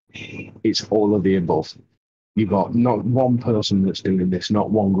trouble-wise, it's all of the above. You've got not one person that's doing this,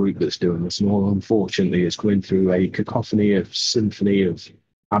 not one group that's doing this, and all, unfortunately, it's going through a cacophony of symphony of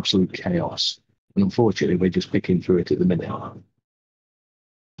absolute chaos. And unfortunately, we're just picking through it at the minute.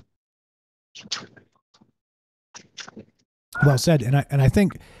 Well said, and I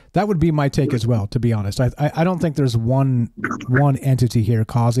think that would be my take as well. To be honest, I don't think there's one entity here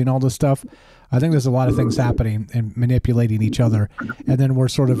causing all this stuff. I think there's a lot of things happening and manipulating each other, and then we're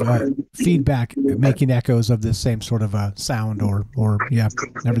sort of feedback, making echoes of this same sort of sound or yeah,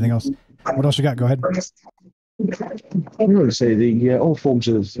 everything else. What else you got? Go ahead. I would say all forms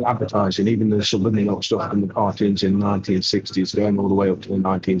of advertising, even the subliminal stuff in the cartoons in the 1960s, going all the way up to the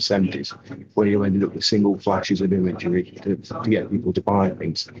 1970s, where you ended up with single flashes of imagery to get people to buy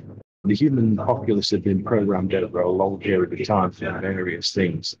things. The human populace have been programmed over a long period of time for various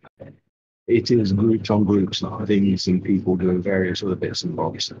things. It is groups on groups of things and people doing various other bits and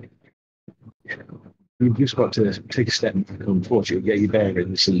bobs. You've just got to take a step back, unfortunately, get your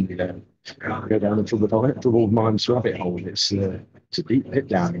bearings and go down the troubled minds rabbit hole. It's a deep pit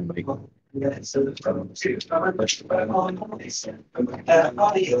down here, mate.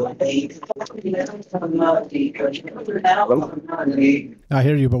 I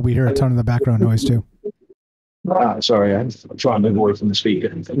hear you, but we hear a ton of the background noise too. Sorry, I'm trying to move away from the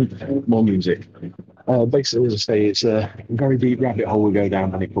speaker. More music. Basically, as I say, it's a very deep rabbit hole we go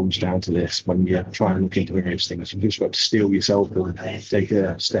down when it comes down to this. When you try and look into various things, you've just got to steel yourself and take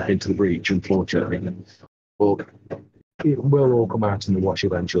a step into the breach, unfortunately. But it will all come out in the wash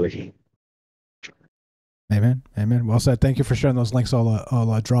eventually. Amen. Amen. Well said. Thank you for sharing those links.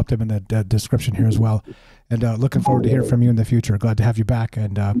 I'll drop them in the description here as well. And looking forward to hearing from you in the future. Glad to have you back.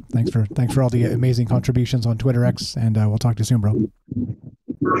 And thanks for all the amazing contributions on Twitter X. And we'll talk to you soon, bro.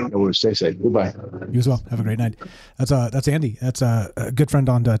 No worries. Stay safe. Goodbye. You as well. Have a great night. That's Andy. That's a good friend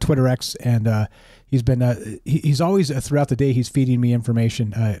on Twitter X, and he's been he's always throughout the day he's feeding me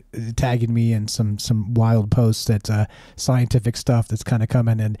information, tagging me in some wild posts that's scientific stuff that's kind of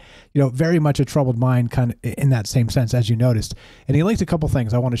coming, and very much a troubled mind, kind of in that same sense as you noticed. And he linked a couple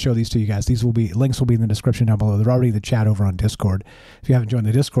things. I want to show these to you guys. Links will be in the description down below. They're already in the chat over on Discord. If you haven't joined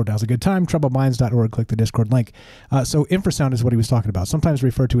the Discord, now's a good time. troubledminds.org. Click the Discord link. So infrasound is what he was talking about. Sometimes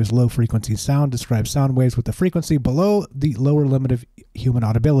referred to as low frequency sound, describes sound waves with the frequency below the lower limit of human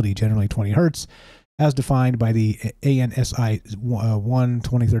audibility, generally 20 hertz, as defined by the ANSI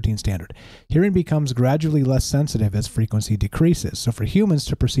 2013 standard. Hearing becomes gradually less sensitive as frequency decreases. So for humans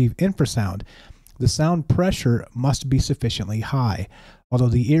to perceive infrasound, the sound pressure must be sufficiently high. Although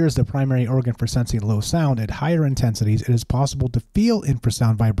the ear is the primary organ for sensing low sound, at higher intensities, it is possible to feel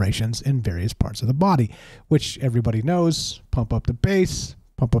infrasound vibrations in various parts of the body, which everybody knows. Pump up the bass,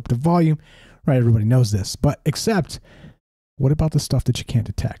 pump up the volume, right? Everybody knows this. But except, what about the stuff that you can't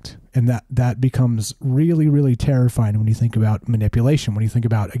detect? And that becomes really, really terrifying when you think about manipulation. When you think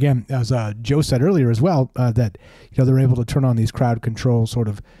about, again, as Joe said earlier as well, that they're able to turn on these crowd control sort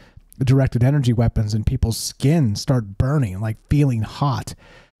of directed energy weapons, and people's skin start burning, like feeling hot,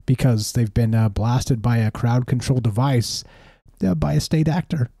 because they've been blasted by a crowd control device by a state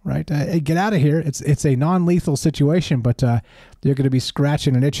actor, right? Hey, get out of here. It's a non-lethal situation, but you're going to be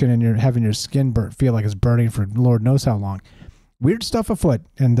scratching and itching, and you're having your skin feel like it's burning for Lord knows how long. Weird stuff afoot.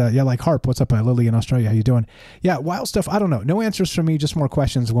 And yeah, like Harp, what's up, Lily in Australia? How you doing? Yeah, wild stuff. I don't know. No answers from me, just more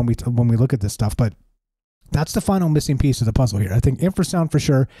questions when we look at this stuff. But that's the final missing piece of the puzzle here. I think infrasound for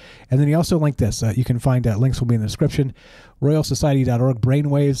sure. And then he also linked this. You can find links will be in the description. RoyalSociety.org,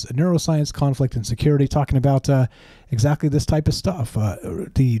 brainwaves, neuroscience, conflict, and security, talking about exactly this type of stuff.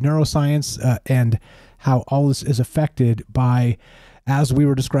 The neuroscience and how all this is affected by, as we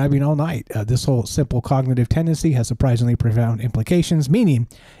were describing all night, this whole simple cognitive tendency has surprisingly profound implications, meaning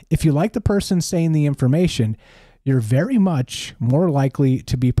if you like the person saying the information, you're very much more likely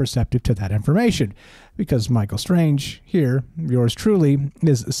to be perceptive to that information. Because Michael Strange here, yours truly,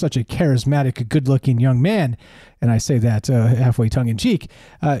 is such a charismatic, good-looking young man, and I say that halfway tongue-in-cheek,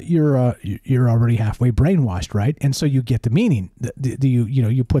 you're already halfway brainwashed, right? And so you get the meaning.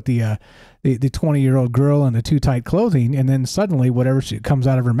 You put the 20-year-old girl in the too tight clothing, and then suddenly whatever comes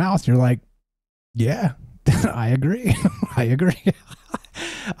out of her mouth, you're like, yeah, I agree. I agree.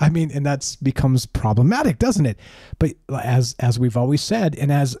 I mean, and that becomes problematic, doesn't it? But as we've always said,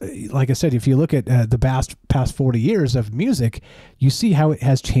 and as, like I said, if you look at the past 40 years of music, you see how it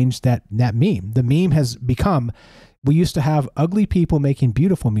has changed that meme. The meme has become We used to have ugly people making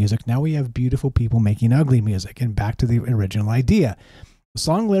beautiful music. Now we have beautiful people making ugly music. And back to the original idea.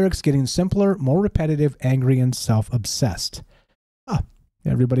 Song lyrics getting simpler, more repetitive, angry, and self-obsessed. Oh,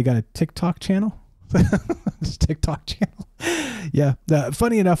 everybody got a TikTok channel? TikTok channel. Yeah.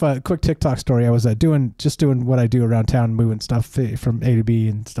 Funny enough, a quick TikTok story. I was doing what I do around town, moving stuff from A to B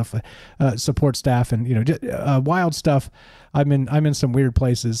and stuff, support staff and, wild stuff. I'm in some weird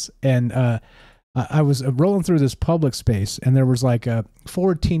places, and I was rolling through this public space, and there was like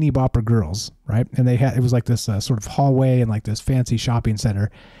 4 teeny bopper girls, right? And it was like this sort of hallway and like this fancy shopping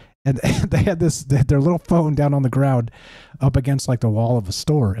center. And they had their little phone down on the ground up against like the wall of a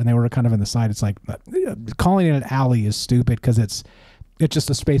store. And they were kind of in the side. It's like calling it an alley is stupid because it's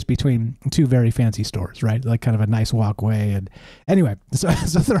just a space between 2 very fancy stores, right? Like kind of a nice walkway. And anyway, so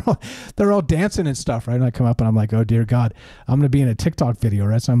they're all dancing and stuff, right? And I come up and I'm like, oh dear God, I'm going to be in a TikTok video,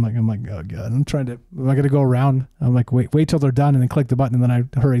 right? So I'm like, oh God, am I going to go around? I'm like, wait till they're done and then click the button and then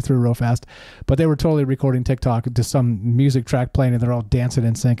I hurry through real fast. But they were totally recording TikTok to some music track playing and they're all dancing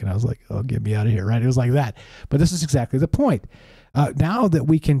in sync. And I was like, oh, get me out of here, right? It was like that. But this is exactly the point. Now that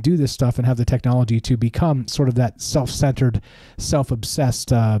we can do this stuff and have the technology to become sort of that self-centered, self-obsessed,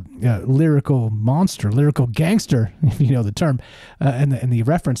 lyrical monster, lyrical gangster, if you know the term, and the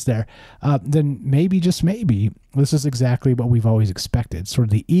reference there, then maybe, just maybe, this is exactly what we've always expected. Sort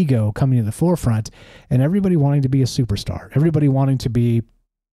of the ego coming to the forefront and everybody wanting to be a superstar, everybody wanting to be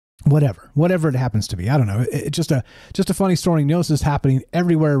whatever it happens to be. I don't know. It's just a funny story. You notice this happening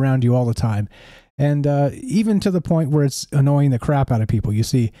everywhere around you all the time. And even to the point where it's annoying the crap out of people. You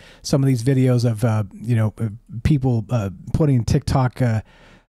see some of these videos of, people putting TikTok,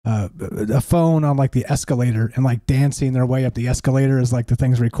 a phone on like the escalator and like dancing their way up the escalator as like the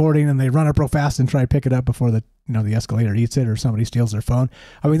thing's recording, and they run up real fast and try to pick it up before the escalator eats it or somebody steals their phone.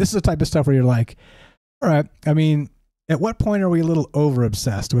 I mean, this is the type of stuff where you're like, all right, I mean, at what point are we a little over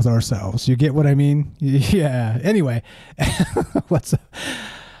obsessed with ourselves? You get what I mean? Yeah. Anyway, what's up?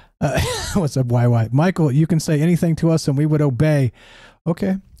 What's up, YY? Michael, you can say anything to us and we would obey.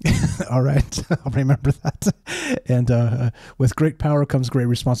 Okay. All right. I'll remember that. And with great power comes great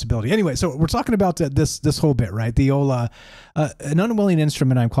responsibility. Anyway, so we're talking about this whole bit, right? The old an unwilling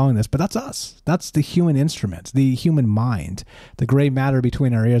instrument, I'm calling this, but that's us. That's the human instrument, the human mind, the gray matter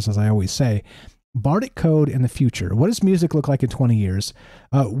between our ears, as I always say. Bardic code in the future. What does music look like in 20 years?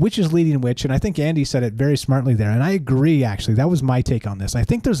 Which is leading which? And I think Andy said it very smartly there. And I agree, actually. That was my take on this. I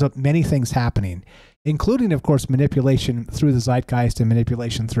think there's many things happening, including, of course, manipulation through the zeitgeist and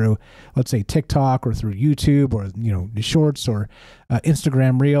manipulation through, let's say, TikTok or through YouTube or, shorts or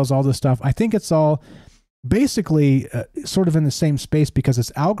Instagram Reels, all this stuff. I think it's all basically sort of in the same space because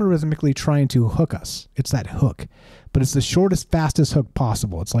it's algorithmically trying to hook us. It's that hook. But it's the shortest, fastest hook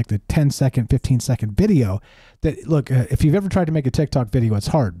possible. It's like the 10-second, 15-second video that, look, if you've ever tried to make a TikTok video, it's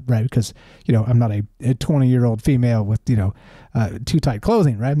hard, right? Because, I'm not a 20-year-old female with, too tight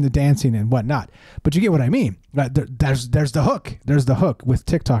clothing, right? And the dancing and whatnot. But you get what I mean. Right? There's the hook. There's the hook with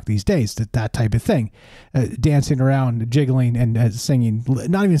TikTok these days, that type of thing. Dancing around, jiggling, and singing,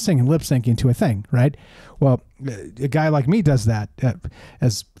 not even singing, lip syncing to a thing, right? Well, a guy like me does that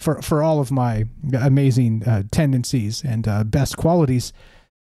as for all of my amazing tendencies and best qualities.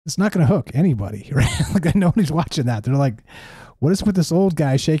 It's not going to hook anybody, right? Like nobody's watching that. They're like, what is with this old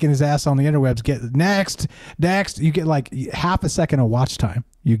guy shaking his ass on the interwebs? Get next. You get like half a second of watch time.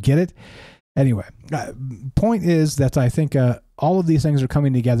 You get it? Anyway, point is that I think all of these things are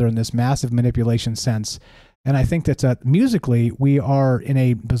coming together in this massive manipulation sense. And I think that musically, we are in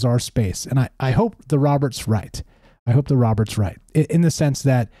a bizarre space. And I hope the Robert's right. I hope the Robert's right in the sense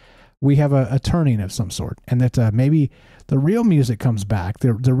that we have a turning of some sort, and that maybe the real music comes back,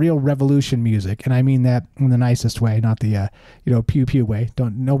 the real revolution music. And I mean that in the nicest way, not the, pew pew way.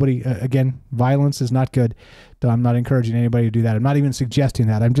 Again, violence is not good. I'm not encouraging anybody to do that. I'm not even suggesting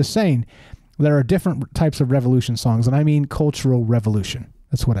that. I'm just saying there are different types of revolution songs, and I mean cultural revolution.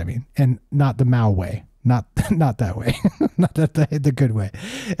 That's what I mean. And not the Mao way. Not that way. Not the good way.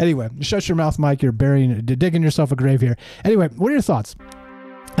 Anyway, shut your mouth, Mike. You're digging yourself a grave here. Anyway, what are your thoughts?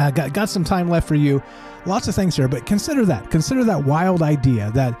 Got some time left for you. Lots of things here, but consider that wild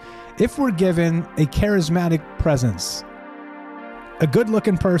idea that if we're given a charismatic presence, a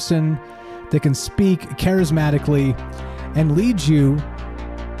good-looking person that can speak charismatically and lead you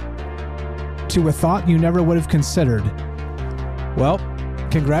to a thought you never would have considered, well,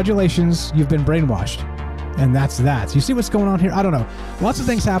 congratulations, you've been brainwashed. And that's that. You see what's going on here? I don't know. Lots of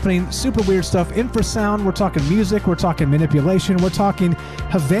things happening. Super weird stuff. Infrasound. We're talking music. We're talking manipulation. We're talking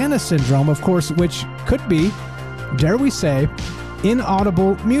Havana syndrome, of course, which could be, dare we say,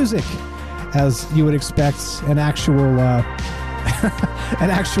 inaudible music. as you would expect an actual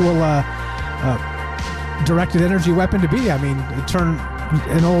directed energy weapon to be. I mean, turn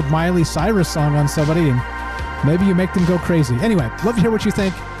an old Miley Cyrus song on somebody and maybe you make them go crazy. Anyway, love to hear what you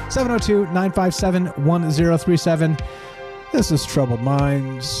think. 702-957-1037. This is Troubled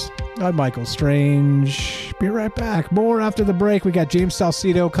Minds. I'm Michael Strange. Be right back. More after the break. We got James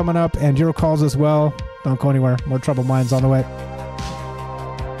Salcedo coming up and your calls as well. Don't go anywhere. More Troubled Minds on the way.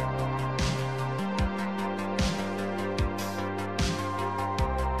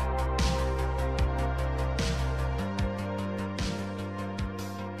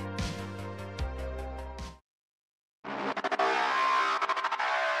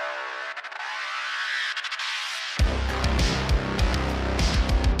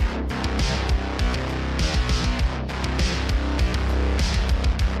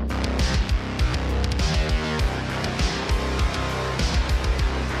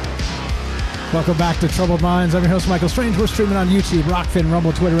 Welcome back to Troubled Minds. I'm your host, Michael Strange. We're streaming on YouTube, Rockfin,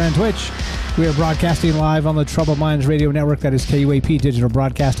 Rumble, Twitter, and Twitch. We are broadcasting live on the Troubled Minds radio network. That is KUAP Digital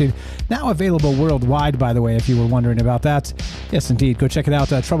Broadcasting. Now available worldwide, by the way, if you were wondering about that. Yes, indeed. Go check it out,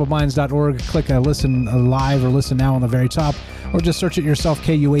 troubledminds.org. Click listen live or listen now on the very top. Or just search it yourself,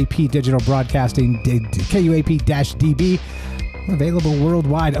 KUAP Digital Broadcasting, KUAP-DB. Available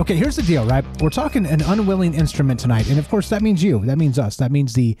worldwide. Okay, here's the deal, right? We're talking an unwilling instrument tonight. And of course, that means you. That means us. That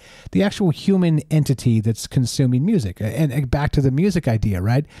means the actual human entity that's consuming music. And back to the music idea,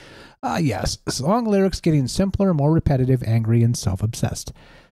 right? Yes. Song lyrics getting simpler, more repetitive, angry, and self-obsessed.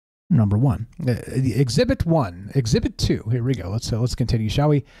 Number one. Exhibit 1. Exhibit 2. Here we go. Let's continue, shall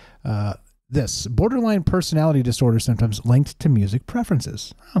we? This borderline personality disorder symptoms linked to music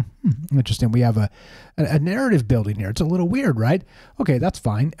preferences. Oh, interesting. We have a narrative building here. It's a little weird, right? Okay, that's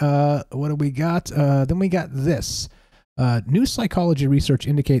fine. What do we got? Then we got this. New psychology research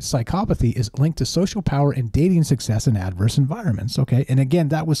indicates psychopathy is linked to social power and dating success in adverse environments. Okay, and again,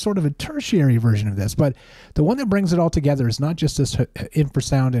 that was sort of a tertiary version of this, but the one that brings it all together is not just this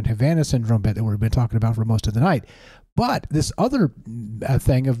infrasound and Havana syndrome bit that we've been talking about for most of the night, but this other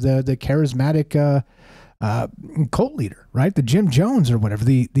thing of the charismatic cult leader, right? The Jim Jones or whatever,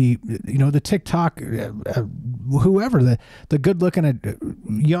 the TikTok whoever, the good looking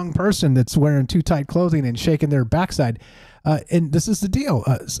young person that's wearing too tight clothing and shaking their backside. And this is the deal.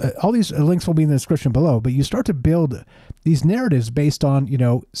 All these links will be in the description below, but you start to build these narratives based on,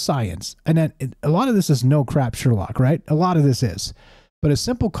 science. And then a lot of this is no crap Sherlock, right? A lot of this is. But a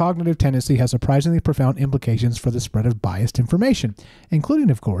simple cognitive tendency has surprisingly profound implications for the spread of biased information, including,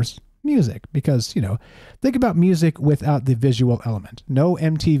 of course, music. Because, think about music without the visual element. No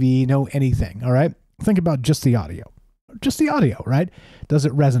MTV, no anything, all right? Think about just the audio. Just the audio, right? Does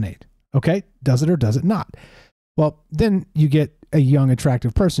it resonate? Okay? Does it or does it not? Well, then you get a young,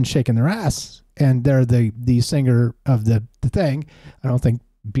 attractive person shaking their ass, and they're the singer of the thing. I don't think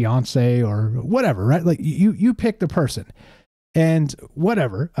Beyonce or whatever, right? Like, you pick the person. And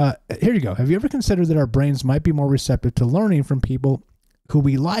whatever, here you go. Have you ever considered that our brains might be more receptive to learning from people who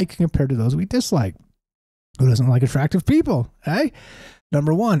we like compared to those we dislike? Who doesn't like attractive people, eh?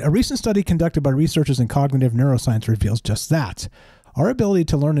 Number one, a recent study conducted by researchers in cognitive neuroscience reveals just that. Our ability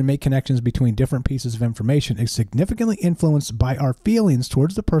to learn and make connections between different pieces of information is significantly influenced by our feelings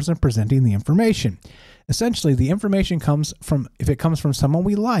towards the person presenting the information. Essentially, the information if it comes from someone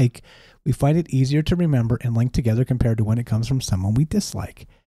we like, we find it easier to remember and link together compared to when it comes from someone we dislike.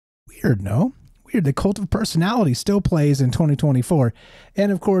 Weird, no? Weird. The cult of personality still plays in 2024.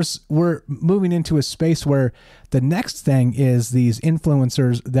 And of course, we're moving into a space where the next thing is these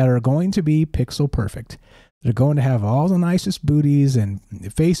influencers that are going to be pixel perfect. They're going to have all the nicest booties and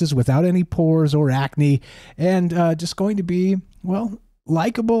faces without any pores or acne, and just going to be, well,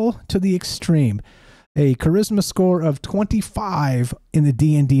 likable to the extreme. A charisma score of 25 in the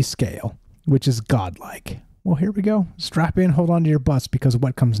D&D scale, which is godlike. Well, here we go. Strap in, hold on to your butts, because of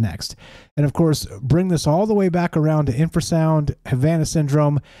what comes next. And of course, bring this all the way back around to infrasound, Havana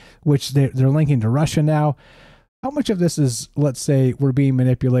syndrome, which they're linking to Russia now. How much of this is, let's say, we're being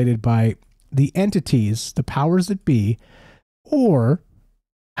manipulated by the entities, the powers that be, or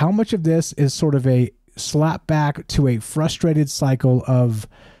how much of this is sort of a slap back to a frustrated cycle of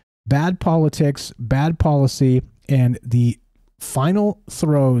bad politics, bad policy, and the final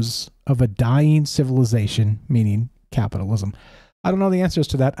throes of a dying civilization, meaning capitalism? I don't know the answers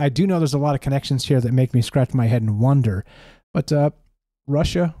to that. I do know there's a lot of connections here that make me scratch my head and wonder. But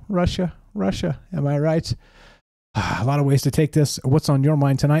Russia, am I right? A lot of ways to take this. What's on your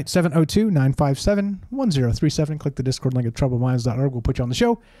mind tonight? 702-957-1037. Click the Discord link at troubledminds.org. We'll put you on the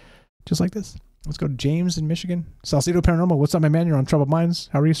show just like this. Let's go to James in Michigan. Salcedo Paranormal. What's up, my man? You're on Troubled Minds.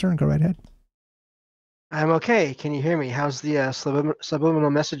 How are you, sir? Go right ahead. I'm okay. Can you hear me? How's the subliminal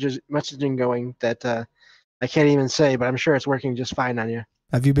messaging going that I can't even say, but I'm sure it's working just fine on you.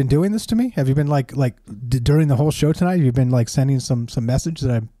 Have you been doing this to me? Have you been during the whole show tonight? Have you been like sending some message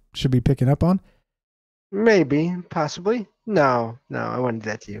that I should be picking up on? Maybe, possibly. No, I wouldn't do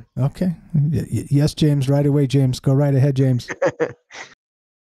that to you. Okay. Yes, James. Right away, James. Go right ahead, James.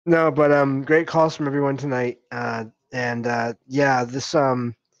 No, but great calls from everyone tonight. Yeah,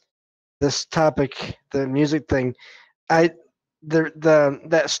 this topic, the music thing, that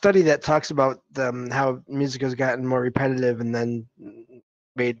study that talks about how music has gotten more repetitive and then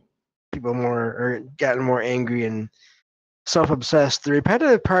made people gotten more angry and self-obsessed. The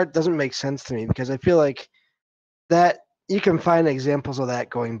repetitive part doesn't make sense to me because I feel like that you can find examples of that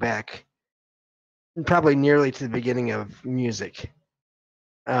going back probably nearly to the beginning of music.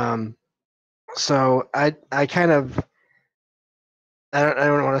 So I kind of I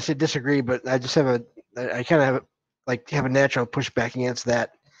don't want to say disagree, but I just have I kind of have a natural pushback against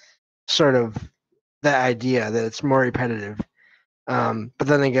that sort of that idea that it's more repetitive. But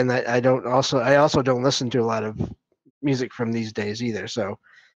then again, I also don't listen to a lot of music from these days either, so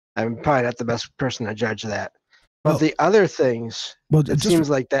I'm probably not the best person to judge that. But the other things, it seems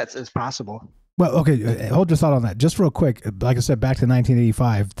like it's possible. Well, okay, hold your thought on that. Just real quick, like I said, back to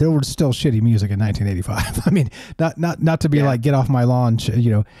 1985, there was still shitty music in 1985. I mean, not to be like, get off my lawn, shake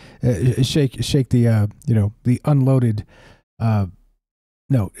the, the unloaded,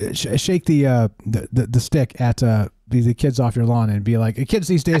 shake the stick at the kids off your lawn and be like, kids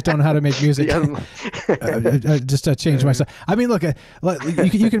these days don't know how to make music. Just to change myself. I mean, look,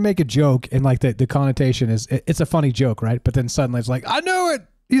 you can make a joke and like the connotation is, it's a funny joke, right? But then suddenly it's like, I knew it.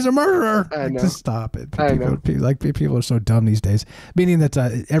 He's a murderer. Just stop it. People are so dumb these days. Meaning that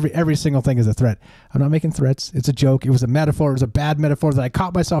every single thing is a threat. I'm not making threats. It's a joke. It was a metaphor. It was a bad metaphor that I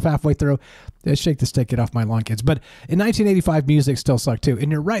caught myself halfway through. Shake the stick, get off my lawn, kids. But in 1985, music still sucked too.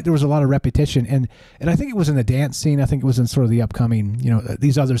 And you're right. There was a lot of repetition, and I think it was in the dance scene. I think it was in sort of the upcoming,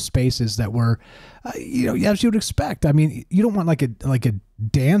 these other spaces that were, as you would expect. I mean, you don't want like a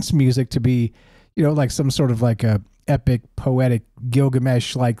dance music to be, like some sort of like a epic, poetic,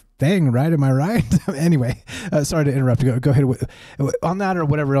 Gilgamesh-like thing, right? Am I right? Anyway, sorry to interrupt. Go ahead on that or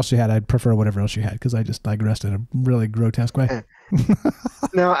whatever else you had. I'd prefer whatever else you had because I just digressed in a really grotesque way.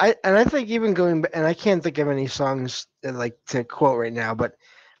 No, I think even going back, and I can't think of any songs to quote right now, but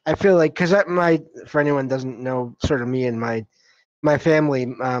I feel like because for anyone who doesn't know, sort of me and my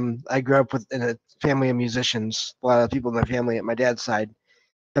family, I grew up in a family of musicians. A lot of people in my family at my dad's side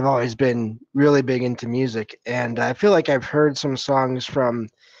have always been really big into music, and I feel like I've heard some songs from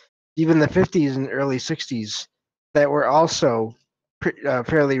even the 50s and early 60s that were also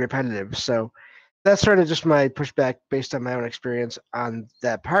fairly repetitive. So that's sort of just my pushback based on my own experience on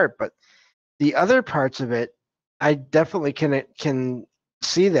that part. But the other parts of it, I definitely can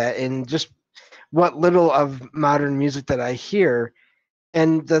see that in just what little of modern music that I hear.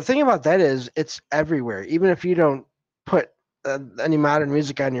 And the thing about that is it's everywhere. Even if you don't put any modern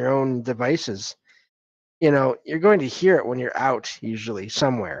music on your own devices, you're going to hear it when you're out, usually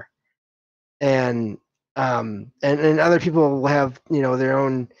somewhere. And other people will have their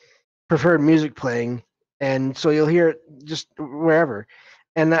own preferred music playing, and so you'll hear it just wherever.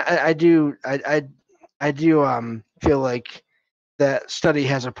 And I do feel like that study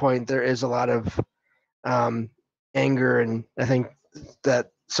has a point. There is a lot of anger, and I think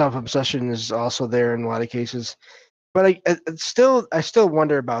that self-obsession is also there in a lot of cases. But I still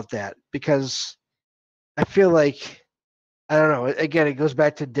wonder about that because I feel like, I don't know. Again, it goes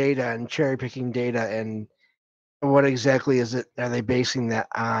back to data and cherry picking data and what exactly are they basing that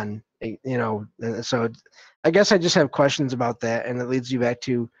on? So I guess I just have questions about that, and it leads you back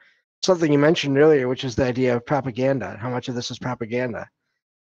to something you mentioned earlier, which is the idea of propaganda. How much of this is propaganda?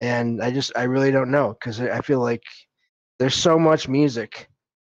 And I really don't know because I feel like there's so much music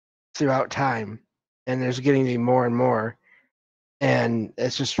throughout time, and there's getting to be more and more. And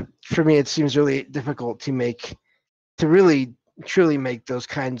it's just, for me, it seems really difficult to really truly make those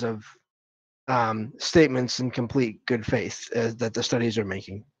kinds of statements in complete good faith that the studies are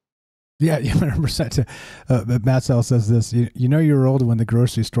making. Yeah, 100%. Matt Sell says this, you're old when the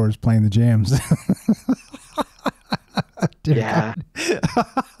grocery store is playing the jams. Yeah.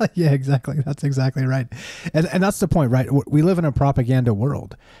 Yeah, exactly. That's exactly right. And that's the point, right? We live in a propaganda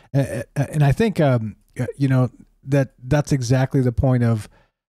world. And I think, that's exactly the point of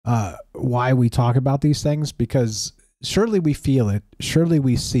why we talk about these things, because surely we feel it. Surely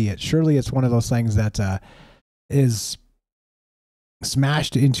we see it. Surely it's one of those things that is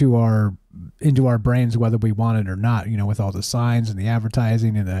smashed into our brains, whether we want it or not, with all the signs and the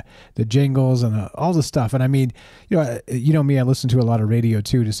advertising and the jingles and all the stuff. And I mean, me, I listen to a lot of radio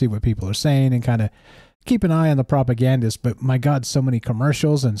too, to see what people are saying and kind of keep an eye on the propagandists. But my God, so many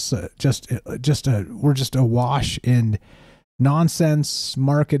commercials and we're just awash in nonsense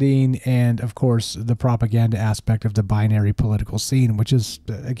marketing, and of course the propaganda aspect of the binary political scene, which is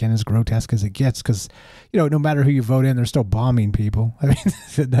again as grotesque as it gets, because no matter who you vote in, they're still bombing people. I mean,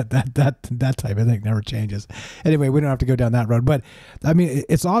 that type of thing never changes. Anyway, we don't have to go down that road, but I mean,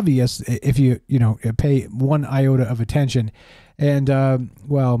 it's obvious if you pay one iota of attention. And,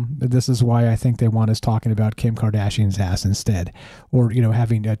 well, this is why I think they want us talking about Kim Kardashian's ass instead, or,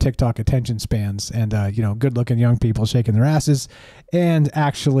 having TikTok attention spans and, good looking young people shaking their asses and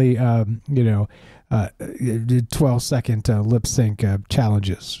actually, 12-second lip sync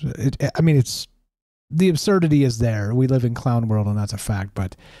challenges. It's the absurdity is there. We live in clown world, and that's a fact.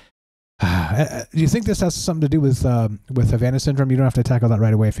 But do you think this has something to do with Havana syndrome? You don't have to tackle that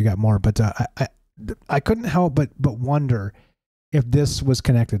right away if you got more. But I couldn't help but wonder if this was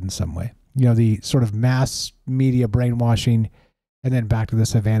connected in some way, the sort of mass media brainwashing, and then back to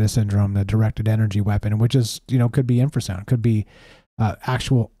this Havana syndrome, the directed energy weapon, which is, could be infrasound, could be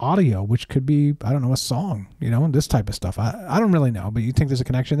actual audio, which could be, I don't know, a song, this type of stuff. I don't really know, but you think there's a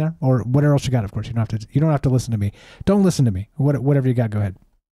connection there, or what else you got? Of course, you don't have to listen to me. Don't listen to me. Whatever you got, go ahead.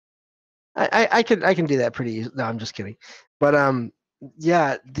 I can do that pretty easy. No, I'm just kidding. But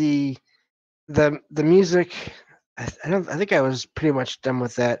yeah, the music. I think I was pretty much done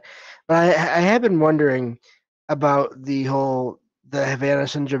with that, but I have been wondering about the Havana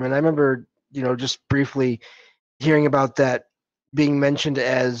syndrome, and I remember just briefly hearing about that being mentioned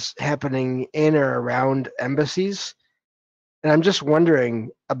as happening in or around embassies, and I'm just wondering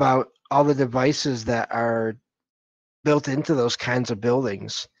about all the devices that are built into those kinds of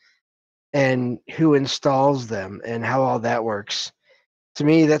buildings and who installs them and how all that works. To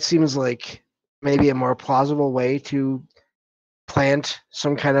me, that seems like maybe a more plausible way to plant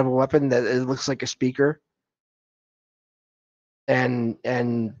some kind of a weapon that it looks like a speaker and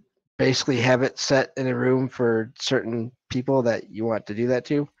basically have it set in a room for certain people that you want to do that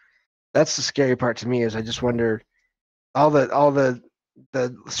to. That's the scary part to me, is I just wonder all the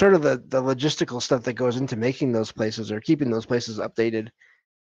sort of the logistical stuff that goes into making those places or keeping those places updated,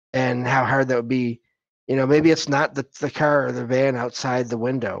 and how hard that would be. Maybe it's not the car or the van outside the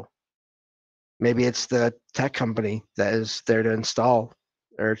window. Maybe it's the tech company that is there to install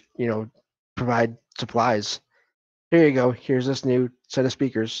or, provide supplies. Here you go. Here's this new set of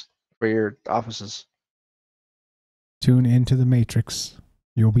speakers for your offices. Tune into the Matrix.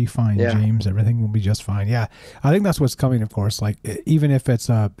 You'll be fine, yeah. James. Everything will be just fine. Yeah, I think that's what's coming, of course. Like, even if it's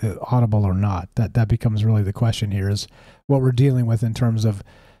audible or not, that becomes really the question here, is what we're dealing with in terms of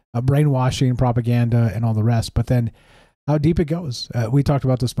brainwashing, propaganda, and all the rest. But then how deep it goes. We talked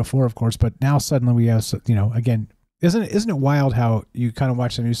about this before, of course, but now suddenly we have, again, isn't it wild how you kind of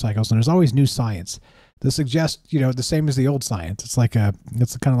watch the news cycles and there's always new science that suggests, the same as the old science. It's like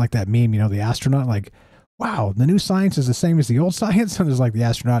it's kind of like that meme, the astronaut, like, wow, the new science is the same as the old science. And there's like the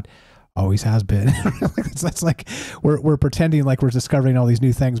astronaut always has been. That's like we're pretending like we're discovering all these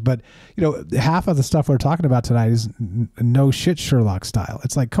new things, but half of the stuff we're talking about tonight is no shit Sherlock style.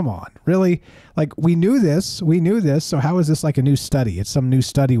 It's like, come on, really? Like, we knew this, so how is this like a new study? It's some new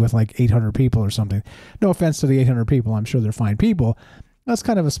study with like 800 people or something. No offense to the 800 people, I'm sure they're fine people. That's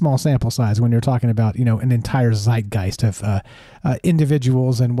kind of a small sample size when you're talking about an entire zeitgeist of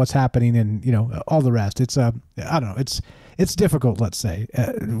individuals and what's happening and all the rest. It's I don't know, it's difficult, let's say,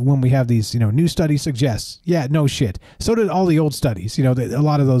 when we have these, new studies suggests, yeah, no shit. So did all the old studies, a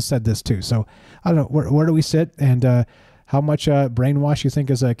lot of those said this too. So I don't know, where do we sit, and how much brainwash you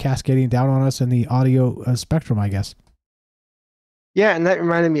think is cascading down on us in the audio spectrum, I guess. Yeah, and that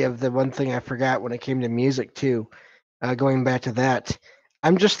reminded me of the one thing I forgot when it came to music too. Going back to that,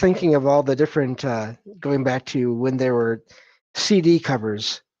 I'm just thinking of all the different, going back to when there were CD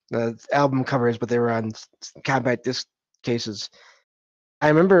covers, album covers, but they were on compact disc cases. I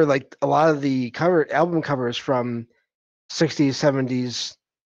remember like a lot of the album covers from 60s, 70s,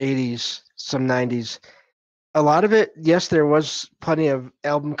 80s, some 90s. A lot of it, yes, there was plenty of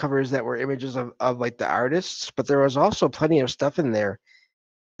album covers that were images of like the artists, but there was also plenty of stuff in there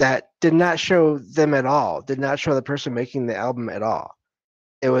that did not show them at all, did not show the person making the album at all.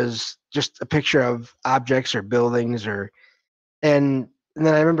 It was just a picture of objects or buildings and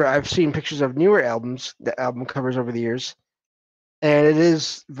then I remember I've seen pictures of newer albums, the album covers over the years, and it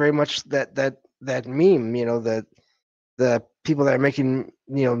is very much that meme, the people that are making,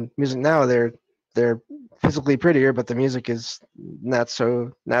 music now, they're they're physically prettier, but the music is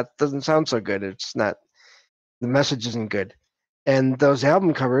doesn't sound so good. It's not, the message isn't good. And those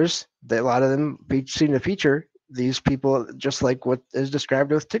album covers, a lot of them seem to feature these people just like what is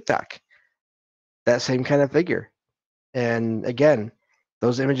described with TikTok. That same kind of figure. And again,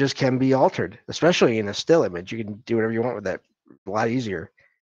 those images can be altered, especially in a still image. You can do whatever you want with that a lot easier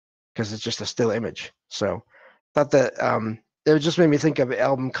because it's just a still image. So thought that it just made me think of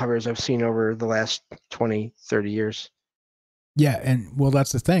album covers I've seen over the last 20, 30 years. Yeah, and well,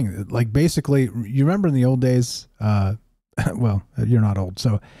 that's the thing. Like, basically, you remember in the old days, well, you're not old,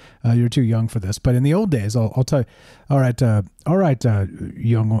 so you're too young for this. But in the old days, I'll tell you, all right,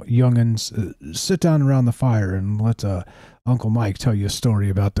 youngins, sit down around the fire and let Uncle Mike tell you a story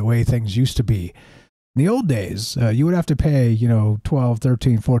about the way things used to be. In the old days, you would have to pay, $12, $13,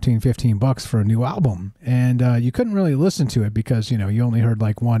 $14, $15 for a new album. And you couldn't really listen to it because, you only heard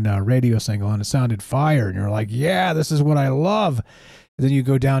like one radio single and it sounded fire. And you're like, yeah, this is what I love. And then you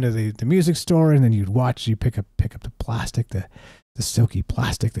go down to the music store and then you pick up the plastic, the silky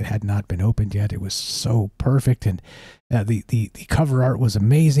plastic that had not been opened yet. It was so perfect. And the cover art was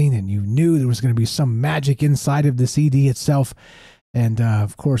amazing. And you knew there was going to be some magic inside of the CD itself. And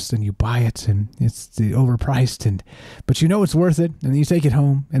of course, then you buy it, and it's overpriced, but it's worth it. And then you take it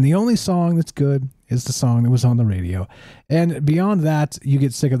home, and the only song that's good is the song that was on the radio. And beyond that, you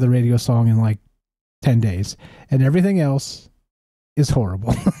get sick of the radio song in like 10 days, and everything else is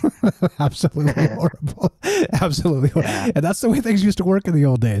horrible. Absolutely horrible. Absolutely horrible. Yeah. And that's the way things used to work in the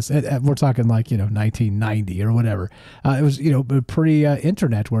old days. We're talking like 1990 or whatever. It was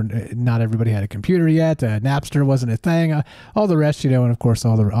pre-internet where not everybody had a computer yet. Napster wasn't a thing. All the rest, and of course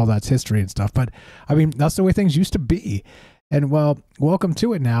all that's history and stuff. But I mean, that's the way things used to be. And well, welcome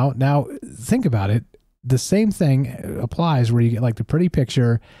to it now. Now think about it. The same thing applies where you get like the pretty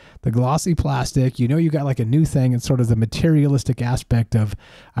picture, the glossy plastic, you got like a new thing. It's sort of the materialistic aspect of,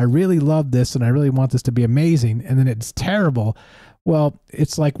 I really love this and I really want this to be amazing. And then it's terrible. Well,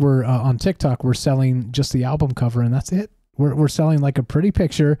 it's like we're on TikTok, we're selling just the album cover and that's it. We're selling like a pretty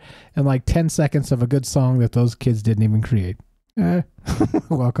picture and like 10 seconds of a good song that those kids didn't even create.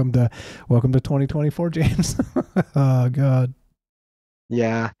 Welcome to 2024, James. Oh God.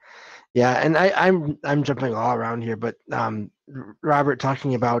 Yeah. Yeah, and I'm jumping all around here, but Robert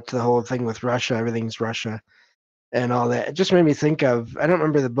talking about the whole thing with Russia, everything's Russia, and all that. It just made me think of, I don't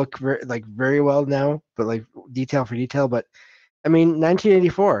remember the book very well now, but like detail for detail. But I mean,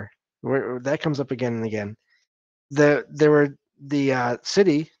 1984, where that comes up again and again. There were the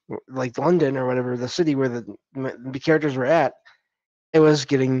city, like London or whatever, the city where the characters were at, it was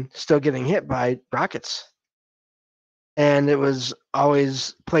still getting hit by rockets. And it was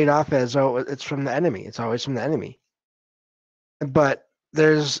always played off as, oh, it's from the enemy. It's always from the enemy. But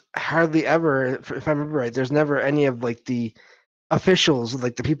there's hardly ever, if I remember right, there's never any of like the officials,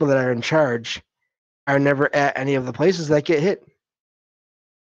 like the people that are in charge, are never at any of the places that get hit.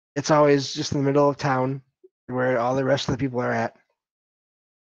 It's always just in the middle of town where all the rest of the people are at.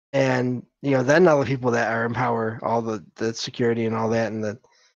 And, then all the people that are in power, all the security and all that, and the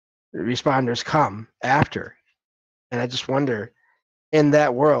responders come after. And I just wonder, in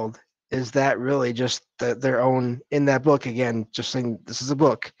that world, is that really just their own, in that book, again, just saying this is a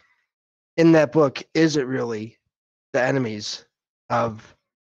book, in that book, is it really the enemies of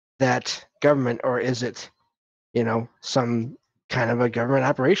that government, or is it, some kind of a government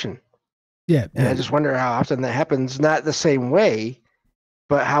operation? Yeah. And I just wonder how often that happens, not the same way,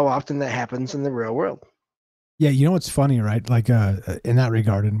 but how often that happens in the real world. Yeah, it's funny, right? Like in that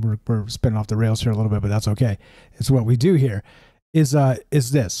regard, and we're spinning off the rails here a little bit, but that's okay. It's what we do here. Is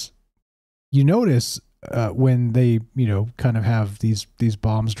this? You notice when they kind of have these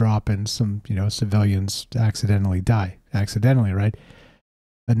bombs drop and some civilians accidentally die, right?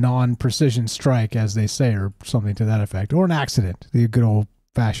 A non-precision strike, as they say, or something to that effect, or an accident, the good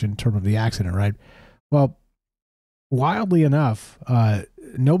old-fashioned term of the accident, right? Well, wildly enough,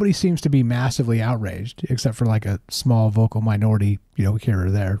 nobody seems to be massively outraged, except for like a small vocal minority, here or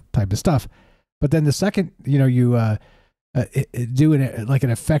there type of stuff. But then the second, you do an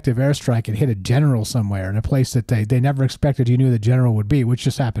effective airstrike and hit a general somewhere in a place that they never expected you knew the general would be, which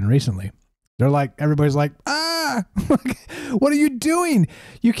just happened recently. They're like, everybody's like, what are you doing?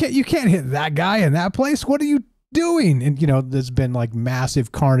 You can't hit that guy in that place. What are you doing? And there's been like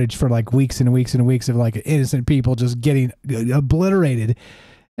massive carnage for like weeks and weeks and weeks of like innocent people just getting obliterated,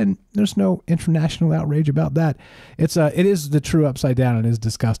 and there's no international outrage about that. It is the true upside down. It is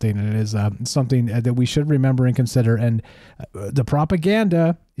disgusting, and it is something that we should remember and consider. And the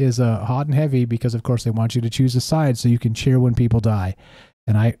propaganda is hot and heavy because of course they want you to choose a side so you can cheer when people die.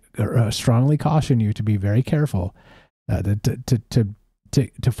 And I strongly caution you to be very careful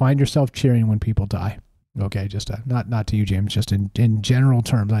to find yourself cheering when people die. Okay, just not to you, James. Just in general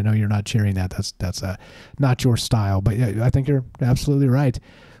terms, I know you're not cheering that. That's not your style. But yeah, I think you're absolutely right,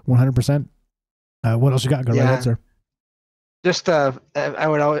 100%. What else you got? Go right ahead, sir. Just I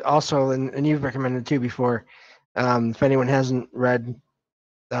would also, and you've recommended too before, if anyone hasn't read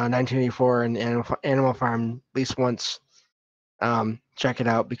 1984 and Animal Farm at least once, check it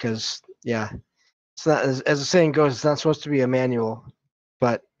out, because it's not, as the saying goes, it's not supposed to be a manual,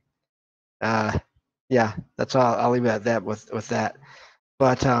 but that's all. I'll leave it at that with that.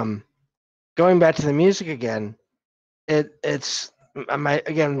 But going back to the music again, it's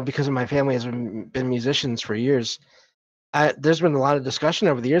because of my family has been musicians for years. There's been a lot of discussion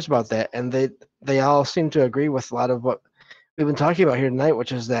over the years about that, and they all seem to agree with a lot of what we've been talking about here tonight,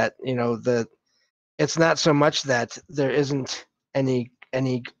 which is that it's not so much that there isn't any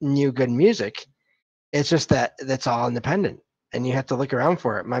new good music. It's just that that's all independent, and you have to look around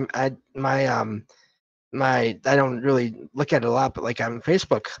for it. I don't really look at it a lot, but like on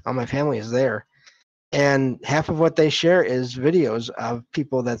Facebook, all my family is there, and half of what they share is videos of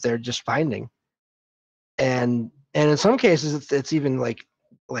people that they're just finding, and in some cases it's even like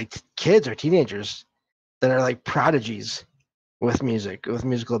kids or teenagers that are like prodigies with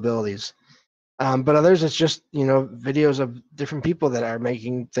musical abilities. But others, it's just videos of different people that are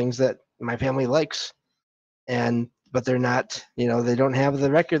making things that my family likes, but they're not, they don't have the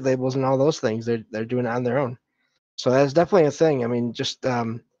record labels and all those things. They're doing it on their own. So that's definitely a thing. I mean, just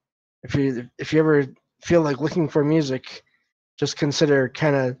if you ever feel like looking for music, just consider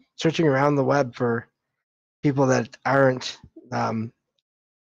kind of searching around the web for people that aren't don't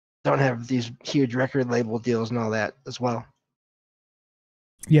have these huge record label deals and all that as well.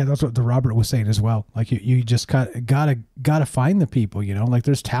 Yeah, that's what the Robert was saying as well. Like you just gotta find the people, like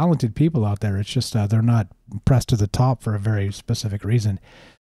there's talented people out there. It's just they're not pressed to the top for a very specific reason,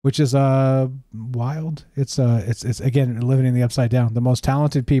 which is wild. It's again living in the upside down. The most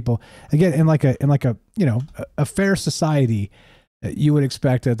talented people, again, in like a fair society, you would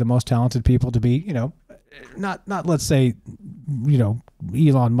expect the most talented people to be, not let's say,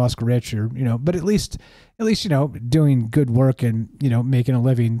 Elon Musk rich, or but at least doing good work and making a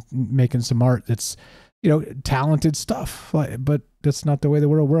living, making some art that's talented stuff. But that's not the way the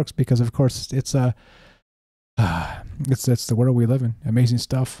world works, because of course it's the world we live in. Amazing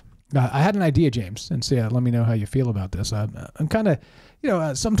stuff. I had an idea, James, and so let me know how you feel about this. I'm kind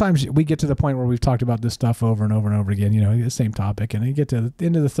of sometimes we get to the point where we've talked about this stuff over and over and over again, the same topic, and you get to the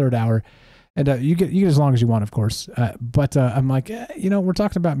end of the third hour. And you get as long as you want, of course. But I'm like, we're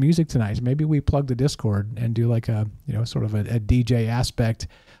talking about music tonight. Maybe we plug the Discord and do like a, sort of a DJ aspect.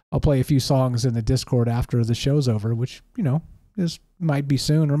 I'll play a few songs in the Discord after the show's over, which, might be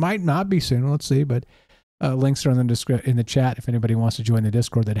soon or might not be soon. Let's see. But links are in the chat if anybody wants to join the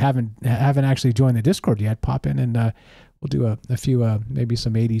Discord that haven't actually joined the Discord yet. Pop in and we'll do a few maybe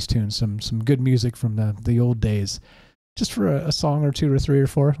some 80s tunes, some good music from the old days. Just for a song or two or three or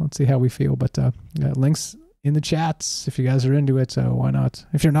four. Let's see how we feel. But links in the chats if you guys are into it. So why not?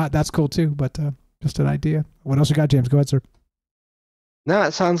 If you're not, that's cool too. But just an idea. What else you got, James? Go ahead, sir. No,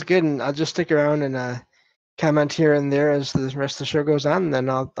 it sounds good, and I'll just stick around and comment here and there as the rest of the show goes on. And then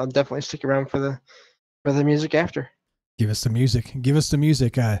I'll definitely stick around for the music after. Give us the music. Give us the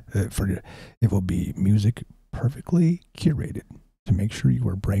music. It will be music perfectly curated to make sure you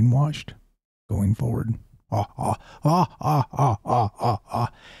are brainwashed going forward.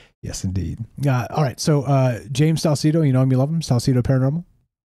 Yes, indeed. All right. So, James Salcido, you know him, you love him. Salcido Paranormal.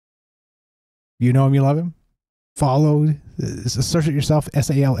 You know him, you love him. Follow, search it yourself.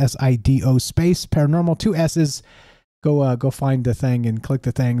 SALSIDO space paranormal, 2 S's. Go find the thing and click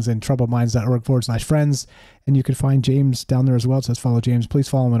the things and troubledminds.org/friends. And you can find James down there as well. It says follow James. Please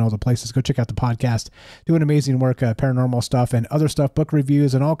follow him in all the places. Go check out the podcast. Doing amazing work, paranormal stuff and other stuff, book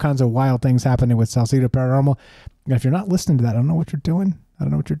reviews and all kinds of wild things happening with Salcido Paranormal. And if you're not listening to that, I don't know what you're doing.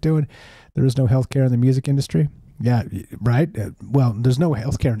 There is no healthcare in the music industry. Yeah, right. Well, there's no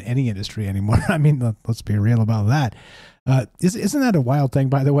healthcare in any industry anymore. I mean, let's be real about that. Isn't that a wild thing,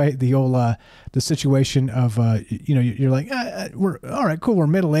 by the way? The old the situation of you're like we're all right, cool, we're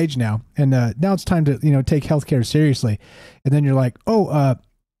middle aged now, and now it's time to take healthcare seriously, and then you're like,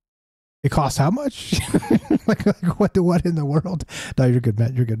 it costs how much? like what in the world? No, you're good,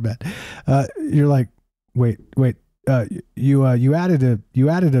 Matt. You're like, wait. You added a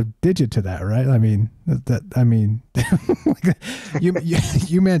digit to that, right? I mean, you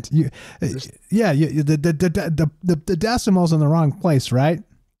meant the decimal's in the wrong place, right?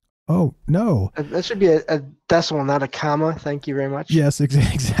 Oh, no. That should be a decimal, not a comma. Thank you very much. Yes,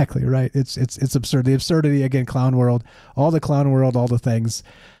 exactly right. It's absurd. The absurdity, again, clown world, all the things.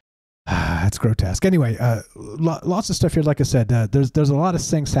 It's grotesque. Anyway, lots of stuff here. Like I said, there's a lot of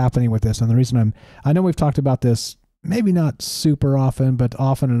things happening with this. And the reason I know we've talked about this, maybe not super often, but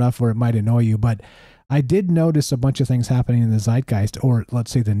often enough where it might annoy you. But I did notice a bunch of things happening in the zeitgeist, or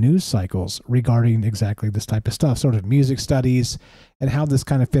let's say the news cycles, regarding exactly this type of stuff, sort of music studies and how this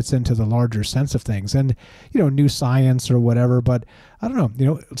kind of fits into the larger sense of things, and, new science or whatever. But I don't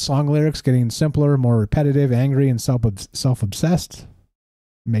know, song lyrics getting simpler, more repetitive, angry, and self-obsessed.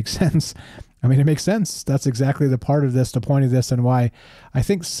 Makes sense. I mean, it makes sense. That's exactly the part of this, the point of this, and why I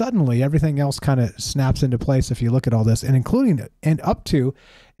think suddenly everything else kind of snaps into place if you look at all this, and including and up to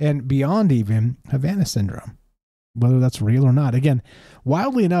and beyond even Havana syndrome, whether that's real or not. Again,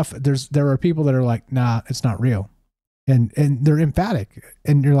 wildly enough, there are people that are like, nah, it's not real. And they're emphatic.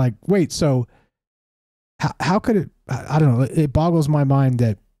 And you're like, wait, so how could it, I don't know. It boggles my mind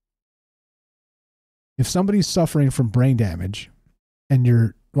that if somebody's suffering from brain damage and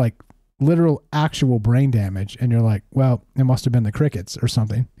you're like literal actual brain damage, and you're like, well, it must have been the crickets or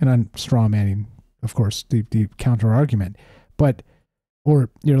something. And I'm straw manning, of course, the counter argument,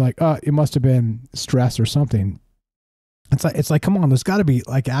 or you're like, oh, it must have been stress or something. It's like, come on, there's got to be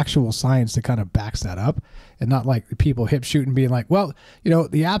like actual science that kind of backs that up, and not like people hip shooting being like, well,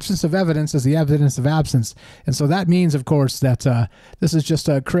 the absence of evidence is the evidence of absence. And so that means, of course, that this is just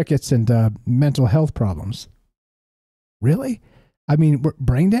crickets and mental health problems. Really? I mean,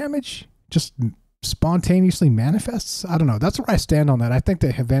 brain damage just spontaneously manifests? I don't know. That's where I stand on that. I think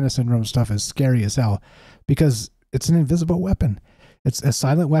the Havana syndrome stuff is scary as hell because it's an invisible weapon. It's a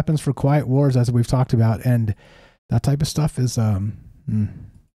silent weapons for quiet wars, as we've talked about. And that type of stuff is not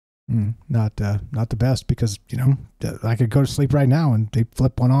the best, because, I could go to sleep right now and they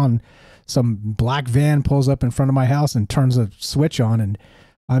flip one on. Some black van pulls up in front of my house and turns a switch on, and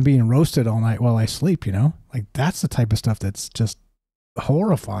I'm being roasted all night while I sleep, Like, that's the type of stuff that's just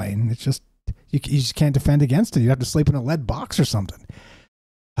horrifying. It's just, you just can't defend against it. You have to sleep in a lead box or something.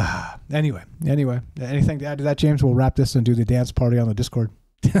 Anyway, anything to add to that, James? We'll wrap this and do the dance party on the Discord.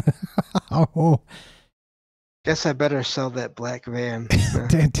 Oh, guess I better sell that black van.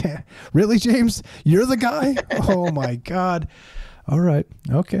 Really, James? You're the guy? Oh my God. All right.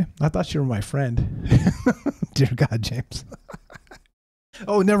 Okay. I thought you were my friend. Dear God, James.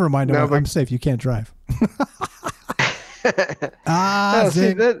 Oh, never mind. No, I'm safe. You can't drive.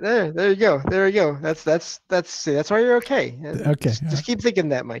 See, there you go. There you go. That's why you're okay. Okay. Just keep thinking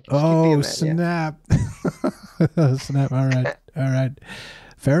that, Mike. Oh, snap. Yeah. Snap. All right.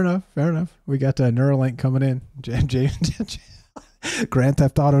 Fair enough. We got Neuralink coming in. James. Grand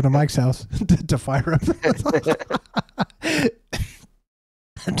Theft Auto to Mike's house to fire up.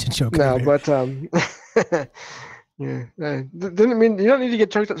 No, but yeah. Didn't mean you don't need to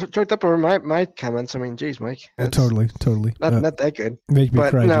get choked up over my comments. I mean, geez, Mike. Totally. Not that good. Make me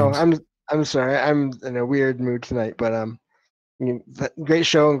cry. No, James. I'm sorry. I'm in a weird mood tonight, but great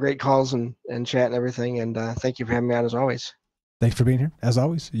show and great calls and chat and everything. And thank you for having me on as always. Thanks for being here. As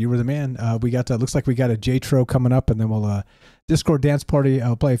always, you were the man. We got looks like we got a J-Tro coming up, and then we'll Discord dance party.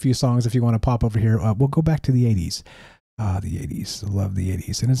 I'll play a few songs if you want to pop over here. We'll go back to the 80s. The 80s. I love the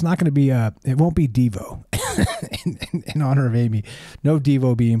 80s. And it's not going to be, it won't be Devo in honor of Amy. No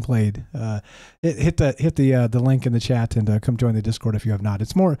Devo being played. Hit the link in the chat and come join the Discord if you have not.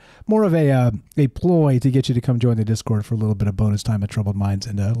 It's more of a ploy to get you to come join the Discord for a little bit of bonus time at Troubled Minds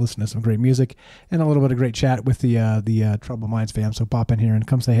and listen to some great music and a little bit of great chat with the Troubled Minds fam. So pop in here and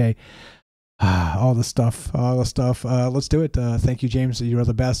come say hey. All the stuff. Let's do it. Thank you, James. You are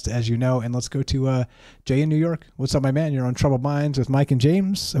the best, as you know. And let's go to Jay in New York. What's up, my man? You're on Troubled Minds with Mike and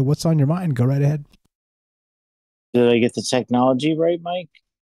James. What's on your mind? Go right ahead. Did I get the technology right, Mike?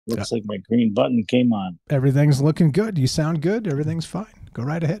 Looks like my green button came on. Everything's looking good. You sound good. Everything's fine. Go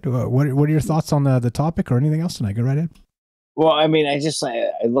right ahead. What are your thoughts on the topic or anything else tonight? Go right ahead. Well, I mean, I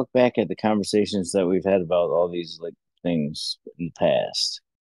look back at the conversations that we've had about all these like things in the past.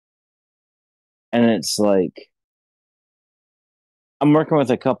 And it's like, I'm working with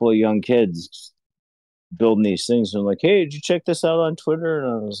a couple of young kids building these things. And I'm like, hey, did you check this out on Twitter?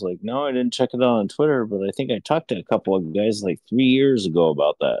 And I was like, no, I didn't check it out on Twitter. But I think I talked to a couple of guys like 3 years ago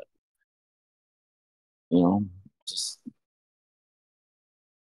about that. Just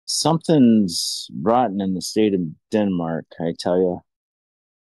something's rotten in the state of Denmark, I tell you.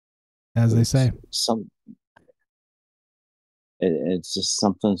 As they say. It's just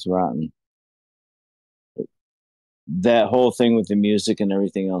something's rotten. That whole thing with the music and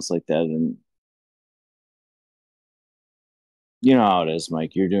everything else like that, and You know how it is,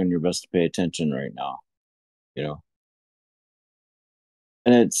 Mike. You're doing your best to pay attention right now. You know,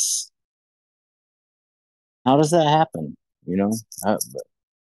 and it's how does that happen? You know,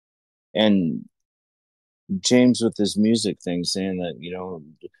 and James with his music thing saying that, you know,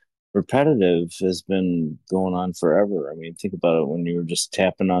 repetitive has been going on forever. I mean, think about it when you were just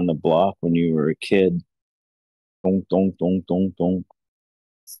tapping on the block when you were a kid. Dong, dong, dong, dong, dong.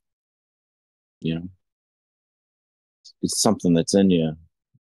 You know, it's something that's in you.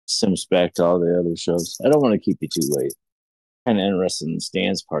 Sims back to all the other shows. I don't want to keep you too late. Kind of interested in this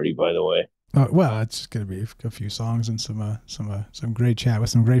dance party, by the way. Well, it's going to be a few songs and some great chat with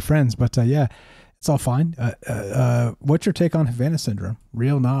some great friends. But yeah, it's all fine. What's your take on Havana Syndrome?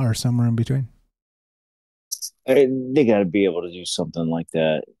 Real, nah, or somewhere in between? They got to be able to do something like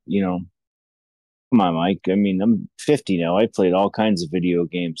that. You know, come on, Mike. I mean, I'm 50 now. I played all kinds of video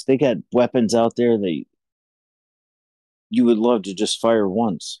games. They got weapons out there that you would love to just fire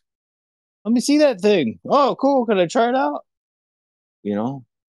once. Let me see that thing. Oh, cool. Can I try it out? You know,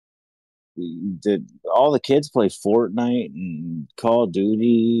 all the kids play Fortnite and Call of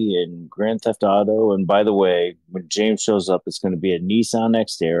Duty and Grand Theft Auto. And by the way, when James shows up, it's going to be a Nissan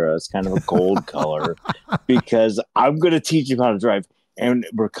Xterra. It's kind of a gold color because I'm going to teach you how to drive. And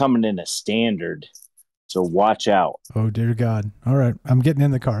we're coming in a standard. So watch out. Oh, dear God. All right. I'm getting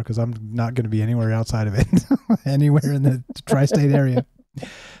in the car because I'm not going to be anywhere outside of it. Anywhere in the tri-state area.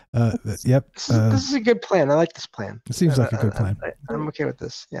 Yep. This is a good plan. I like this plan. It seems like a good plan. I'm okay with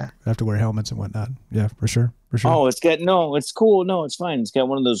this. Yeah. I have to wear helmets and whatnot. Yeah, for sure. For sure. Oh, it's cool. No, it's fine. It's got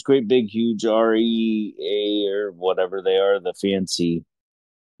one of those great big, huge REA or whatever they are, the fancy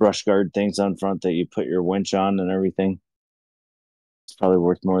brush guard things on front that you put your winch on and everything. It's probably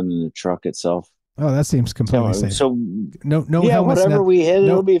worth more than the truck itself. Oh, that seems completely safe. So no yeah, helmets. Whatever we hit,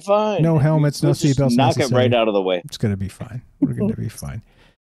 it'll be fine. No helmets, no seatbelts. Knock it right out of the way. It's going to be fine. We're going to be fine.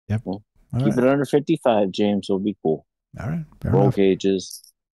 Yep. Keep it under 55, James. Will be cool. All right. Fair Roll enough.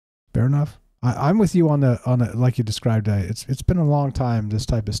 gauges. Fair enough. I'm with you on the like you described. It's been a long time. This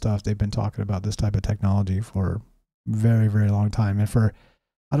type of stuff they've been talking about this type of technology for very, very long time, and for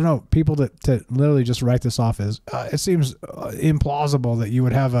I don't know people to literally just write this off as it seems implausible that you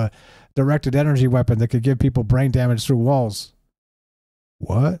would have a directed energy weapon that could give people brain damage through walls.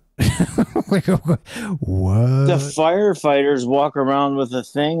 What? Like, what? The firefighters walk around with a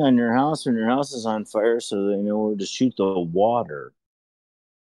thing on your house when your house is on fire so they know where to shoot the water.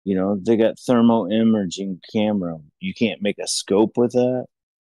 You know, they got thermo imaging camera. You can't make a scope with that.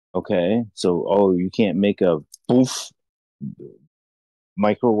 Okay. So, you can't make a poof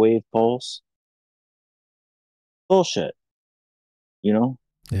microwave pulse. Bullshit. You know?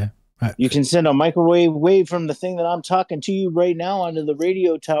 Yeah. You can send a microwave wave from the thing that I'm talking to you right now onto the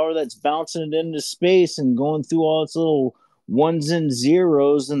radio tower that's bouncing it into space and going through all its little ones and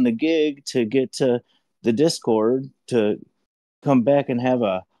zeros in the gig to get to the Discord to come back and have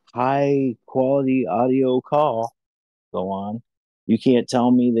a high quality audio call go on. You can't tell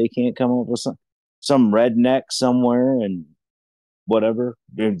me they can't come up with some redneck somewhere and whatever.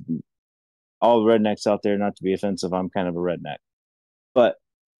 All rednecks out there, not to be offensive, I'm kind of a redneck. But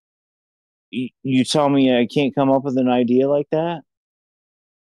you tell me I can't come up with an idea like that?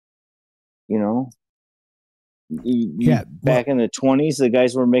 You know? Back in the 20s, the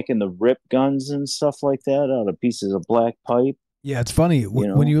guys were making the rip guns and stuff like that out of pieces of black pipe. Yeah, it's funny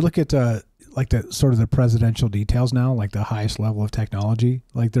when you look at like the sort of the presidential details now, like the highest level of technology,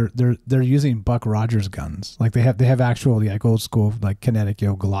 like they're using Buck Rogers guns. Like they have actual like old school like kinetic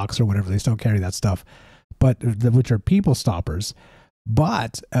Glocks or whatever. They still carry that stuff, but which are people stoppers.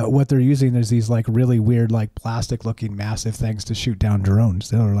 But what they're using is these like really weird, like plastic looking massive things to shoot down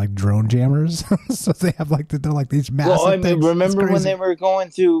drones. They're like drone jammers. So they have like they're like these massive things. Remember when they were going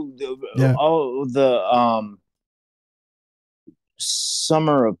through the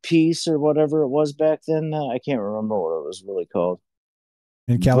Summer of Peace or whatever it was back then? I can't remember what it was really called.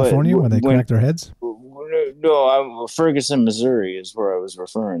 In California, when they crack their heads? No, Ferguson, Missouri is where I was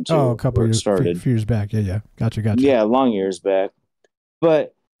referring to. Oh, a couple years, started. A few years back. Yeah. Gotcha. Yeah, long years back.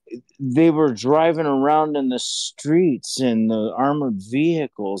 But they were driving around in the streets in the armored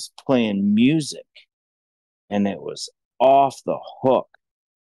vehicles playing music. And it was off the hook.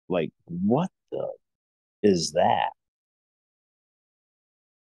 Like, what the is that?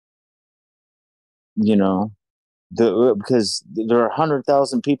 You know, because there are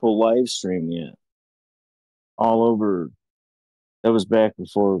 100,000 people live streaming it all over. That was back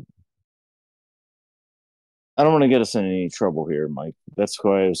before. I don't want to get us in any trouble here, Mike. That's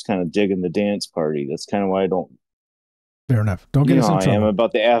why I was kind of digging the dance party. That's kind of why I don't Fair enough. Don't get You us know in I am trouble.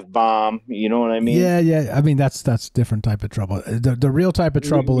 about the F-bomb. You know what I mean? Yeah. I mean, that's different type of trouble. The real type of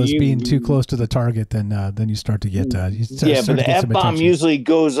trouble is being too close to the target. Then you start to get Yeah, but the F-bomb usually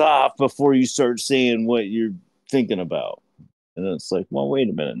goes off before you start saying what you're thinking about. And it's like, well, wait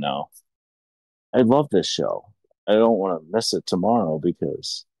a minute now. I love this show. I don't want to miss it tomorrow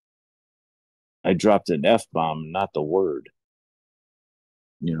because I dropped an F-bomb, not the word.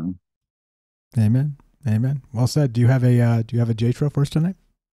 You know? Amen. Well said. Do you have a J-Tro for us tonight?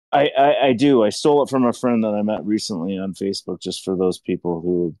 I do. I stole it from a friend that I met recently on Facebook, just for those people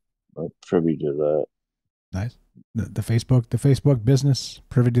who are privy to that. Nice. The Facebook business,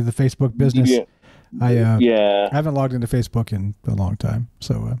 privy to the Facebook business. Yeah. I haven't logged into Facebook in a long time,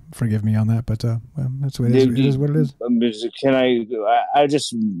 so forgive me on that. But that's what it is what it is. Can I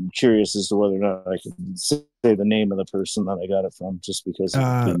just curious as to whether or not I can say the name of the person that I got it from, just because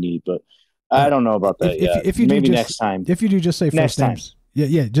it'd be neat. But I don't know about that yet. If you maybe do next time. If you do, just say first names.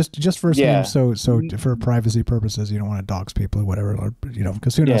 Yeah, just first names. So for privacy purposes, you don't want to dox people or whatever, or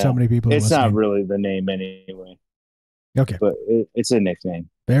because who knows how many people. It's not really the name anyway. Okay, but it's a nickname.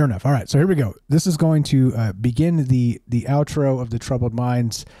 Fair enough. All right, so here we go. This is going to begin the outro of the Troubled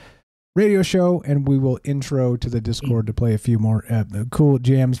Minds radio show, and we will intro to the Discord to play a few more cool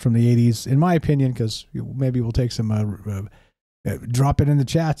jams from the 80s, in my opinion, because maybe we'll take some drop it in the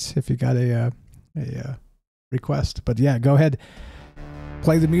chat if you got a request. But yeah, go ahead.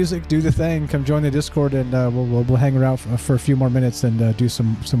 Play the music, do the thing, come join the Discord, and we'll hang around for a few more minutes and do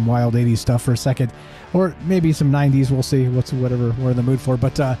some wild 80s stuff for a second, or maybe some 90s. We'll see whatever we're in the mood for.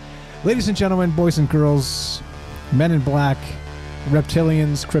 But ladies and gentlemen, boys and girls, men in black,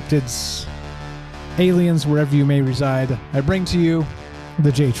 reptilians, cryptids, aliens, wherever you may reside, I bring to you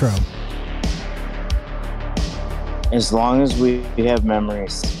the J-Tro. As long as we have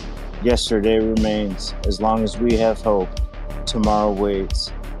memories, yesterday remains. As long as we have hope, tomorrow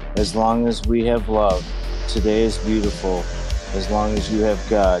waits. As long as we have love, today is beautiful. As long as you have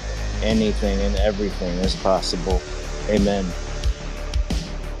God, anything and everything is possible. Amen.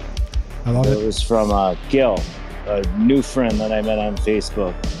 I love it. It was from Gil, a new friend that I met on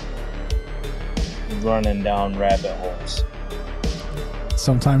Facebook, running down rabbit holes.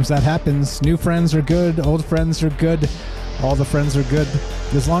 Sometimes that happens. New friends are good. Old friends are good. All the friends are good.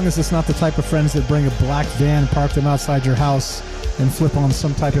 As long as it's not the type of friends that bring a black van, park them outside your house, and flip on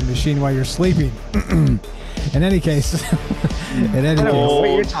some type of machine while you're sleeping. In any case,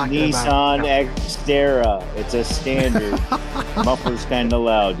 old Nissan Xterra. It's a standard. Muffler's kind of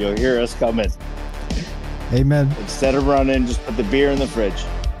loud. You'll hear us coming. Amen. Instead of running, just put the beer in the fridge.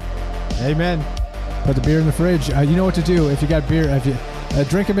 Amen. Put the beer in the fridge. You know what to do if you got beer. If you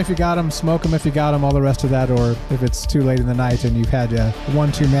drink them if you got them, smoke them if you got them, all the rest of that. Or if it's too late in the night and you've had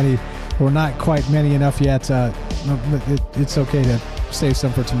one too many, or not quite many enough yet, it's okay to save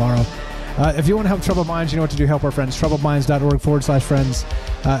some for tomorrow. If you want to help Troubled Minds, you know what to do. Help our friends. TroubledMinds.org/friends.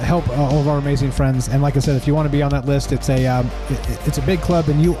 Help all of our amazing friends. And like I said, if you want to be on that list, it's a big club,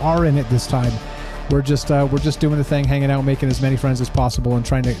 and you are in it this time. We're just doing the thing, hanging out, making as many friends as possible, and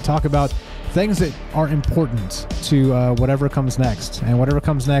trying to talk about things that are important to whatever comes next. And whatever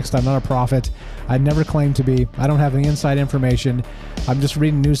comes next, I'm not a prophet. I never claim to be. I don't have any inside information. I'm just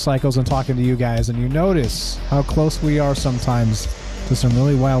reading news cycles and talking to you guys, and you notice how close we are sometimes to some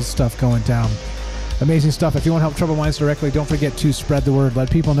really wild stuff going down. Amazing stuff. If you want to help Troubled Minds directly, don't forget to spread the word.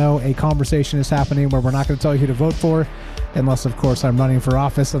 Let people know a conversation is happening where we're not going to tell you who to vote for, unless, of course, I'm running for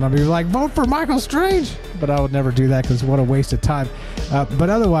office and I'll be like, vote for Michael Strange. But I would never do that because what a waste of time.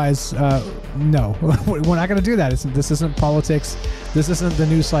 But otherwise, no, we're not going to do that. This isn't politics. This isn't the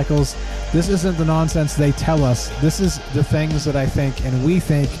news cycles. This isn't the nonsense they tell us. This is the things that I think and we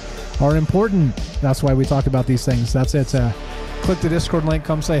think are important. That's why we talk about these things. That's it. Click the Discord link.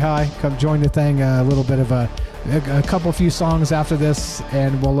 Come say hi. Come join the thing. A little bit of a few songs after this,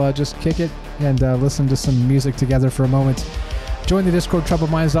 and we'll just kick it and listen to some music together for a moment. Join the Discord,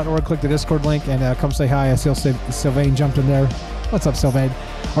 TroubledMinds.org. Click the Discord link and come say hi. I see Sylvain jumped in there. What's up, Sylvain?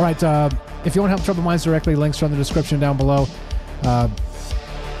 All right. If you want to help Troubled Minds directly, links are in the description down below.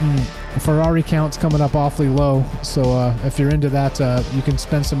 Ferrari count's coming up awfully low, so if you're into that, you can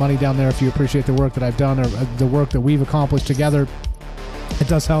spend some money down there if you appreciate the work that I've done or the work that we've accomplished together. It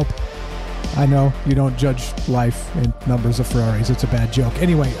does help. I know you don't judge life in numbers of Ferraris. It's a bad joke.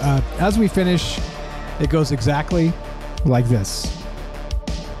 Anyway, as we finish, it goes exactly like this.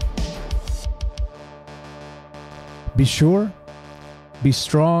 Be sure, be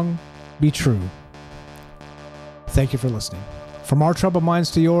strong, be true. Thank you for listening. From our Troubled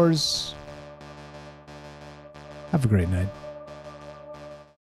Minds to yours, have a great night.